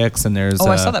joysticks and there's. Oh,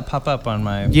 I saw that pop up on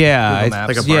my Yeah, Google it's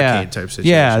Maps. like a yeah, barcade type situation.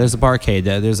 Yeah, there's a barcade.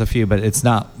 There's a few, but it's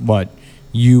not what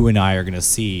you and I are going to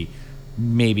see.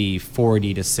 Maybe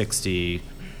 40 to 60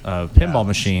 pinball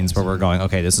machines where we're going.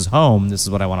 Okay, this is home. This is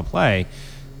what I want to play.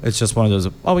 It's just one of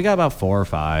those. Oh, we got about 4 or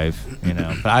 5. You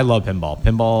know, but I love pinball.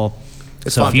 Pinball.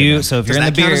 It's So fun. if you- Does so if you're in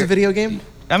that the count beer- as a video game?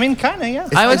 I mean, kind of, yeah.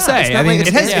 I would say. It's not I mean, like-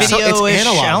 it has it's- it's video-ish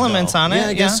analog, elements though. on it. Yeah,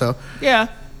 I guess so. Yeah,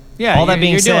 yeah. All that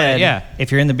being you're doing said, it, yeah.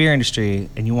 if you're in the beer industry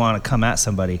and you want to come at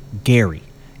somebody, Gary.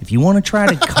 If you want to try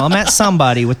to come at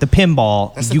somebody with the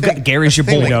pinball, That's the you thing. got Gary's your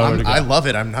That's the boy. thing, like, I love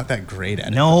it. I'm not that great at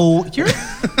it. No, you're.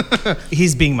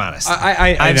 He's being modest.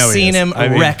 I I've know he seen is. him I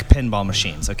mean- wreck pinball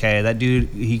machines. Okay, that dude,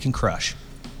 he can crush.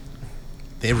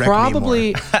 They wreck me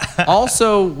Probably more.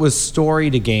 also with story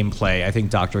to gameplay. I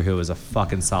think Doctor Who is a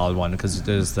fucking solid one because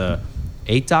there's the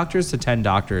 8 doctors to 10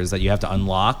 doctors that you have to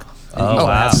unlock. Oh,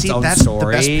 wow. See, Its own that's story.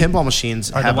 the best pinball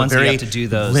machines Are the have ones a that you very have to do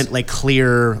those. like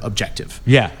clear objective.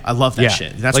 Yeah. I love that Yeah.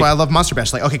 shit. That's Like- why I love Monster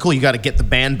Bash. Like, okay, cool, you got to get the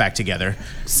band back together.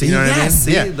 See, you know what I mean? yes,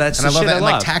 see, yeah, that's and the I love shit that. I And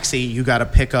like love. Taxi, you got to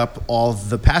pick up all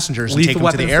the passengers and Lethal take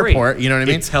them to the Weapon 3. airport. You know what I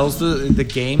mean? It tells the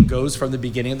game goes from the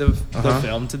beginning of the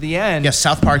film to the end. Yeah,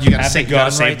 South Park, you got to Have the save, you gotta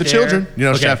gun save right the there. children. You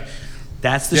know, Okay. Chef.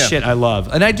 That's the Yeah. shit I love.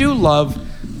 And I do love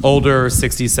older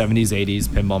 60s, 70s, 80s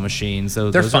pinball machines.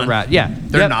 Those They're are fun. rad. Yeah.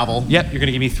 They're Yep. novel. Yep. You're going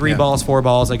to give me 3 Yeah. balls, 4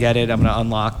 balls. I get it. I'm going to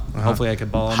unlock. Hopefully I can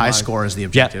ball. High unlock. score is the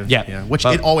objective. Yeah. Which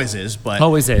But it always is. But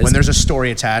Always is. when there's a story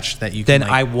attached that you can then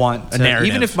like, I want a to, narrative.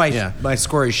 even if my Yeah. my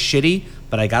score is shitty,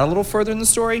 but I got a little further in the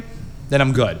story, then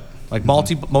I'm good. Like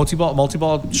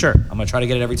multi-ball, sure. I'm gonna try to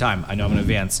get it every time. I know I'm gonna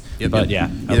advance. Yep, but yep.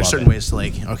 yeah, I there's love certain it. ways to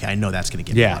like. Okay, I know that's gonna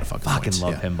get me a Yeah, lot of fucking fucking points.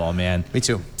 love Yeah. pinball, man. Me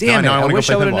too. Damn Now it! I wanna go wish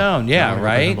play I would have pinball. known. Now I Yeah, wanna go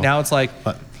right. play pinball. Now it's like,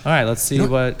 But- all right, let's see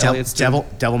what Elliot's doing.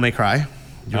 Devil May Cry. You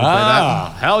ever play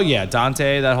Ah, hell yeah,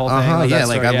 Dante, that whole thing. that? Love Yeah, that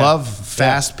like story, I yeah. love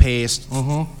fast-paced,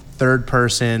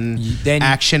 third-person Then-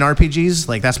 action RPGs.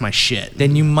 Like that's my shit.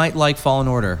 Then you might like Fallen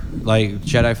Order, like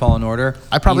Jedi Fallen Order.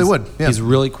 I probably He's- would, yeah. He's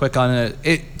really quick on it.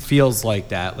 It feels like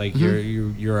that. Like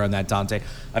you're on that Dante.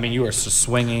 I mean, you are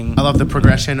swinging. I love the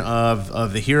progression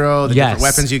of the hero, the Yes. different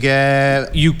weapons you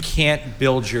get. You can't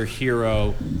build your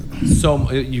hero so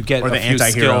you get Or a the few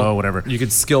anti-hero, skill, whatever. You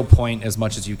could skill point as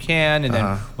much as you can, and then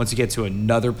Uh-huh. once you get to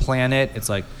another planet, it's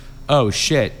like, oh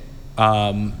shit,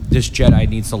 this Jedi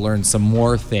needs to learn some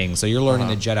more things. So you're learning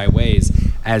the Jedi ways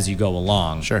as you go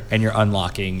along. Uh-huh. Sure. And you're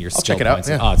unlocking your skill check it out, points.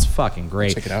 yeah. Oh, it's fucking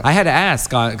great. Check it out. I had to ask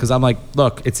because I'm like,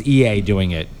 look, it's EA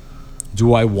doing it.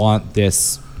 Do I want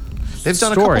this? They've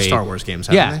done a story? couple Star Wars games,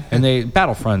 haven't Yeah, they? and they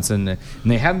Battlefronts, and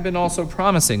they haven't been all so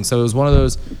promising. So it was one of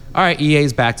those. All right,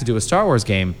 EA's back to do a Star Wars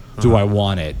game. Do I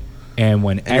want it? And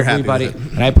when you're happy everybody with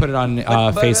it. and I put it on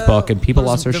Facebook, and people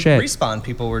lost their the shit. Respawn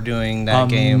people were doing that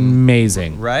game.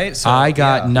 Amazing, right? So, I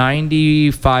got yeah.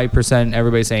 95%.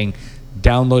 Everybody saying,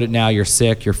 "Download it now. You're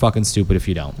sick. You're fucking stupid if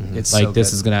you don't." It's like so this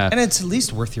good. is gonna. and it's at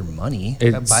least worth your money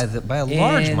It's by a large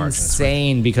margin. It's worth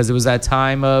insane because it was that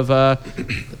time of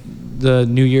the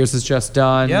New Year's is just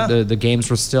done. Yeah. The games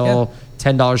were still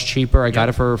 $10 cheaper. I got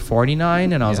it for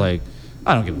 $49, and I was Yeah. like,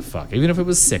 I don't give a fuck. Even if it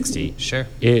was $60, Sure.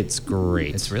 it's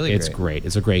great. It's really it's great. great.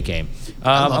 It's a great game.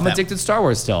 love I'm that. addicted to Star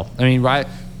Wars still. I mean,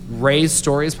 Rey's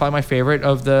story is probably my favorite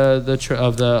of the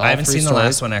I haven't all three seen the stories.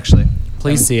 last one actually.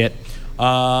 Please see it. A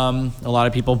lot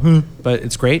of people, but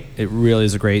it's great. It really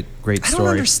is a great I don't story.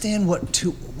 understand what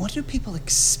do people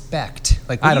expect?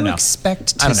 Like, what I don't do you know. expect I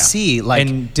to don't know. see? Like,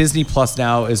 and Disney Plus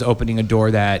now is opening a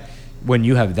door that when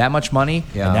you have that much money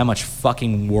Yeah. and that much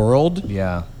fucking world,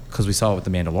 yeah, because we saw it with The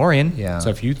Mandalorian. Yeah. So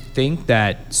if you think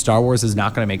that Star Wars is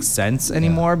not going to make sense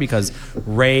anymore because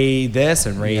Rey this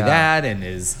and Rey that, and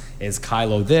is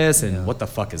Kylo this, and what the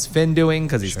fuck is Finn doing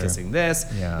because he's kissing this?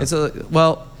 Yeah. It's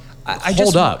I hold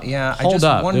just, up. Yeah, hold I just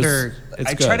up. wonder. It's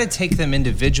I try to good. take them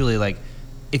individually. Like,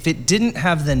 if it didn't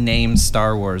have the name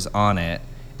Star Wars on it,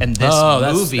 and this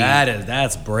movie,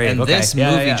 that's brave. and Okay. this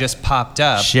Yeah, movie yeah. just popped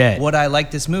up, Shit. would I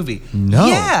like this movie? No.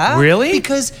 Yeah. Really?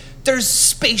 Because there's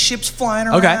spaceships flying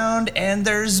Okay. around, and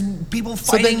there's people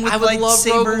So fighting then with I would love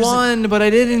lightsabers. Rogue One, but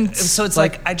I didn't. So it's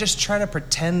like I just try to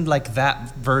pretend like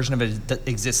that version of it that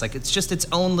exists. Like it's just its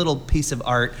own little piece of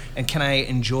art, and can I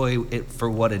enjoy it for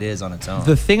what it is on its own?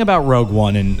 The thing about Rogue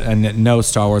One and no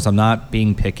Star Wars, I'm not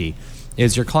being picky,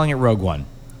 is you're calling it Rogue One.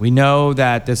 We know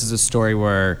that this is a story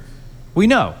where we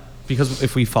know, because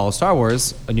if we follow Star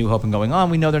Wars, A New Hope and Going On,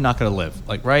 we know they're not going to live.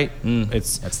 Like, right?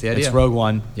 That's the idea. It's Rogue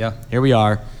One. Yeah. Here we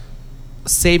are.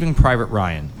 Saving Private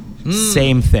Ryan.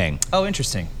 Same thing. Oh,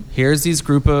 interesting. Here's these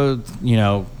group of, I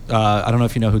don't know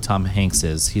if you know who Tom Hanks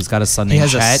is. He's got a son He named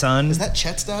has a Chet. son. Is that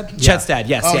Chet's dad? Chet's dad,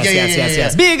 yes, Oh, yes, yeah, yes, yeah, yes, yeah,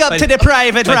 yes. yeah. Big up to the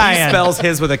Private But Ryan. he spells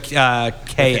his with a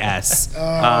KS.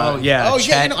 Oh, yeah, oh, yeah,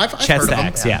 Chet, you know, I've Chet heard of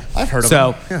him. Stacks, yeah. I've heard of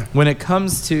so, him, yeah. when it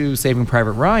comes to Saving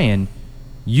Private Ryan,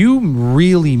 you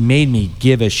really made me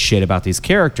give a shit about these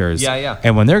characters. Yeah, yeah.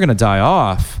 And when they're gonna die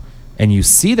off, and you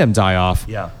see them die off,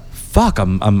 Yeah. fuck,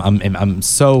 I'm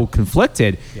so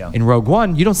conflicted. Yeah. In Rogue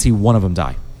One, you don't see one of them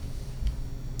die.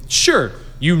 Sure,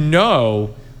 you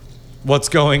know what's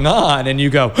going on, and you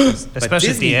go, but Especially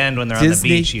at the end when they're on the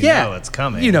beach, you know it's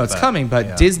coming, You know it's but- coming, but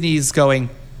yeah. Disney's going.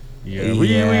 Yeah, we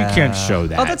can't show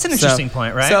that. Oh, that's an interesting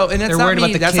point, right? So, and that's They're not worried me.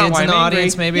 about the that's not kids why in I'm the angry.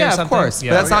 audience maybe or Yeah, something? of course.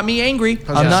 Yeah. But that's not me angry.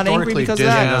 I'm not angry Historically, because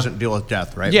Disney of that. doesn't deal with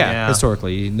death, right? Yeah, Yeah.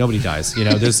 historically, nobody dies.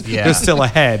 There's Yeah. there's still a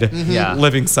head Yeah.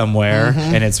 living somewhere,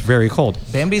 and it's very cold.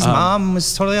 Bambi's mom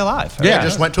was totally alive. Yeah. I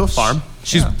just went to a farm.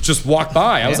 She's just walked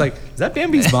by. I was Yeah. like, "Is that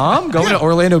Bambi's mom going to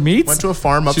Orlando Meats?" Went to a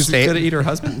farm She's upstate. going to eat her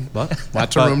husband. What?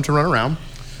 Lots of room to run around.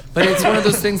 But it's one of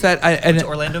those things that To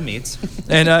Orlando meets.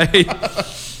 and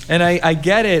I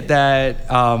get it that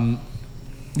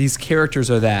these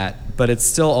characters are that, but it's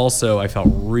still also I felt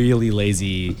really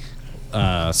lazy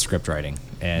script writing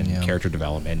and character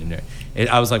development, and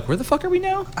I was like, where the fuck are we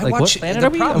now? Like, what planet the are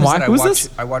we? problem And is why? that Who's this?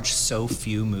 I watch so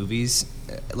few movies,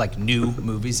 like new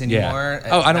movies Yeah. anymore.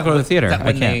 Oh, I don't go to the theater. That I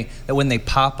when can't. that when they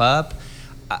pop up,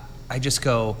 I just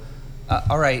go,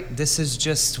 all right, this is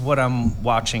just what I'm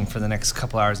watching for the next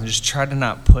couple hours, and just try to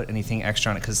not put anything extra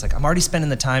on it because it's like I'm already spending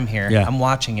the time here. Yeah. I'm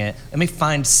watching it. Let me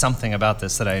find something about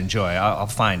this that I enjoy. I'll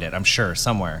find it. I'm sure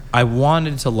somewhere. I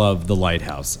wanted to love The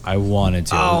Lighthouse. I wanted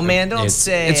to. Oh, man, don't It's-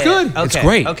 say it's it. good. It's Okay,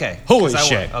 great. okay. Holy 'Cause I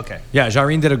shit. okay. Yeah,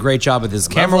 Jareen did a great job with his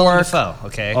camera Willem work. Dafoe,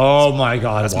 okay. Oh my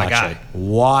god, That's my watch guy. it.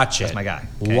 Watch it. That's my guy.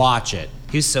 Okay. Watch it.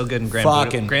 He was so good in Grand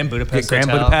Fucking- Budapest. Grand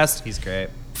Hotel. Budapest? He's great.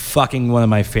 Fucking one of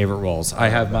my favorite roles. I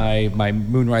have my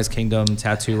Moonrise Kingdom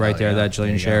tattoo right there yeah. that There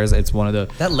Jillian you shares. It's one of the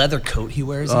That leather coat he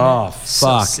wears. Oh, in it, so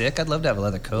fuck. sick! I'd love to have a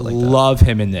leather coat like that. love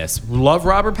him in this. Love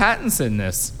Robert Pattinson in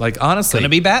this. Like honestly, Gonna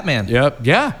be Batman. Yep.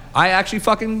 Yeah. I actually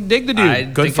fucking dig the dude. I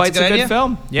Good think it's a fight's good a good idea.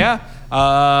 film. Yeah.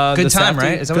 Good the time, Safdie-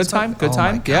 right? Is that what good it's called? time. Good Oh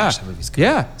time. my yeah. gosh, that movie's good.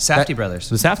 Yeah. Safdie brothers.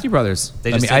 The Safdie brothers.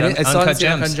 They just I did still Uncut haven't seen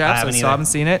Gems. Uncut Gems. I I haven't still either. haven't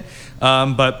seen it.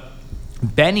 But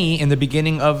Benny in the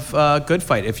beginning of Good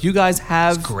Fight. If you guys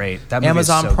have It's great. That movie is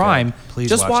Amazon so good. Prime, Please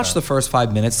just watch watch that. the first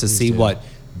 5 minutes to see what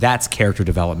that's character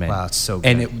development. Wow, it's so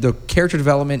And good. the character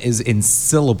development is in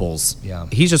syllables. Yeah.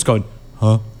 He's just going,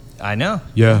 huh? I know.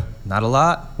 Yeah. Not a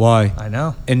lot. Why? I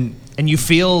know. And you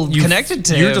feel connected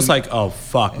to You're him. just like, oh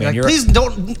fuck, man. Like, You're please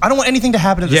don't. I don't want anything to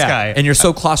happen to this yeah, guy. and you're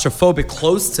so claustrophobic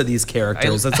close to these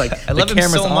characters. It's like I love the him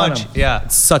camera's so on much. him. Yeah.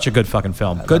 It's such a good fucking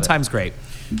film. Good love it. Time's great.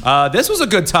 This was a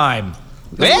good time.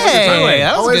 This was a good Hey, time.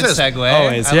 that was a Always good is. segue.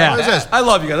 Always, I yeah. love that. I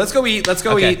love you guys. Let's go eat. Let's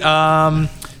go Okay. eat.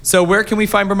 So where can we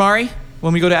find Bramari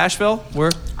when we go to Asheville?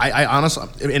 Where? I honestly,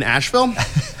 in Asheville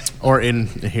or in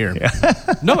here?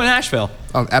 No, in Asheville.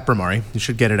 At Bramari. You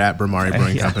should get it at Bramari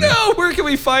Brewing Company. No, where can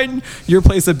we find your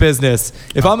place of business?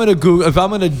 If I'm gonna Google, if I'm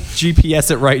gonna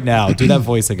GPS it right now, do that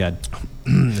voice again.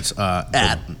 It's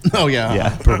at. Oh, yeah. Yeah,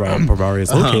 Bramari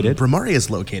is located. Bramari is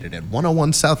located at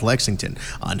 101 South Lexington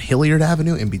on Hilliard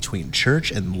Avenue in between Church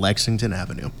and Lexington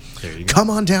Avenue. There you go. Come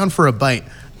on down for a bite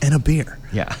and a beer.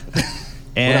 Yeah.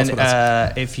 What And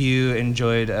else? if you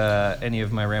enjoyed any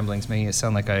of my ramblings, making it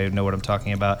sound like I know what I'm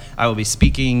talking about, I will be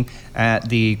speaking at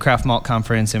the Craft Malt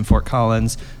Conference in Fort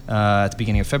Collins at the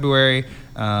beginning of February.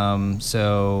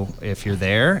 So if you're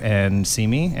there and see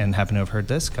me and happen to have heard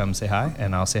this, come say hi,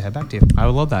 and I'll say hi back to you. I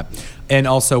would love that. And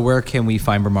also, where can we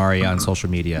find Bramari on social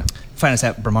media? Find us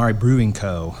at Bramari Brewing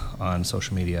Co. on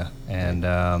social media. And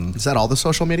Is that all the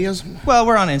social medias? well,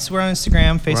 we're on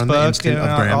Instagram, Facebook, We're on the instant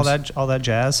of all that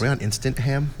jazz. Are we on Instant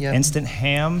Ham yet? Instant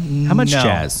Ham. How much No.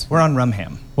 jazz? We're on Rum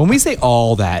Ham. When we say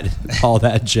all that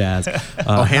jazz,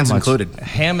 Oh, ham's how much? included.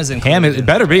 Ham is included. Ham, it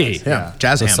better be. Yeah,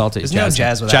 jazz So ham. salty. There's no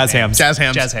jazz without Jazz ham. hams. Jazz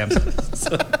hams. Jazz hams.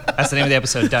 That's the name of the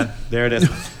episode. Done. There it is.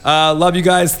 Love you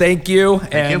guys. Thank you.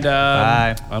 And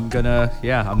Bye. I'm gonna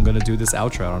do this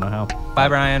outro. I don't know how. Bye,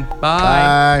 Brian.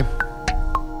 Bye.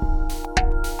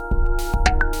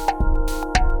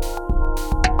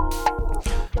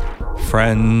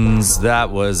 Friends, that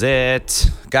was it.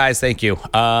 Guys, thank you.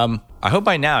 I hope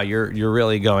by now you're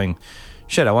really going,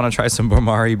 shit, I want to try some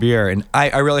Bramari beer. And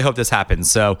I really hope this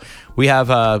happens. So we have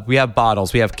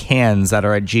bottles, we have cans that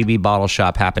are at GB Bottle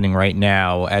Shop happening right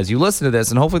now as you listen to this,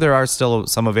 and hopefully there are still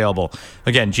some available.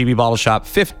 Again, GB Bottle Shop,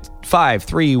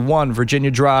 531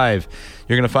 Virginia Drive.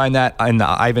 You're going to find that in the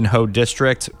Ivanhoe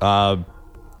District.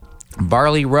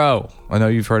 Barley Row. I know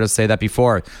you've heard us say that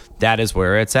before. That is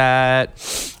where it's at.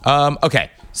 Okay,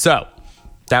 so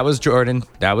that was Jordan.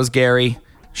 That was Gary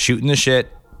shooting the shit.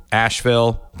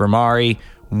 Asheville, Bramari.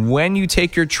 When you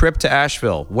take your trip to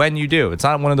Asheville, when you do, it's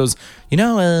not one of those,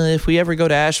 if we ever go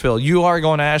to Asheville, you are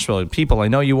going to Asheville. People, I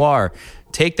know you are.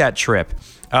 Take that trip.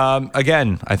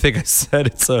 Again, I think I said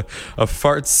it's a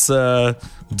fart's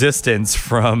distance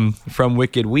from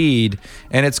Wicked Weed,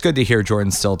 and it's good to hear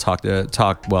Jordan still talk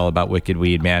well about Wicked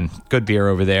Weed, man. Good beer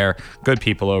over there, good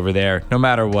people over there. No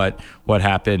matter what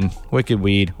happened, Wicked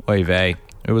Weed, oy vey.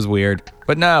 It was weird,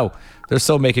 but no, they're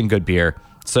still making good beer.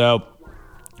 So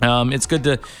it's good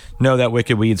to know that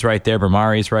Wicked Weed's right there,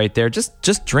 Bramari's right there.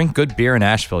 Just drink good beer in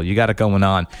Asheville. You got it going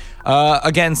on.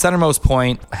 Again, Centermost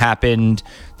Point happened.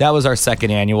 That was our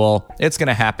second annual. It's going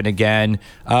to happen again.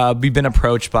 We've been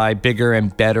approached by bigger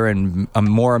and better and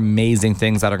more amazing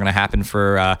things that are going to happen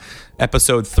for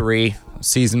episode 3,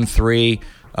 season 3,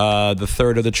 the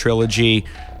third of the trilogy.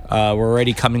 We're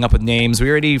already coming up with names.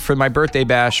 For my birthday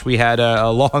bash, we had a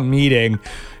long meeting,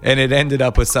 and it ended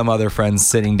up with some other friends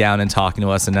sitting down and talking to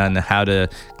us and on how to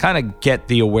kind of get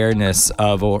the awareness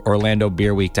of Orlando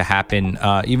Beer Week to happen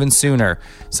even sooner.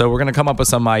 So we're going to come up with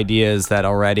some ideas that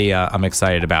already I'm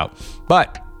excited about.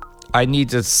 But I need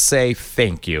to say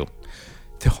thank you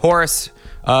to Horace,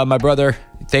 my brother.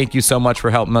 Thank you so much for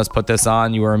helping us put this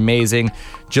on. You were amazing.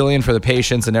 Jillian for the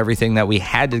patience and everything that we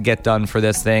had to get done for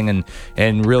this thing,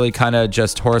 and really kind of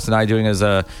just Horace and I doing as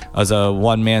a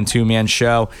one-man, two-man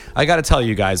show. I got to tell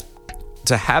you guys,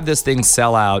 to have this thing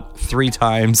sell out 3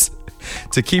 times,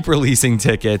 to keep releasing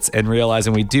tickets and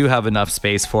realizing we do have enough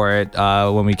space for it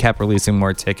when we kept releasing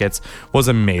more tickets was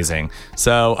amazing.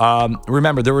 So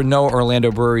remember, there were no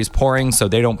Orlando breweries pouring, so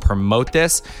they don't promote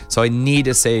this. So I need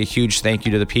to say a huge thank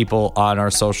you to the people on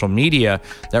our social media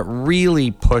that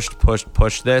really pushed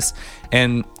this.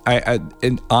 And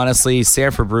and honestly,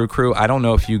 Sanford Brew Crew, I don't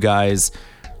know if you guys,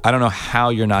 I don't know how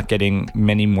you're not getting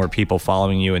many more people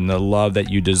following you and the love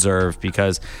that you deserve,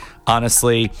 because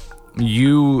honestly,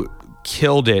 you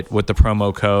killed it with the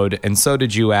promo code, and so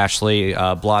did you, Ashley.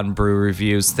 Blonde Brew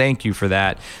Reviews, thank you for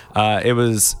that. It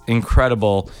was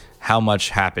incredible how much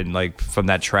happened, like, from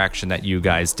that traction that you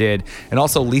guys did. And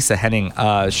also Lisa Henning,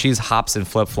 she's hops and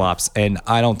flip-flops, and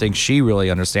I don't think she really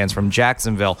understands, from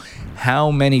Jacksonville, how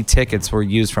many tickets were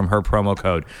used from her promo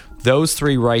code. Those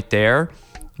 3 right there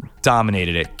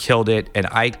dominated it, killed it, and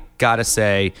I gotta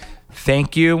say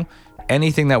thank you.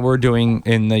 Anything that we're doing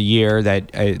in the year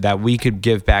that we could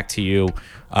give back to you,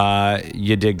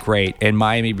 you did great. And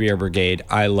Miami Beer Brigade,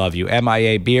 I love you.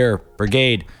 MIA Beer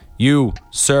Brigade, you,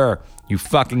 sir, you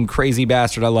fucking crazy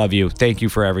bastard, I love you. Thank you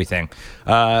for everything.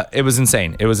 It was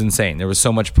insane. There was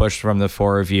so much push from the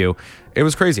 4 of you. It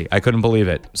was crazy. I couldn't believe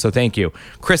it. So thank you.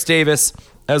 Chris Davis,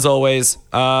 as always,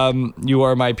 you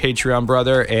are my Patreon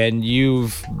brother, and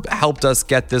you've helped us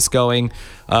get this going.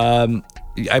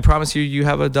 I promise you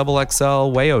have a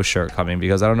XXL Wayo shirt coming,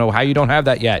 because I don't know how you don't have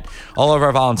that yet. All of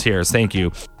our volunteers, thank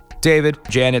you. David,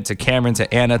 Janet, to Cameron,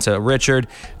 to Anna, to Richard,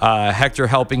 Hector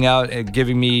helping out and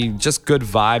giving me just good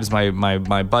vibes.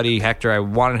 My buddy Hector, I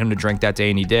wanted him to drink that day,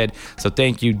 and he did. So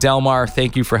thank you. Delmar,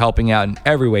 thank you for helping out in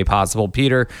every way possible.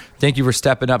 Peter, thank you for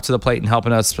stepping up to the plate and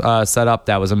helping us set up.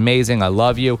 That was amazing. I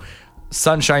love you.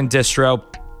 Sunshine State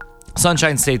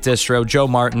Distro, Joe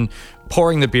Martin,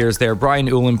 pouring the beers there. Brian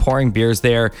Ulan pouring beers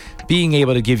there, being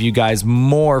able to give you guys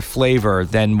more flavor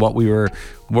than what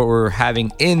we're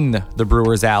having in the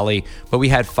Brewers Alley. But we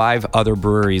had 5 other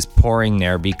breweries pouring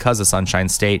there because of Sunshine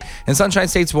State. And Sunshine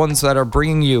State's ones that are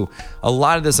bringing you a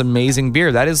lot of this amazing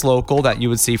beer that is local, that you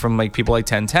would see from like people like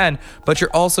 1010, but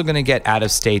you're also going to get out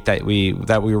of state that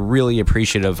we're really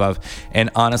appreciative of. And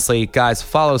honestly, guys,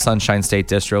 follow Sunshine State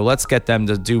Distro. Let's get them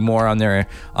to do more on their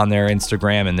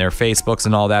Instagram and their Facebooks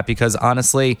and all that, because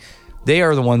honestly, they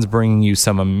are the ones bringing you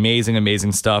some amazing,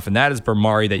 amazing stuff. And that is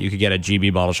Bermari that you could get at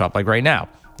GB Bottle Shop, like right now,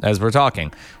 as we're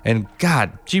talking. And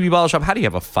God, GB Bottle Shop, how do you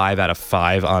have a 5 out of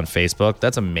 5 on Facebook?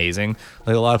 That's amazing.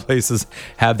 Like, a lot of places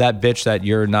have that bitch that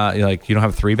you're not, like, you don't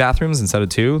have 3 bathrooms instead of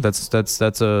 2. That's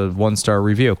a 1-star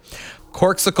review.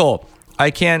 Corksicle. I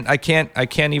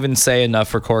can't even say enough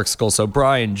for Corksicle. So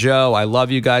Brian, Joe, I love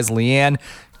you guys. Leanne,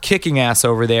 kicking ass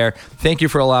over there. Thank you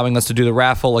for allowing us to do the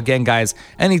raffle. Again, guys,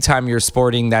 anytime you're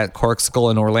sporting that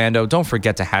Corksicle in Orlando, don't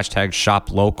forget to hashtag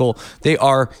shop local. They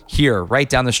are here right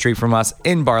down the street from us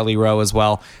in Barley Row as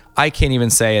well. I can't even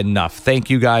say enough. Thank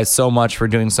you guys so much for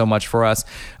doing so much for us.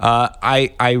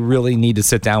 I really need to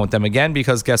sit down with them again,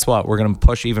 because guess what? We're going to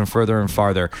push even further and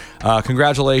farther.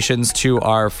 Congratulations to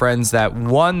our friends that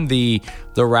won the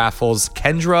raffles.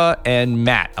 Kendra and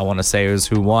Matt, I want to say, is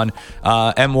who won.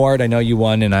 M. Ward, I know you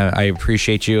won, and I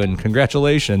appreciate you, and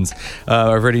congratulations. I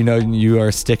already know you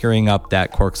are stickering up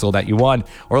that Corksicle that you won.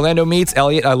 Orlando Meats,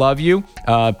 Elliot, I love you.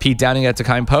 Pete Downing at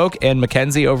Takine Poke, and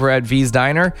Mackenzie over at V's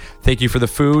Diner. Thank you for the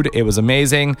food. It was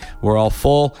amazing. We're all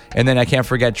full. And then I can't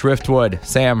forget Driftwood.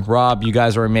 Sam, Rob, you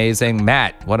guys are amazing.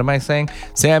 Matt, what am I saying?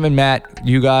 Sam and Matt,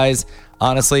 you guys,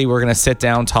 honestly, we're going to sit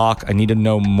down, talk. I need to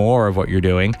know more of what you're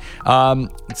doing.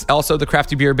 It's also the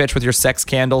Crafty Beer Bitch with your sex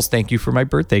candles. Thank you for my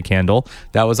birthday candle.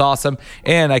 That was awesome.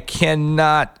 And I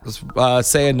cannot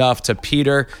say enough to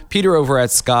Peter. Peter over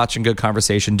at Scotch and Good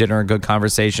Conversation, Dinner and Good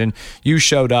Conversation. You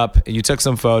showed up. You took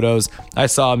some photos. I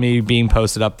saw me being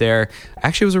posted up there.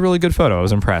 Actually, it was a really good photo. I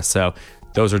was impressed. So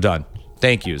those are done.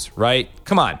 Thank yous, right?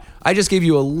 Come on. I just gave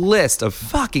you a list of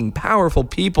fucking powerful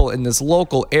people in this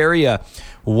local area.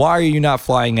 Why are you not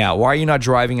flying out? Why are you not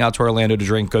driving out to Orlando to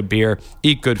drink good beer,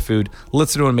 eat good food,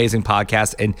 listen to an amazing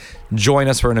podcast, and join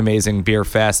us for an amazing beer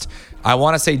fest? I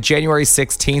want to say January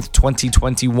 16th,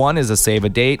 2021 is a save a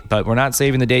date, but we're not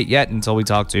saving the date yet until we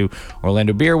talk to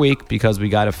Orlando Beer Week, because we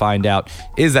got to find out,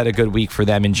 is that a good week for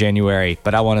them in January?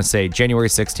 But I want to say January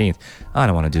 16th. I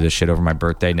don't want to do this shit over my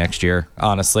birthday next year.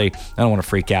 Honestly, I don't want to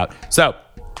freak out. So,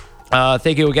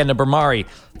 thank you again to Bermari.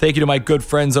 Thank you to my good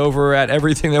friends over at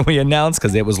everything that we announced,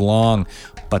 because it was long.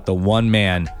 But the one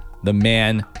man, the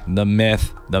myth,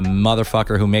 the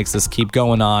motherfucker who makes this keep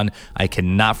going on, I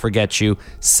cannot forget you.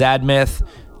 Sad Myth,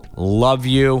 love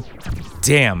you.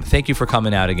 Damn, thank you for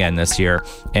coming out again this year.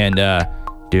 And,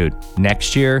 dude,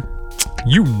 next year,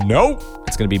 you know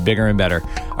it's going to be bigger and better.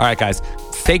 All right, guys.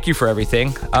 Thank you for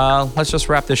everything. Let's just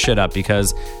wrap this shit up,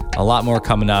 because a lot more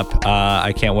coming up.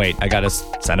 I can't wait. I got to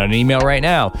send out an email right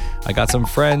now. I got some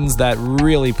friends that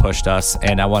really pushed us,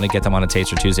 and I want to get them on a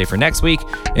Taster Tuesday for next week.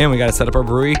 And we got to set up our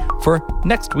brewery for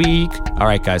next week. All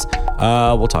right, guys.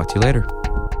 We'll talk to you later.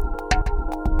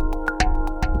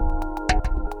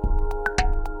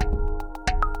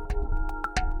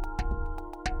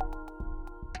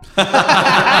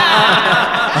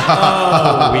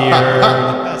 Oh,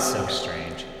 weird. That's so strange.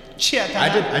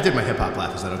 I did my hip hop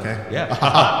laugh. Is that okay?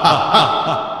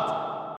 Yeah.